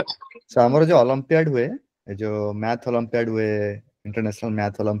 So, हमारा जो Olympiad हुए, जो Math Olympiad हुए, International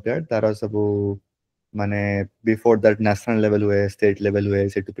Math Olympiad, तारा सबू माने before that national level हुए, state level हुए,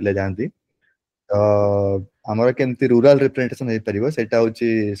 से टू पिले जानती. हमारा केंती rural representation है परिवार, सेटा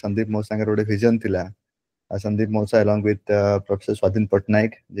उची संदीप मौसा का रोडे vision थिला. संदीप मौसा along with Professor Swadhin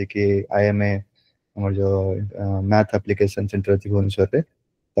Patnaik, जेकी IMA हमारे जो math application center थी भुवनेश्वर रे,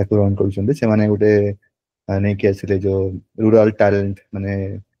 ताकू run करूँ चुनते. से माने उटे नहीं किया सिले जो rural talent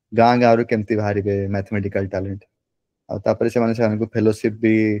माने गांव रो केंती बाहरी बे mathematical talent. और तापरे से माने को fellowship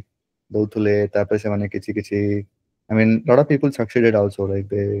भी दोथुले. तापरे से माने किसी I mean lot of people succeeded also, like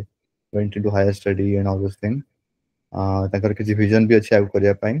they went into higher study and all those things. ताकर किसी vision भी अच्छे आगे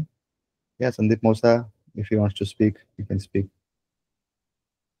करिया पाएं. Yeah, Sandeep Mosa, if he wants to speak, he can speak.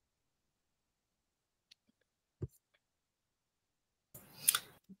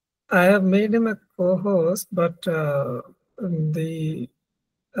 I have made him a co-host, but I'm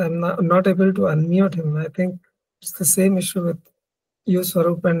not able to unmute him. I think it's the same issue with you,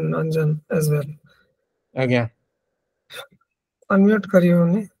 Swaroop and Anjan as well. Again. Unmute करियो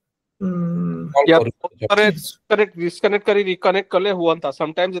नहीं. Correct. Disconnect करी reconnect कले हुआ था.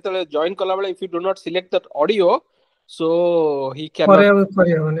 Sometimes जेतले join कला वाले, if you do not select that audio, so he cannot.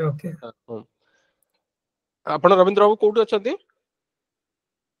 Okay. आपण रविंद्र बाबू कोउट अछंती?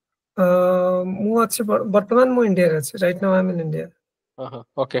 मु अच्छे वर्तमान मु इंडिया रे अछि. Right now I'm in India.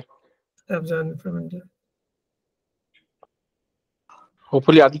 Okay. I've joined from India.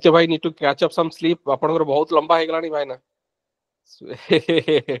 Hopefully Aditya bhai need to catch up some sleep. आपनकर बहुत लंबा हे गलानी भाई ना.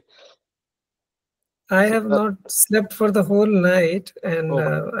 I have not slept for the whole night, and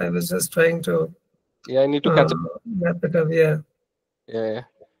I was just trying to. Yeah, I need to catch up. Wrap it up. Yeah. Yeah.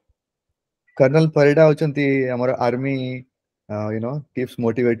 Colonel Parida अछंती हमर army, keeps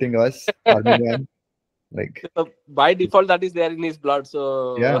motivating us. Army man, like. So by default, that is there in his blood.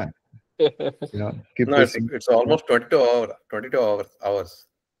 So. Yeah. Keep no, pushing. It's almost 22 hours.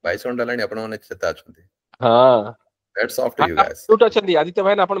 By sound alani आपण माने चेता अछंती. हाँ. That's off to you guys. Mute अछंती Aditya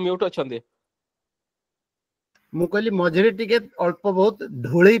भाई ना आपण mute अछंती. मु कहली मझरे टिके अल्प बहुत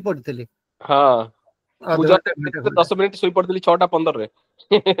ढोळई पडतली. हाँ. पूजा 10 मिनिट सोई पडतली 6:15 रे.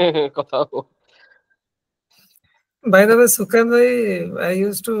 कथा हो. By the way, Sukant bhai, I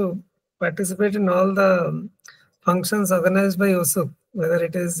used to participate in all the functions organized by Usuk, whether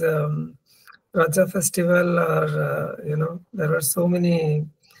it is Raja Festival or there were so many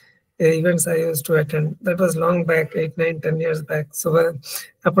events I used to attend. That was long back, 8, 9, 10 years back. So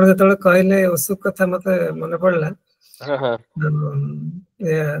ଆପଣ ଯେତେବେଳେ କହିଲେ Usuk କଥା ମତେ ମନେ ପଡିଲା.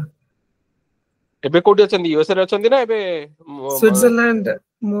 Yeah. ଏବେ କୋଠି ଅଛନ୍ତି? US ରେ ଅଛନ୍ତି ନା ଏବେ? Switzerland,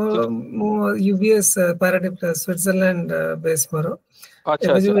 mo UBS Paradip Switzerland base maro.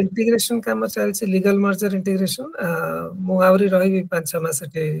 अच्छा जो इंटीग्रेशन काम चालछि लीगल मर्जर इंटीग्रेशन मो आवरी रहिबी 5-6 मास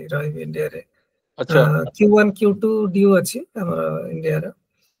सेठी रहिबी इंडिया रे. अच्छा. Q1 Q2 ड्यू अछि हमर इंडिया रे.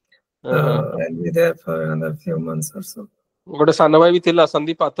 I'll be there for another few months or so. गोटे सानो भाई भी थिला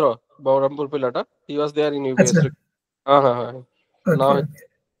संदीप पात्र Barhampur पिलाटा. He was there in UBS. हां. Now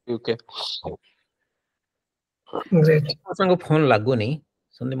UK. Great. संग फोन लागो नहीं.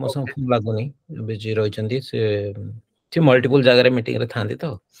 संदीप मो संग फोन लागो नहीं. बिजी रहि चंदी से मल्टीपल जगह रे मीटिंग रे थांदी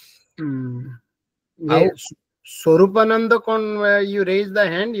तो. Swarupananda kon you raised the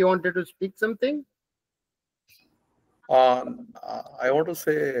hand, you wanted to speak something? I want to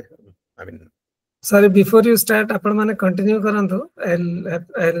say, Sorry, before you start, apan mane continue karantu.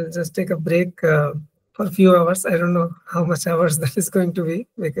 I'll just take a break for a few hours. I don't know how much hours that is going to be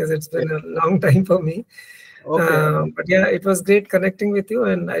because it's been a long time for me. Okay. But yeah, it was great connecting with you,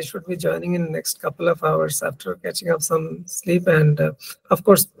 and I should be joining in the next couple of hours after catching up some sleep. And of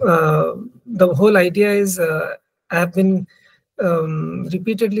course, the whole idea is I have been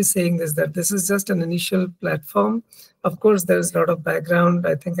repeatedly saying that this is just an initial platform. Of course, there's a lot of background.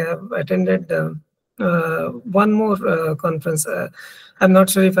 I think I have attended one more conference. I'm not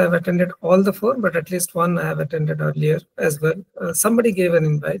sure if I've attended all the 4, but at least one I have attended earlier as well. Somebody gave an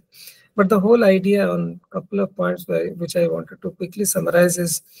invite. But the whole idea on a couple of points which I wanted to quickly summarize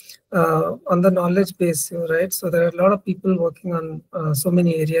is on the knowledge base, right? So there are a lot of people working on so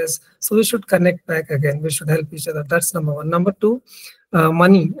many areas. So we should connect back again. We should help each other. That's number 1. Number 2,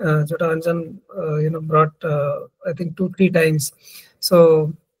 money. Jota Anjan, brought I think 2-3 times.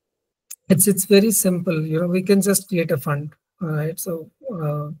 So it's very simple. We can just create a fund, right? So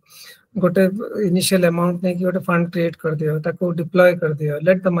गोटे initial amount नहीं कि गोटे fund create कर दियो ताको deploy कर दियो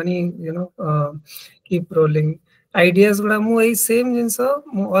let the money keep rolling ideas गुडा मु एई सेम जिंस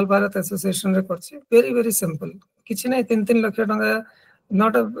मु ऑल भारत एसोसिएशन रे करछि वेरी वेरी सिंपल किछि नै 3-3 लाख टका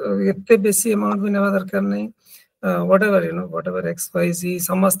नॉट एते बेसी अमाउंट भी नेवा दरकार नै व्हाटएवर XYZ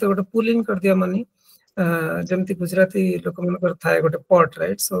समस्त गोटे पूलिंग कर दिया मनी जमती गुजराती लोक मनकर थाए गोटे pot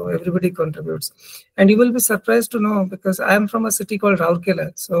right so everybody contributes and you will be surprised to know because I am from a city called Rourkela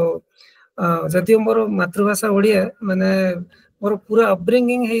सो जदि मोर मातृभाषा ओडिया माने मोर पूरा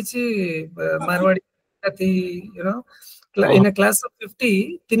अपब्रिंगिंग हेछि मारवाड़ी जाति इन अ क्लास ऑफ 50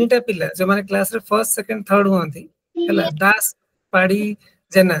 तीनटा पिला जे माने क्लास रे फर्स्ट सेकंड थर्ड होंती हला दास पाड़ी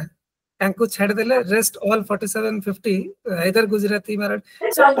जेना तांको छाड़ देले rest all 47-50 either Gujarati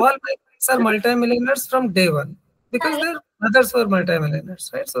Marathi so all my friends are multi-millionaires from day one because their mothers were multi-millionaires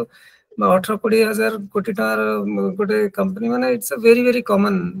right so 18-20,000 कोटी टकार गोटे कंपनी माने it's a very very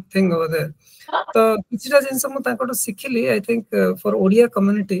common thing over there तो किछटा जिंस मु तांको सिखिली I think for Odia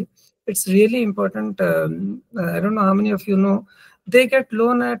community it's really important I don't know how many of you know they get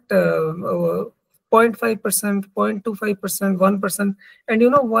loan at 0.5%, 0.25%, 1%. And you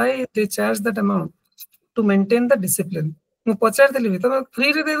know why they charge that amount? To maintain the discipline. ମୁଁ ପଚାରିଥିଲି ବି ତମେ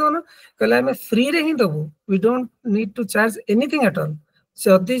ଫ୍ରିରେ ଦେଇଦଉନ, କହିଲେ ଆମେ ଫ୍ରିରେ ହିଁ ଦବୁ, we don't need to charge anything at all.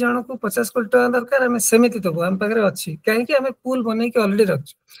 ଯଦି ଜଣକୁ 50 କୋଟି ଟଙ୍କା ଦରକାର ଆମେ ସେମିତି ଦବୁ, ଆମ ପାଖରେ ଅଛି, କାହିଁକି ଆମେ ପୁଲ୍ ବନେଇକି ଅଲରେଡି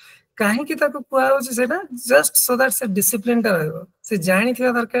ରଖିଛୁ। କାହିଁକି ତାକୁ କୁହାହଉଛି ସେଇଟା? ଜଷ୍ଟ ସୋ ଦ୍ୟାଟ୍ ସେ ଡିସିପ୍ଲିନଟା ରହିବ, ସେ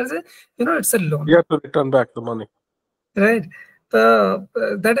ଜାଣିଥିବା ଦରକାର ଯେ you know it's a loan. You have to return back the money. Right.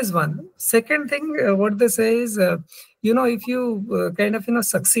 That is one. Second thing, what they say is, you know, if you kind of, you know,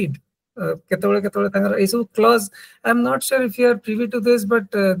 succeed, clause, I'm not sure if you are privy to this,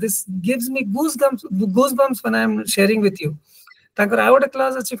 but this gives me goosebumps when I'm sharing with you. ଆଉ ଗୋଟେ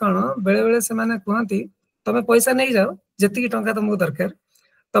Claus ଅଛି କଣ, ବେଳେ ବେଳେ ସେମାନେ କୁହନ୍ତି ତମେ ପଇସା ନେଇଯାଅ ଯେତିକି ଟଙ୍କା ତମକୁ ଦରକାର,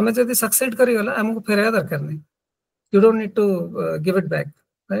 ତମେ ଯଦି ସକ୍ସିଡ କରିଗଲା ଆମକୁ ଫେରାଇବା ଦରକାର ନାହିଁ, you don't need to give it back,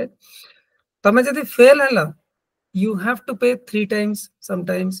 right? ତମେ ଯଦି ଫେଲ ହେଲା, you have to pay 3 times,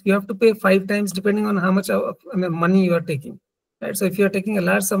 sometimes you have to pay 5 times depending on how much money you are taking, right? So if you are taking a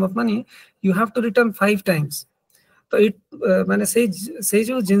large sum of money, you have to return 5 times. So it माने से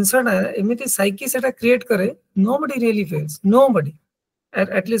जो जिंसटा एमिति psyche सेटा create करे, nobody really fails, nobody,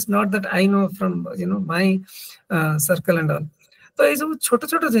 at least not that I know from, you know, my circle and all. So ये सब छोटे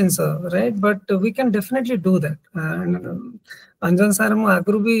छोटे जिंस, right? But we can definitely do that. And Anjan sir मु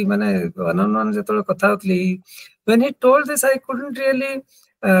आगु भी माने वन जेतोळे कथा होतली, when he told this I couldn't really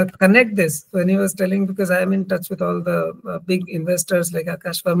connect this when he was telling, because I am in touch with all the big investors like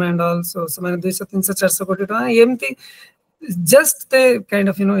Akash Verma and all, so samane 200 300 400 koti ta emti just they kind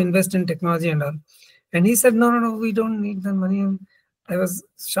of, you know, invest in technology and all. And he said no, we don't need the money. And I was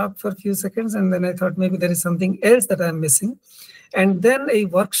shocked for a few seconds, and then I thought maybe there is something else that I am missing. And then a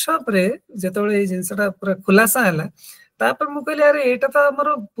workshop re jetole ei jinsata pura khulasa hala, tapar mu कहले अरे एटा तो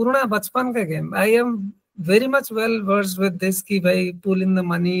हमरो पुराना बचपन का game. I am very much well versed with this ki bhai pull in the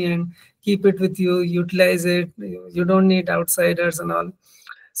money and keep it with you, utilize it, you don't need outsiders and all.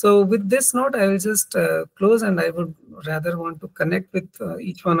 So with this note I will just close, and I would rather want to connect with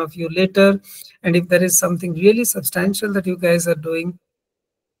each one of you later, and if there is something really substantial that you guys are doing,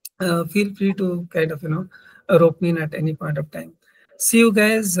 feel free to kind of, you know, rope me in at any point of time. See you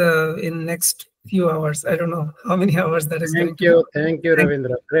guys in next few hours. I don't know how many hours that is going to be. Thank you,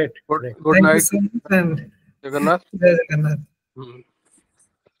 Ravindra. Great. Good Thank night. you so much, and Jagannath. Jai Jagannath.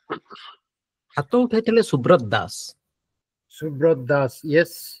 ହାତ ଉଠାଇଥିଲେ Subrata Das. Subrot Das,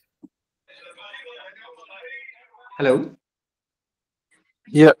 yes. Hello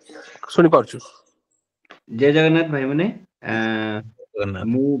Yeah, ଶୁଣି ପାରୁଛୁ। जय जगन्नाथ भाई माने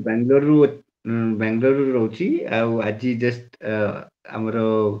मु बेंगलोर रोची आज just आमर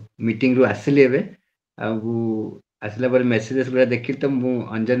मीटिंग रु आसिली एबे आसला पर मेसेजेस गुड़ा देखी तो मु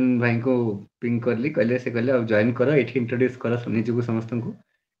अंजन भाई को पिंग करली, कहले से कहले जॉइन करो, एठी इंट्रोड्यूस करो निजु को समस्त को।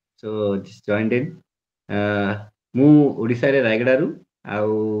 सो जॉइंड इन मु ओडिसा रे रायगडा रु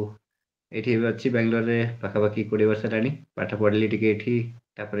एठी अच्छी बेंगलोर रे पाखापाखि 20 वर्ष रानी पाठ पढ़ली टिके एठी,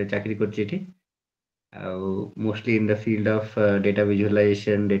 तापरे चाकरी करची एठी, mostly in the field of data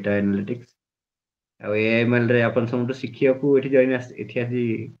visualisation, data analytics AML रे अपन समटो शिखिया को एठी जॉइन एठी आसी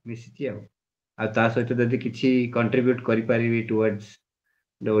मिसिची ता सहित जदि किछि कंट्रीब्यूट करि पारिबी towards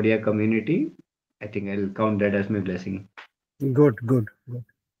the Odia community, I think I will count that as my blessing. Good.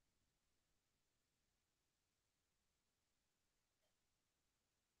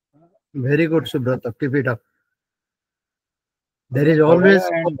 Very good, Subrata. Keep it up. There is always.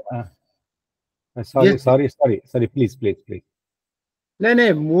 Sorry, Yes. sorry. Please.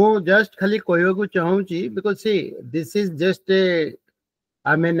 नहीं मु जस्ट खाली कहवा को चाहूँगी, because see, this is just a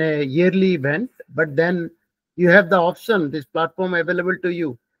yearly event, but then you have the option, this platform available to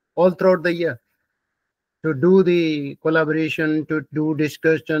you all throughout the year to do the collaboration, to do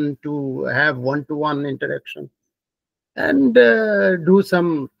discussion, to have one-to-one interaction, and do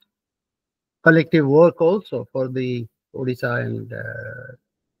some collective work also for the Odisha and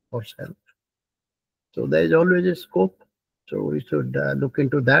ourselves. So there is always a scope. So we should look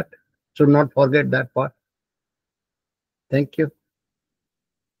into that. Should not forget that part. Thank you.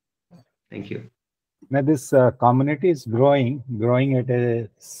 Thank you. Now this community is growing at a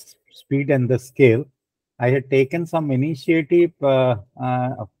speed and the scale. I had taken some initiative.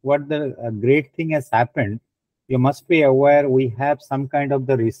 What the great thing has happened, you must be aware we have some kind of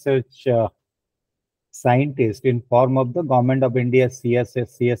the research scientist in form of the Government of India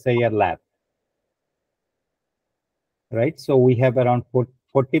CSIR lab. Right, so we have around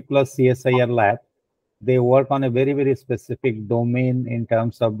 40 plus CSIR lab. They work on a very, very specific domain in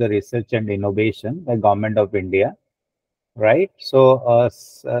terms of the research and innovation, the Government of India, right? So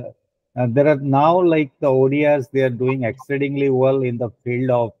There are now like the ODIs, they are doing exceedingly well in the field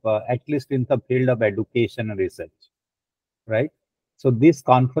of, at least in the field of education and research, right? So this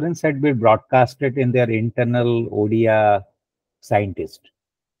conference had been broadcasted in their internal ODIA scientist.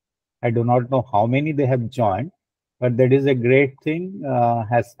 I do not know how many they have joined, but that is a great thing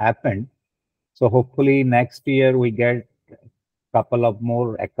has happened. So hopefully next year we get a couple of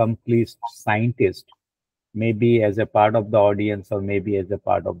more accomplished scientists, maybe as a part of the audience or maybe as a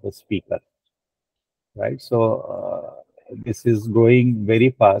part of the speaker, right? So this is growing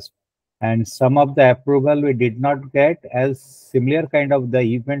very fast. And some of the approval we did not get as similar kind of the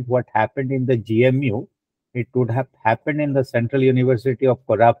event what happened in the GMU. It would have happened in the Central University of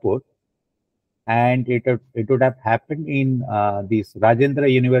Koraput, and it would have happened in this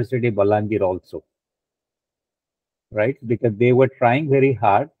Rajendra University Balangir also, right? Because they were trying very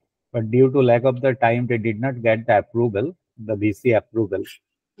hard, but due to lack of the time, they did not get the approval, the VC approval,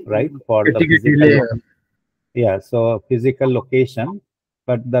 right? For the physical, yeah, so physical location.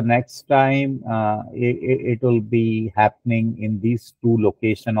 But the next time it will be happening in these two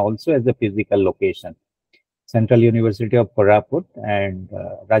locations also as a physical location. Central University of Koraput and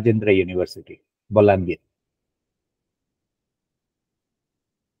Rajendra University, Balangir.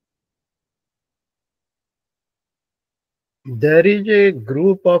 There is a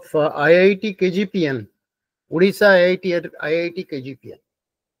group of IIT KGPN, Odisha IIT KGPN.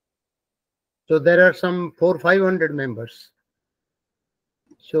 So there are some 400-500 members.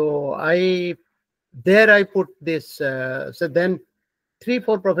 So I put this. So then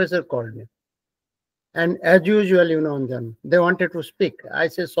 3-4 professors called me, and as usual, Anjan, they wanted to speak. I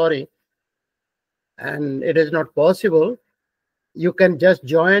said sorry, and it is not possible. You can just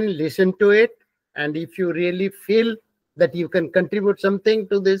join, listen to it, and if you really feel that you can contribute something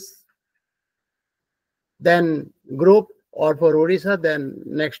to this, then group, or for Odisha, then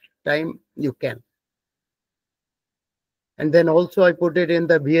next time you can. And then also I put it in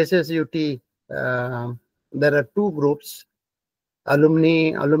the BSSUT. There are 2 groups,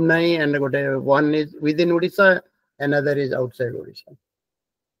 alumni, and one is within Odisha, another is outside Odisha.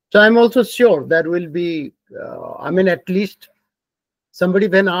 So I'm also sure there will be, at least somebody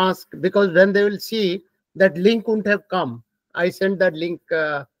when ask, because then they will see that link wouldn't have come. I sent that link,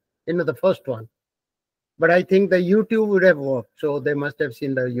 the first one. But I think the YouTube would have worked, so they must have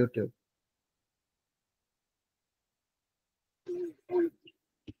seen the YouTube.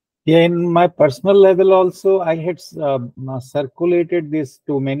 Yeah, in my personal level also, I had circulated this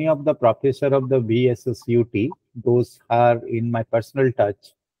to many of the professors of the BSSUT. Those are in my personal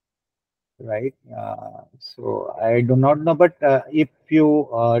touch, right? So I do not know, but if you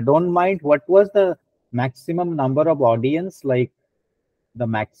don't mind, what was the maximum number of audience, like the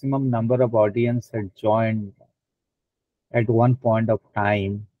maximum number of audience had joined at one point of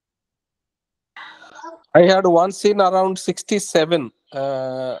time? I had one seen around 67.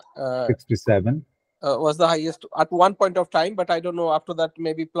 67 was the highest at one point of time, but I don't know after that,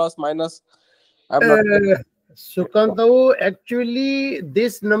 maybe plus minus. I'm not. Sukant, actually,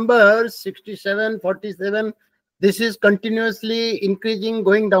 this number 67, 47, this is continuously increasing,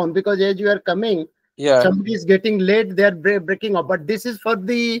 going down, because as you are coming, yeah, somebody is getting late, they are breaking up. But this is for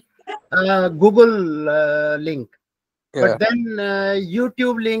the Google link. Yeah. But then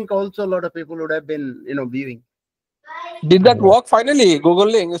YouTube link also a lot of people would have been, viewing. Did that work finally? Google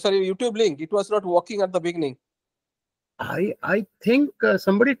link, sorry, YouTube link. It was not working at the beginning. I think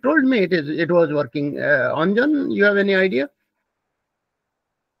somebody told me it was working. Anjan, you have any idea?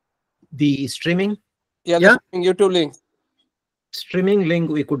 The streaming? Yeah, the YouTube link. Streaming link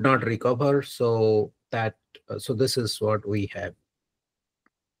we could not recover, so that so this is what we have.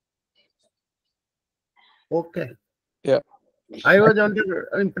 Okay. Yeah. I was under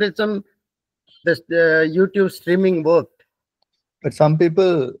impression this YouTube streaming worked. But some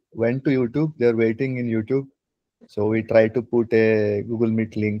people went to YouTube. They're waiting in YouTube. So we tried to put a Google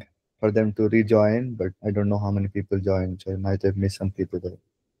Meet link for them to rejoin, but I don't know how many people joined. So I might have missed some people there.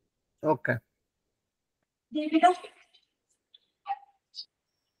 Okay.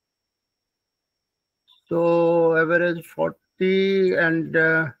 So average 40 and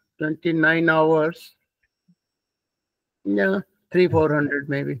 29 hours. Yeah, 300-400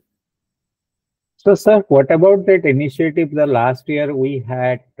 maybe. So, sir, what about that initiative? The last year we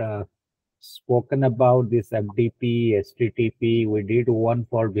had spoken about this FDP, STTP. We did one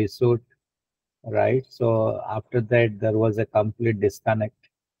for Visut, right? So after that, there was a complete disconnect.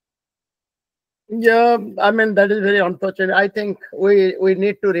 Yeah, that is very unfortunate. I think we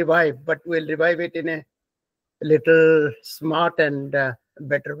need to revive, but we'll revive it in a little smart and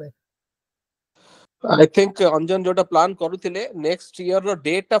better way. I think Anjan jota plan karuthile next year ro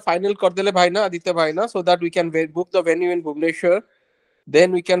date ta final kardele bhai na Aditya bhai na, so that we can book the venue in Bhubaneswar.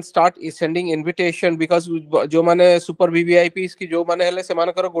 Then we can start sending invitation, because jo mane super VVIPs ki jo mane hele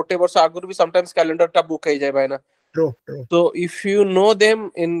semanakar gote barsha aguru bi sometimes calendar ta book hai jay bhai na. True. So if you know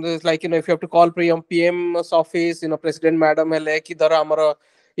them in this, like, if you have to call PM's office, President Madam hele ki dara amara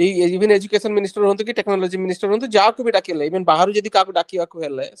even education minister hontu ki technology minister hontu jaku bi dakile, even baharu jedi kaku dakiya ku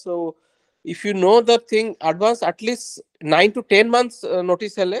hele. So if you know the thing advance, at least 9 to 10 months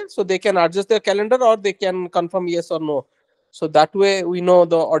notice hele, so they can adjust their calendar or they can confirm yes or no. So that way we know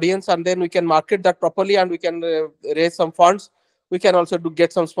the audience, and then we can market that properly, and we can raise some funds. We can also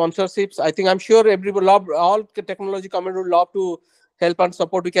get some sponsorships. I think, I'm sure everybody all technology community would love to help and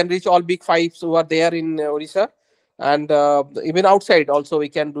support. We can reach all big fives who are there in Odisha, and even outside also we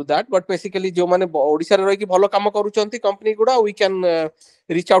can do that. But basically jo mane Odisha re ki bhalo kama karuchanti company guda, we can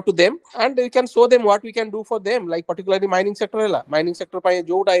reach out to them, and we can show them what we can do for them, like particularly mining sector hela. Mining sector pai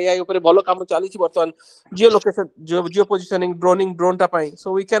jota AI upare bhalo kama chalichi bartan, geo positioning, drone ta pai.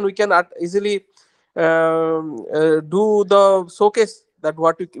 So we can easily do the showcase that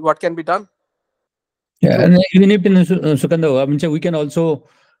what can be done. Yeah, and even if in Sukant, I mean, so we can also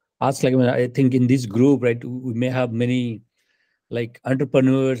ask, like, I think in this group, right, we may have many like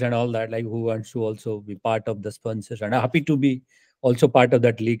entrepreneurs and all that, like, who wants to also be part of the sponsors, and I'm happy to be also part of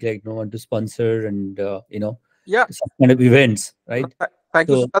that league, like, want to sponsor and Yeah, some kind of events, right? Thank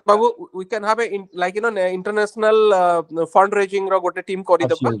you, So Sukant Babu. We can have a international fundraising ro gote team kori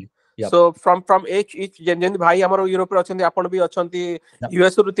deba. absolutely, yeah. So from each जेन भाई हमरो Europe रे अछंती, आपण भी अछंती,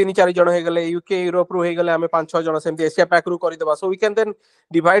 US रु 3-4 जण हे गले, UK Europe रु हे गले, हमें 5-6 जण सेमती एशिया पैक रु करि देबा. So we can then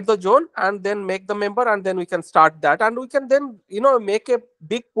divide the zone and then make the member, and then we can start that, and we can then make a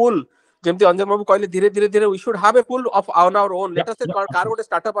big pool. जेमती अंजन बाबू कहले धीरे we should have a pool of on our own. Let us say car gote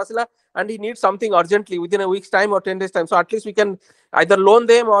startup asila and he needs something urgently within a week's time or 10 days time, so at least we can either loan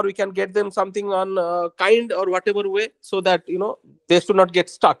them or we can get them something on kind or whatever way, so that they should not get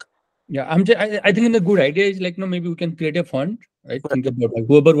stuck. Yeah, I think the good idea is, like, maybe we can create a fund, right? Think about, like,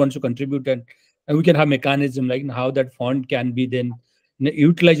 whoever wants to contribute, and we can have mechanism, like, how that fund can be then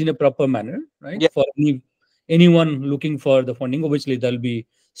utilized in a proper manner, right? Yeah. For anyone looking for the funding, obviously there'll be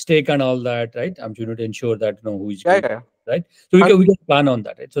stake and all that, right? I'm sure to ensure that who is good, right? So we can plan on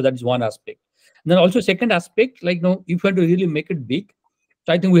that, right? So that's one aspect. And then also second aspect, like, if you want to really make it big,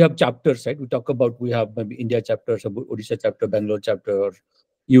 so I think we have chapters, right? We talk about, we have maybe India chapter, Odisha chapter, Bangalore chapter, or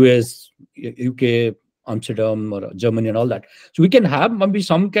US, UK, Amsterdam, or Germany, and all that. So we can have maybe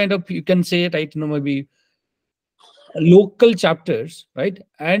some kind of, you can say, right, maybe local chapters, right?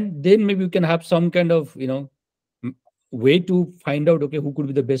 And then maybe you can have some kind of, way to find out, okay, who could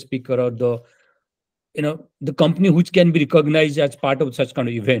be the best speaker, or the company which can be recognized as part of such kind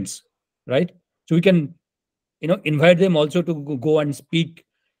of events, right? So we can, invite them also to go and speak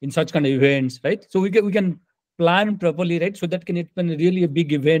in such kind of events, right? So we can plan properly, right? So that can really a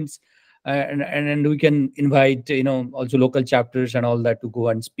big events, and we can invite, also local chapters and all that to go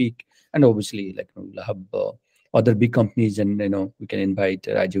and speak. And obviously, like, we'll have other big companies, and we can invite,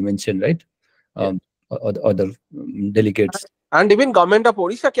 as you mentioned, right? Other delegates. And even government of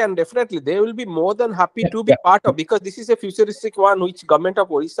Odisha can definitely, they will be more than happy to be part of, because this is a futuristic one which government of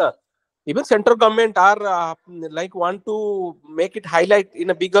Odisha, even central government are want to make it highlight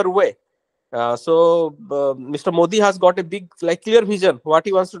in a bigger way. So Mr. Modi has got a big, clear vision what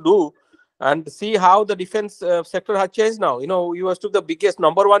he wants to do, and see how the defense sector has changed now. You was to the biggest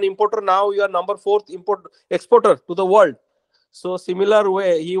number 1 importer, now you are number 4th exporter to the world. So similar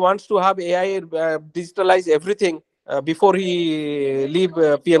way, he wants to have AI digitalize everything before he leave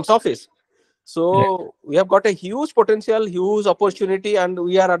PM's office. So we have got a huge potential, huge opportunity, and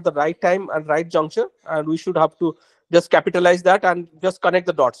we are at the right time and right juncture, and we should have to just capitalize that and just connect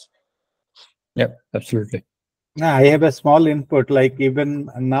the dots. Yeah, absolutely. Now, I have a small input, like, even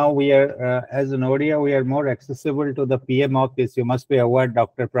now we are, as an ODIA, we are more accessible to the PM office. You must be aware,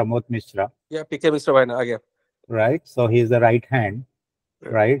 Dr. Pranab Mishra. Yeah, PK Mr. Vaina again. Right, so he's the right hand,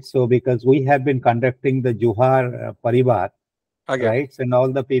 right? So because we have been conducting the Juhar Parivar, right? And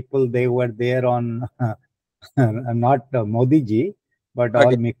all the people, they were there on, not Modi ji, but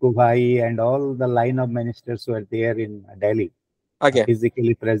all Miku Bhai and all the line of ministers were there in Delhi.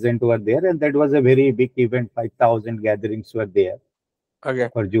 Physically present were there, and that was a very big event. 5,000 gatherings were there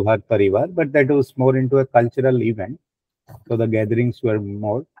for Juhar Parivar, but that was more into a cultural event, so the gatherings were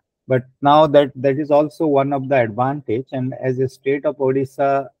more. But now that is also one of the advantage, and as a state of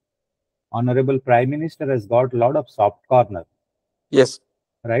Odisha, Honorable Prime Minister has got a lot of soft corner. Yes.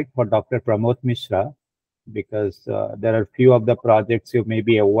 Right, for Dr. Pranab Mishra. because there are few of the projects you may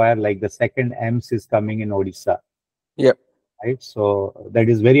be aware, like the second EMS is coming in Odisha. Yep. Right. So that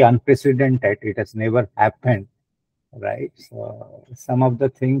is very unprecedented. It has never happened. Right. So some of the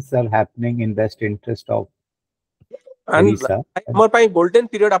things are happening in best interest of And Odisha. our golden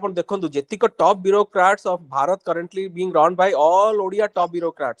period upon the jetika top bureaucrats of Bharat currently being run by all Odia top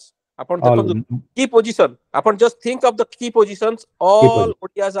bureaucrats. Upon key position. Upon just think of the key positions, all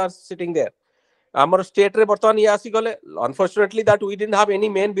Odias are sitting there. Our state re bartan ye asi gale. Unfortunately, that we didn't have any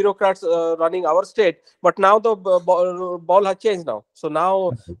main bureaucrats running our state, but now the ball has changed now. So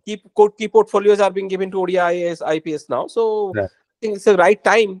now key portfolios are being given to Odia IAS, IPS now. So I think it's the right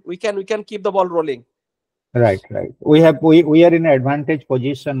time. We can keep the ball rolling. Right. We are in an advantage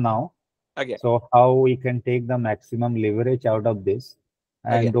position now. Again. So how we can take the maximum leverage out of this.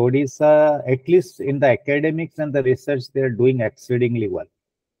 And Odisha, at least in the academics and the research, they are doing exceedingly well.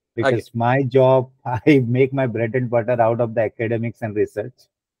 Because my job, I make my bread and butter out of the academics and research.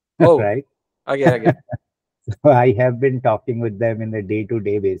 Oh, right. Again. So I have been talking with them in a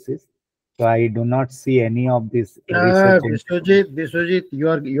day-to-day basis. So I do not see any of this research. Biswajit,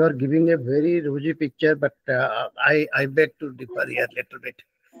 you are giving a very rosy picture, but I beg to differ here a little bit.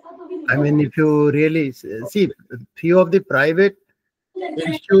 I mean, if you really see few of the private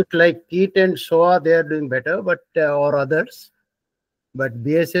institutes like KIT and SOA, they are doing better, but or others. But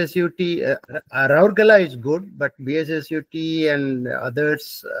BSSUT, Raurkela is good, but BSSUT and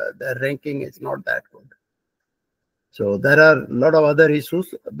others, the ranking is not that good. So there are a lot of other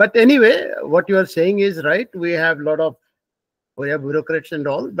issues. But anyway, what you are saying is right. We have bureaucrats and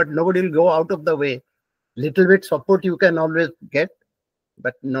all, but nobody will go out of the way. Little bit support you can always get,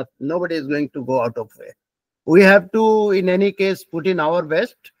 but nobody is going to go out of way. We have to, in any case, put in our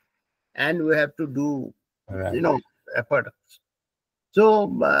best, and we have to do, effort. So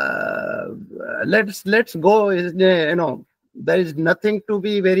let's go. There is nothing to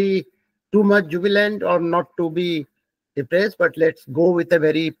be too much jubilant or not to be depressed, but let's go with a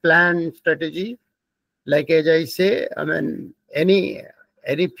very planned strategy. Like as I say, I mean, any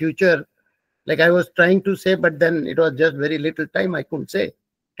future, like I was trying to say, but then it was just very little time I couldn't say.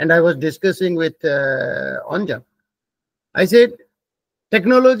 And I was discussing with Anjan. I said,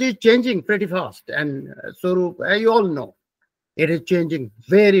 technology is changing pretty fast. And so you all know, it is changing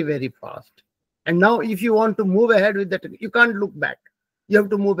very, very fast. And now if you want to move ahead with that, you can't look back. You have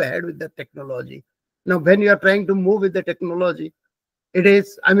to move ahead with the technology. Now, when you are trying to move with the technology, it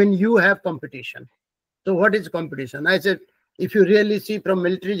is, I mean, you have competition. So what is competition? I said, if you really see from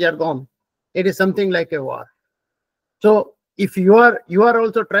military jargon, it is something like a war. So if you are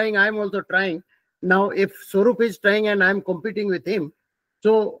also trying, I'm also trying. Now, if Swarup is trying and I'm competing with him,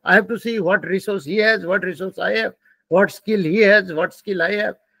 so I have to see what resource he has, what resource I have, what skill he has, what skill I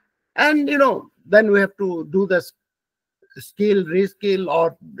have. And, then we have to do the skill, reskill,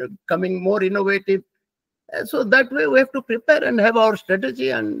 or becoming more innovative. So that way we have to prepare and have our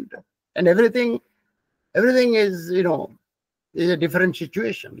strategy and everything. Everything is, is a different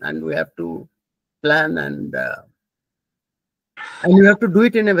situation, and we have to plan and we have to do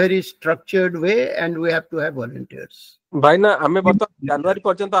it in a very structured way, and we have to have volunteers. Bhaina, ame barta January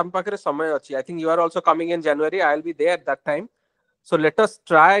parjanta am pakare samay achi. I think you are also coming in January. I will be there at that time. So let us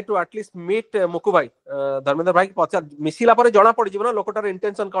try to at least meet Muku bhai, Dharmendra bhai pachar misila pare jana padi jibo na lokotar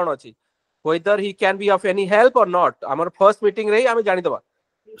intention kon achi, whether he can be of any help or not. Amar first meeting rehi ame jani deba.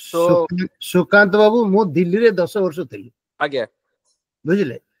 So Sukant babu mu Delhi re 10 varsh thili. Agya.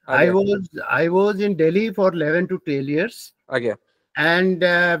 Bujhle. I was in Delhi for 11 to 12 years. Agya. And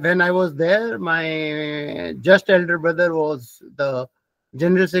when I was there, my just elder brother was the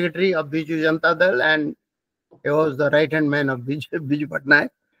General Secretary of Biju Janata Dal, and he was the right-hand man of Biju Patnaik.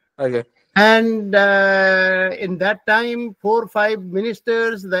 Okay. And in that time, 4 or 5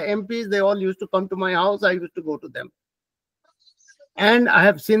 ministers, the MPs, they all used to come to my house. I used to go to them. And I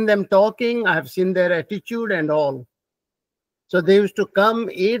have seen them talking. I have seen their attitude and all. So they used to come,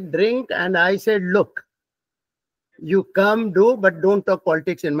 eat, drink, and I said, look, you come, do, but don't talk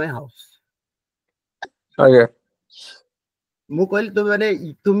politics in my house. Okay. You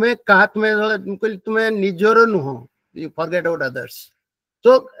forget about others.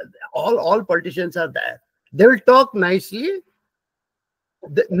 So all politicians are there. They will talk nicely.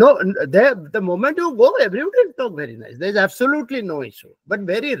 The moment you go, everybody will talk very nice. There is absolutely no issue. But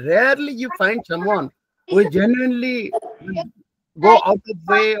very rarely you find someone who genuinely go out of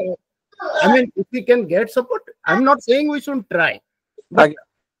way. I mean, if we can get support, I'm not saying we shouldn't try. But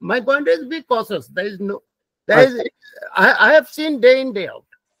my point is, be cautious. I have seen day in, day out.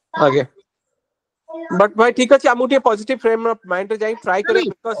 Okay. But भाई ठीक है आमु positive frame of mind रे जाई try करे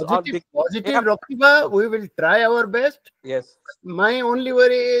because positive रखिबा, we will try our best. Yes. My only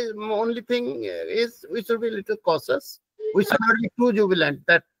worry is, only thing is we should be a little cautious. We should not be too jubilant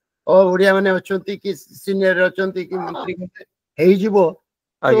that Odia माने अछंती कि senior अछंती कि मंत्री हेई जिवो.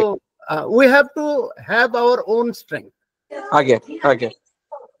 So we have to have our own strength. Okay.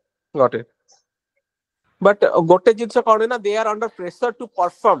 Got it. But gote jinsa kaune na, they are under pressure to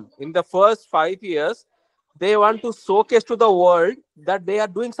perform in the first 5 years. They want to showcase to the world that they are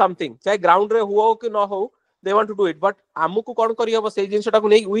doing something. Chahe ground re huo ki na ho, they want to do it. But amuku kon kari habo sei jinsa ta ku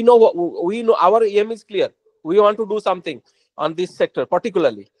nei. We know our aim is clear. We want to do something on this sector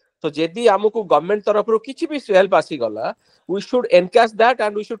particularly. So jedi amuku government tarafru kichi bi help asi gala, we should encash that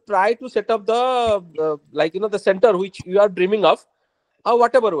and we should try to set up the like the center which you are dreaming of. Or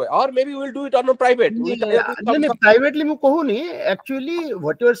whatever way, or maybe we'll do it on a private. Privately, actually,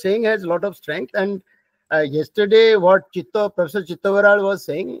 what you are saying has a lot of strength. And yesterday, what Professor Chittavaral was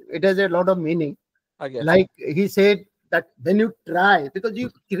saying, it has a lot of meaning. Like he said that when you try, because you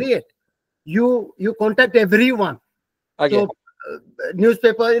create, you contact everyone. So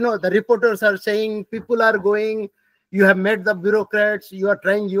newspaper, the reporters are saying people are going. You have met the bureaucrats. You are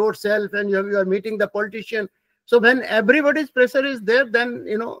trying yourself, and you are meeting the politician. So when everybody's pressure is there, then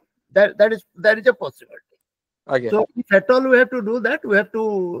that is a possibility. So if at all we have to do that, we have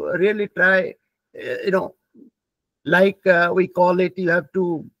to really try. Like we call it, you have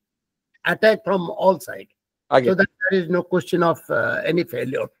to attack from all sides, so that there is no question of any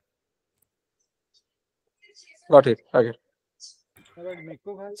failure. Got it.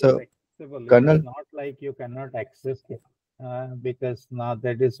 So, Colonel, it's not like you cannot access it because now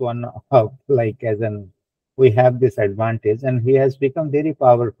that is one of like as an. We have this advantage and he has become very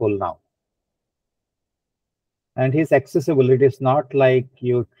powerful now. And he's accessible. It is not like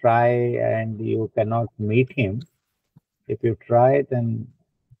you try and you cannot meet him. If you try, then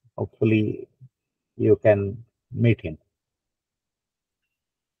hopefully you can meet him.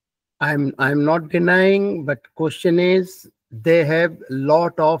 I'm not denying, but question is they have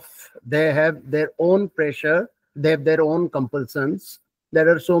their own pressure, they have their own compulsions. There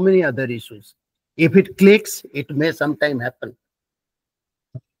are so many other issues. If it clicks, it may sometime happen.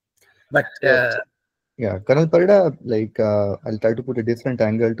 But yeah, Colonel Parida, like I'll try to put a different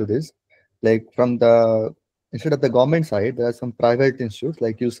angle to this. Like from instead of the government side, there are some private institutes,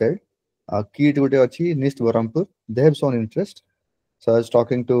 like you said. Key to NIST Varampur, they have shown interest. So I was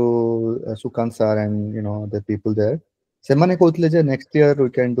talking to Sukant sir and the people there. Semane koutile je next year we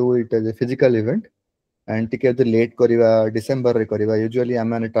can do it as a physical event. And take the late koriva December re koriva. Usually I'm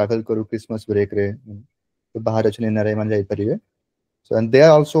travel koru Christmas break re. So bahar achne nare man jai parive. So and they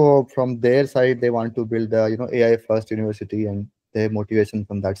are also from their side they want to build the AI first university and they have motivation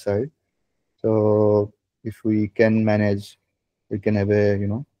from that side. So if we can manage, we can have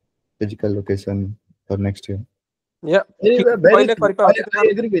a physical location for next year. Yeah, I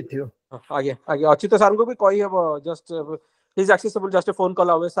agree with you. Achita sir ko bhi koi habo, just he's accessible, just a phone call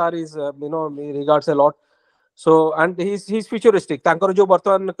away. Sir is he regards a lot. So and he's futuristic. Tankar jo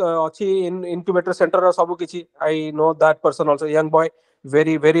bartan achi in incubator center or sabu kichi. I know that person also, young boy,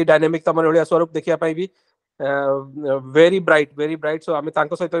 very very dynamic. Tamar olia swarup dekhiya pai bhi very bright. So ame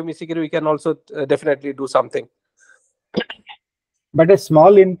tanko saito misikiri we can also definitely do something. But a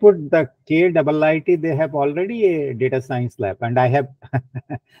small input, the KIIT, they have already a data science lab, and I have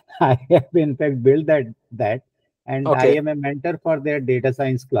in fact built that, and I am a mentor for their data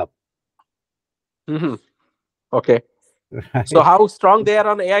science club. Okay. Right. So how strong they are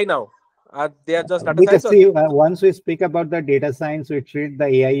on AI now? They are just data because science. See, once we speak about the data science, we treat the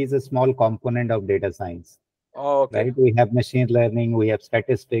AI as a small component of data science. Oh, okay. Right? We have machine learning, we have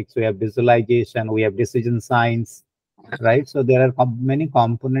statistics, we have visualization, we have decision science. Right, so there are many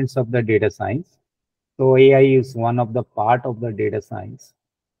components of the data science. So AI is one of the part of the data science.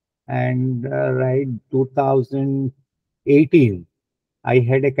 And 2018, I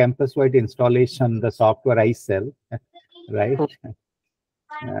had a campus-wide installation, the software I sell, right?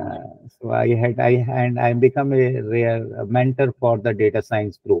 So I become a mentor for the data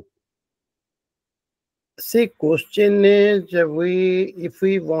science group. See, question is, if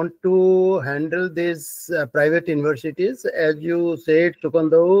we want to handle these private universities, as you said,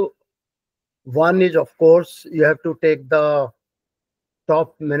 Sukant, one is, of course, you have to take the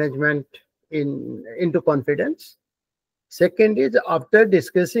top management into confidence. Second is, after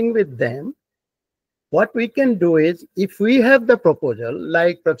discussing with them, what we can do is, if we have the proposal,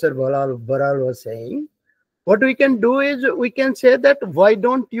 like Professor Baral was saying, what we can do is, we can say that, why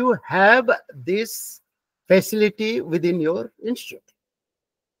don't you have this facility within your institute?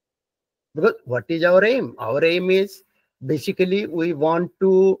 Because what is our aim? Our aim is basically we want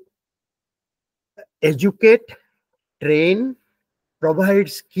to educate, train, provide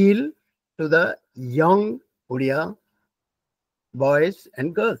skill to the young Odia boys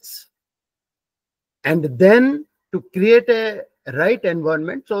and girls. And then to create a right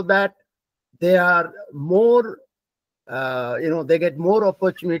environment so that they are more, they get more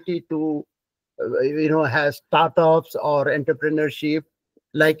opportunity to, have startups or entrepreneurship.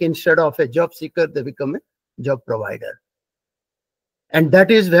 Like instead of a job seeker, they become a job provider. And that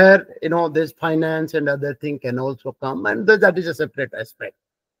is where, this finance and other thing can also come. And that is a separate aspect.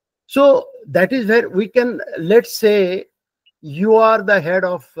 So that is where we can, let's say, you are the head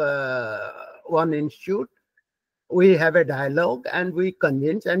of one institute. We have a dialogue and we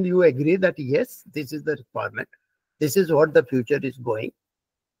convince and you agree that yes, this is the requirement. This is what the future is going.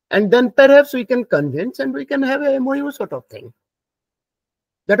 And then perhaps we can convince and we can have a MOU sort of thing.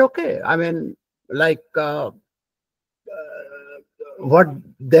 That okay. I mean, like what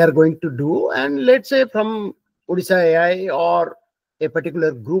they are going to do. And let's say from Odisha AI or a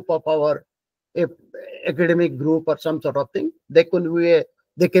particular group of our academic group or some sort of thing, they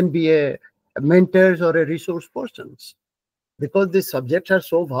can be a mentors or a resource persons. Because these subjects are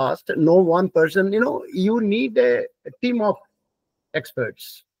so vast, no one person, you need a team of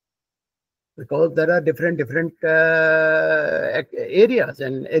experts. Because there are different areas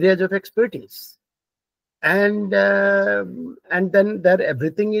and areas of expertise. And then there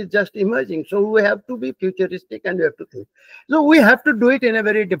everything is just emerging. So we have to be futuristic and we have to think. So we have to do it in a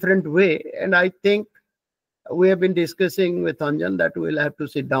very different way. And I think we have been discussing with Anjan that we'll have to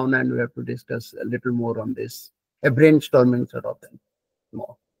sit down and we have to discuss a little more on this, a brainstorming sort of thing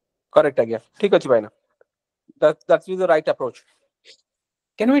more. Correct again. ठीक अछि भाई ना. That's the right approach.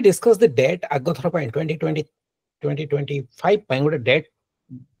 Can we discuss the date agothra ପାଇଁ 2020 2025 ପାଇଁ ଗୋଟେ date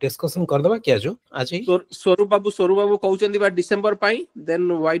discussion करदबा क्या जो आज ही Soru babu कहउचंदी बा December ପାଇଁ,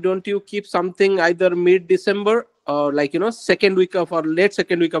 then why don't you keep something either mid December or like second week of or late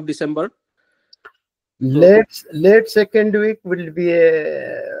second week of December? Late second week will be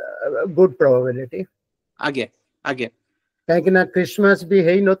a good probability. आगे କାହିଁକି ନା Christmas ବି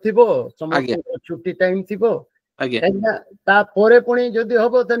ହେଇ ନଥିବ, ସମସ୍ତଙ୍କ ଛୁଟି time ଥିବ, କାହିଁକି ନା ତାପରେ ପୁଣି ଯଦି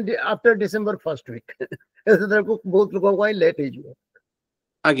ହବ after December first week ବହୁତ ଲୋକଙ୍କ ପାଇଁ ଲେଟ୍ ହେଇଯିବ।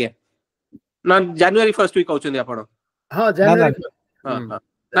 ଆଜ୍ଞା ନା ଜାନୁଆରୀ ଫର୍ଷ୍ଟ ୱିକ୍ କହୁଛନ୍ତି ଆପଣ? ହଁ ଜାନୁଆରୀ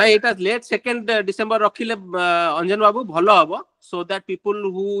ନା ଏଟା ଲେଟ୍ ସେକେଣ୍ଡ ଡିସେମ୍ବର ରଖିଲେ ଅଞ୍ଜନ ବାବୁ ଭଲ ହବ, so that people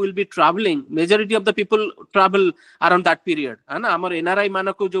who will be traveling, majority of the people travel around that period, है ना? ଆମର NRI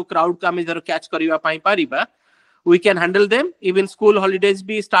ମାନଙ୍କୁ जो crowd का ଆମେ जरा catch କରିବା ପାଇଁ ପାରିବା, we can handle them. Even school holidays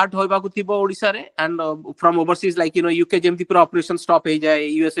भी start होइबाकु थिबो ओडिसा रे, and from overseas like UK जेमति पूरा operation stop हो जाए,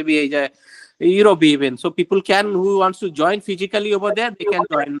 USA भी हो जाए, Europe भी even, so people can who wants to join physically over there, they can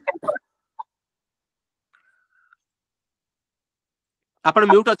join. आपण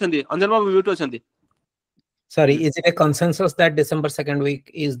mute अछंदी, Anjan Babu mute अछंदी. Sorry, is it a consensus that December second week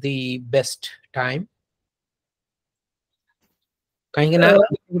is the best time? काहेकि ना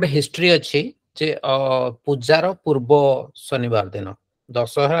ଗୋଟେ history अछि जे पूजार पूर्व शनिवार दिन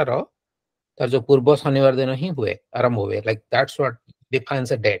दशहरा तार जो पूर्व शनिवार दिन ही हुए आरंभ हुए, like that's what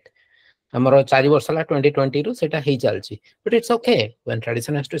defines a date. हमरो 4 वर्ष ला 2020 रु सेटा ही चलची, but it's okay when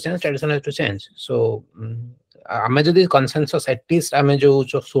tradition has to change. So आमे जदी consensus at least आमे जो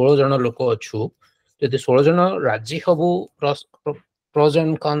 16 जण लोक अछु, जदी 16 जण राजी हबु pros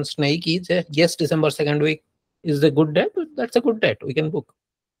and cons नै कि जे yes December second week is a good date, that's a good date, we can book.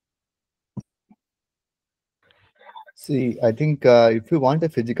 See, I think if you want a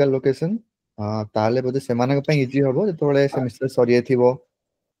physical location, ताले बोधे सेमानक ପାଇଁ easy हबो जेतोळे semester सरिये थिबो,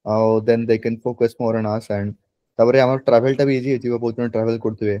 then they can focus more on us, and ताबरे हमर travel टा भी easy हेतिबो, बहुत जण travel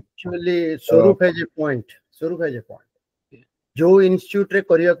करथुवे. Actually स्वरूप है जे point जो इंस्टीट्यूट रे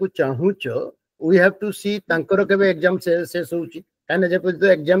करिया को चाहूच, we have to see तांकर केबे एग्जाम से होउची, काने जे तो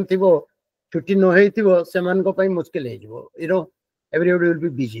एग्जाम थिबो छुट्टी न हेतिबो सेमान को पई मुश्किल हे जिवो, everybody will be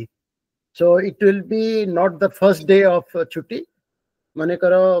busy, so it will be not the first day of छुट्टी, माने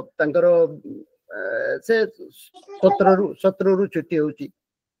करो तांकर से 17 रु छुट्टी होउची,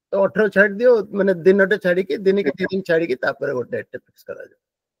 तो 18 छाड़ दियो, माने दिनटे छाड़ी के दिन के दिन छाड़ी के तापर गो डेट फिक्स करा जाय.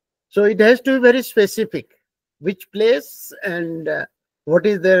 So it has to be very specific, which place and what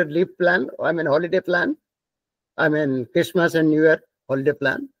is their leave plan, I mean holiday plan, I mean Christmas and New Year holiday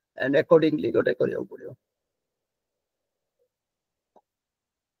plan, and accordingly gote kariya padiyo.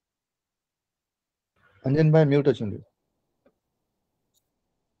 अंजन भाई mute अछंदी.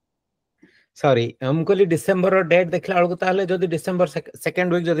 Sorry हम कहली December date देखला बेलू ताले जदी December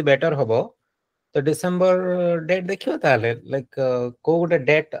second week जदी better हबो तो डिसेंबर डेट देखियो ताले लाइक को गोटे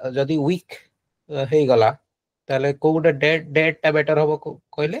डेट जदी वीक हे गला ताले को गोटे डेट ता बेटर होबो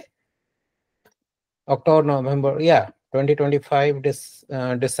कहले अक्टोबर नवंबर या 2025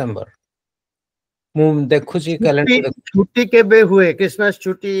 डिसेंबर मु देखुची कैलेंडर छुट्टी केबे हुए क्रिसमस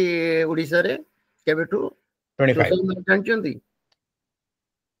छुट्टी ओडिसा रे केबेठू 25 जानचंती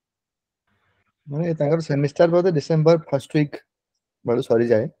माने ताकर सेमेस्टर बोधे डिसेंबर फर्स्ट वीक बड़ो सरी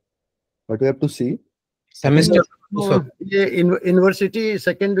जाए but we have to C semester ये यूनिवर्सिटी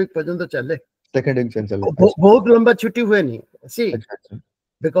सेकंड वीक पर्यंत चले सेकंड वीक चले बहुत लंबा छुट्टी हुए नहीं सी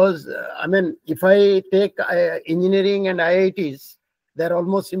because I mean if I take engineering and IITs they are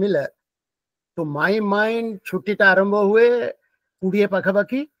almost similar to my mind छुट्टी ता आरंभ हुए 20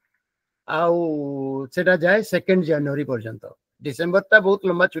 पाखापाखी आउ सेटा जाए 2 जनवरी पर्यंत डिसेंबर ता बहुत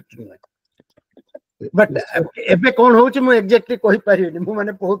लंबा छुट्टी नहीं बट एबे कोन होउछ मु एग्जैक्टली कहि पारिनी मु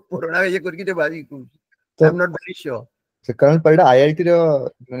माने बहुत पुराना ये करके जे बाजी I am not very sure से करंट पड़ा आईआईटी रो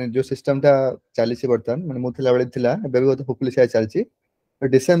माने जो सिस्टम ता चाली से बर्तन माने मु थिला बेले थिला एबे भी तो होपली से चलची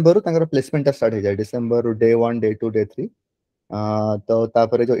डिसेंबर तांकर प्लेसमेंट ता स्टार्ट हो जाए डिसेंबर डे 1 डे 2 डे 3 तो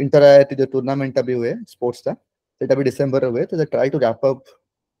तापर जो इंटर आईआईटी जो टूर्नामेंट ता भी हुए स्पोर्ट्स ता सेटा भी डिसेंबर हुए तो they try to wrap up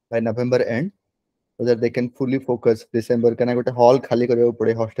by November and so that they can fully focus December kana gote hall khali kariya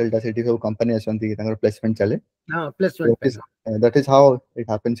pade hostel ta city सब company asanti तांकर प्लेसमेंट चले हां placement that is how it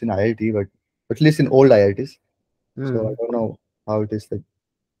happens in IIT but at least in old IITs so I don't know how it is like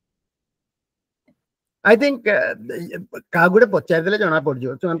I think का गुडे पचार देले जणा पड़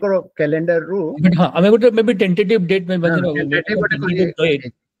जो तुमकर कैलेंडर रु हां हमें गोटे मे बी टेंटेटिव डेट में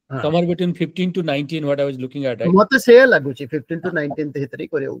बजन somewhere between 15 to 19 what I was looking at right मते से लागु छी 15 to 19 हितरी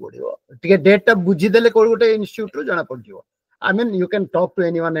करियो पड़ियो ठीक है डेट ता बुझी देले कोन गोटे इंस्टीट्यूट रु जणा पड़ जो I mean you can talk to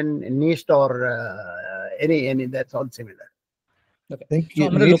anyone in NIST or any that's all similar okay think so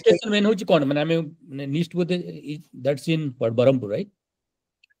हमर लोकेशन मेन होची कोन माने हमें NIST बोते that's in Barampur right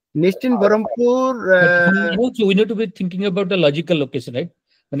NIST in Barampur also we need to be thinking about the logical location right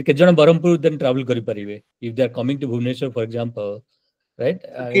माने के जण Barampur then travel करि परिबे if they are coming to Bhubaneswar for example right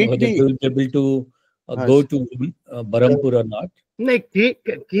whether they will be able to go to Barampur or not नहीं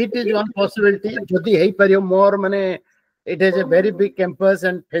kit is one possibility जदी हेई परियो मोर माने it is a very big campus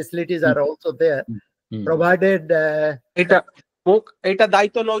and facilities are also there provided एटा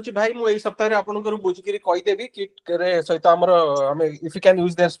दायित्व नौची भाई मु एई सप्ताह रे आपन को बुझ करी कहि देबी किट रे सहित हमर हम if you can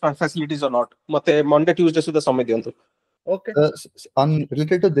use their facilities और नॉट मते मंडे ट्यूसडे सुदा समय दियंतु okay on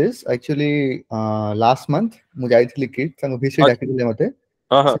related to this actually last month मु जाइथली किट संग विजिट डाकिले मते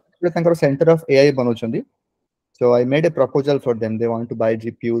से तांकर centre of AI बनोचंदी so I made a proposal for them they want to buy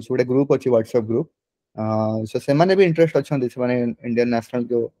GPUs with a group अछि WhatsApp group so से माने भी interest अछंदी से माने इंडियन नेशनल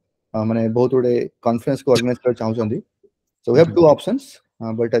जो माने बहुत बड़े कॉन्फ्रेंस को ऑर्गेनाइज कर चाहउचंदी so we have two options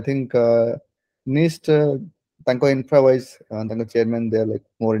but I think NIST तांको इंफ्रा वाइज तांको chairman they are like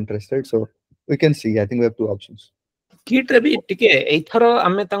more interested so we can see I think we have two options kit रे भी टिके एथरो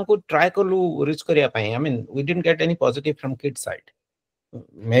हमें तांको ट्राई करलु रिच करिया पई I mean we didn't get any positive from kid side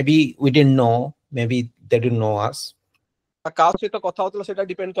maybe we didn't know maybe they didn't know us का से तो कथा होतलो सेटा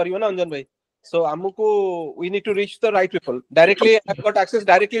डिपेंड करियो ना अंजन भाई so हमको we need to reach the right people directly I got access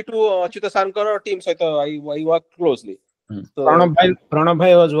directly to Achyut सानकर team सहित I work closely so Pranab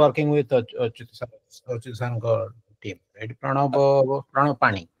bhai was working with Achyut सानकर team right Pranab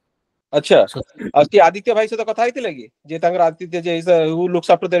pani अच्छा अस्ति आदित्य भाई से तो कथा आइतिले कि जे तांगर आदित्य जे who looks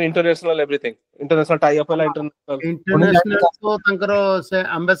after their international everything international tie up वाला international तो तांकर से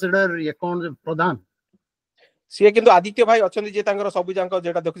एम्बेसडर ये कोन प्रधान से किंतु आदित्य भाई अछंदी जे तांकर सब जांक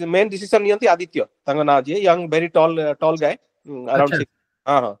जेटा देखि मेन डिसीजन नियंती आदित्य तांगर ना जे यंग वेरी टॉल गाय अराउंड 6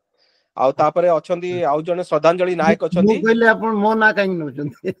 हां हां आउ तापरे अछंदी आउ जने श्रद्धांजलि नायक अछंदी मु कहले अपन मो ना काई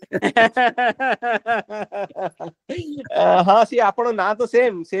नउचंदी हां सी आपण ना तो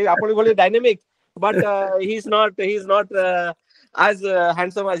सेम से आपण भली dynamic but he is not as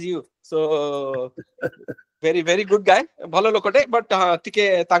handsome as you so very good guy भलो लोकटे बट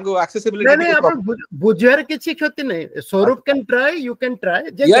टिके तांगो एक्सेसिबिलिटी नहीं अपन बुझियार किछि क्षति नहीं स्वरूप can try you can try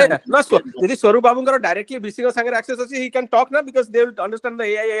ना यदि स्वरूप बाबूंकर डायरेक्टली बीसी को संगे एक्सेस अछि ही कैन टॉक ना because they will understand the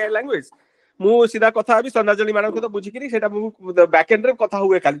AI language मु सीधा कथा अभी संध्याजली मैडम को तो बुझी करी सेटा मु बैक एंड रे कथा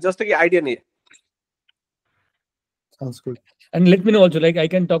हुए खाली जस्ट कि आईडिया नहीं sounds good and let me know also like I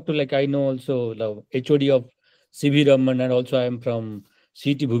can talk to like I know also the HOD of CV Raman and also I am from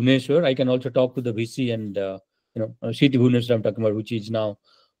CT Bhubaneswar I can also talk to the VC and CT Bhubaneswar I'm talking about which is now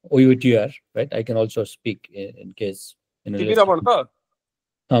OUTR right I can also speak in case CV Raman to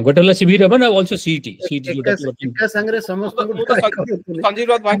गोटला CV Raman also CT का संग्रह समस्त संजीव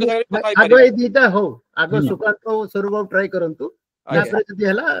राउत भाई को संग्रह आगो ए दीटा हो आगो सुकांत को स्वरूप ट्राई करंतु तापर जदी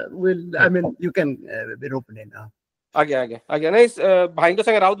हला will I mean you can be open in आगे आगे आगे नहीं भाई के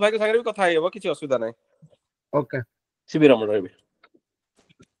संगे राउत भाई के संगे भी कथा हेबो किछि असुविधा नहीं ओके शिविर हमर रहबे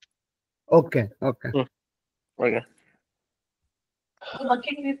ओके ओके ओके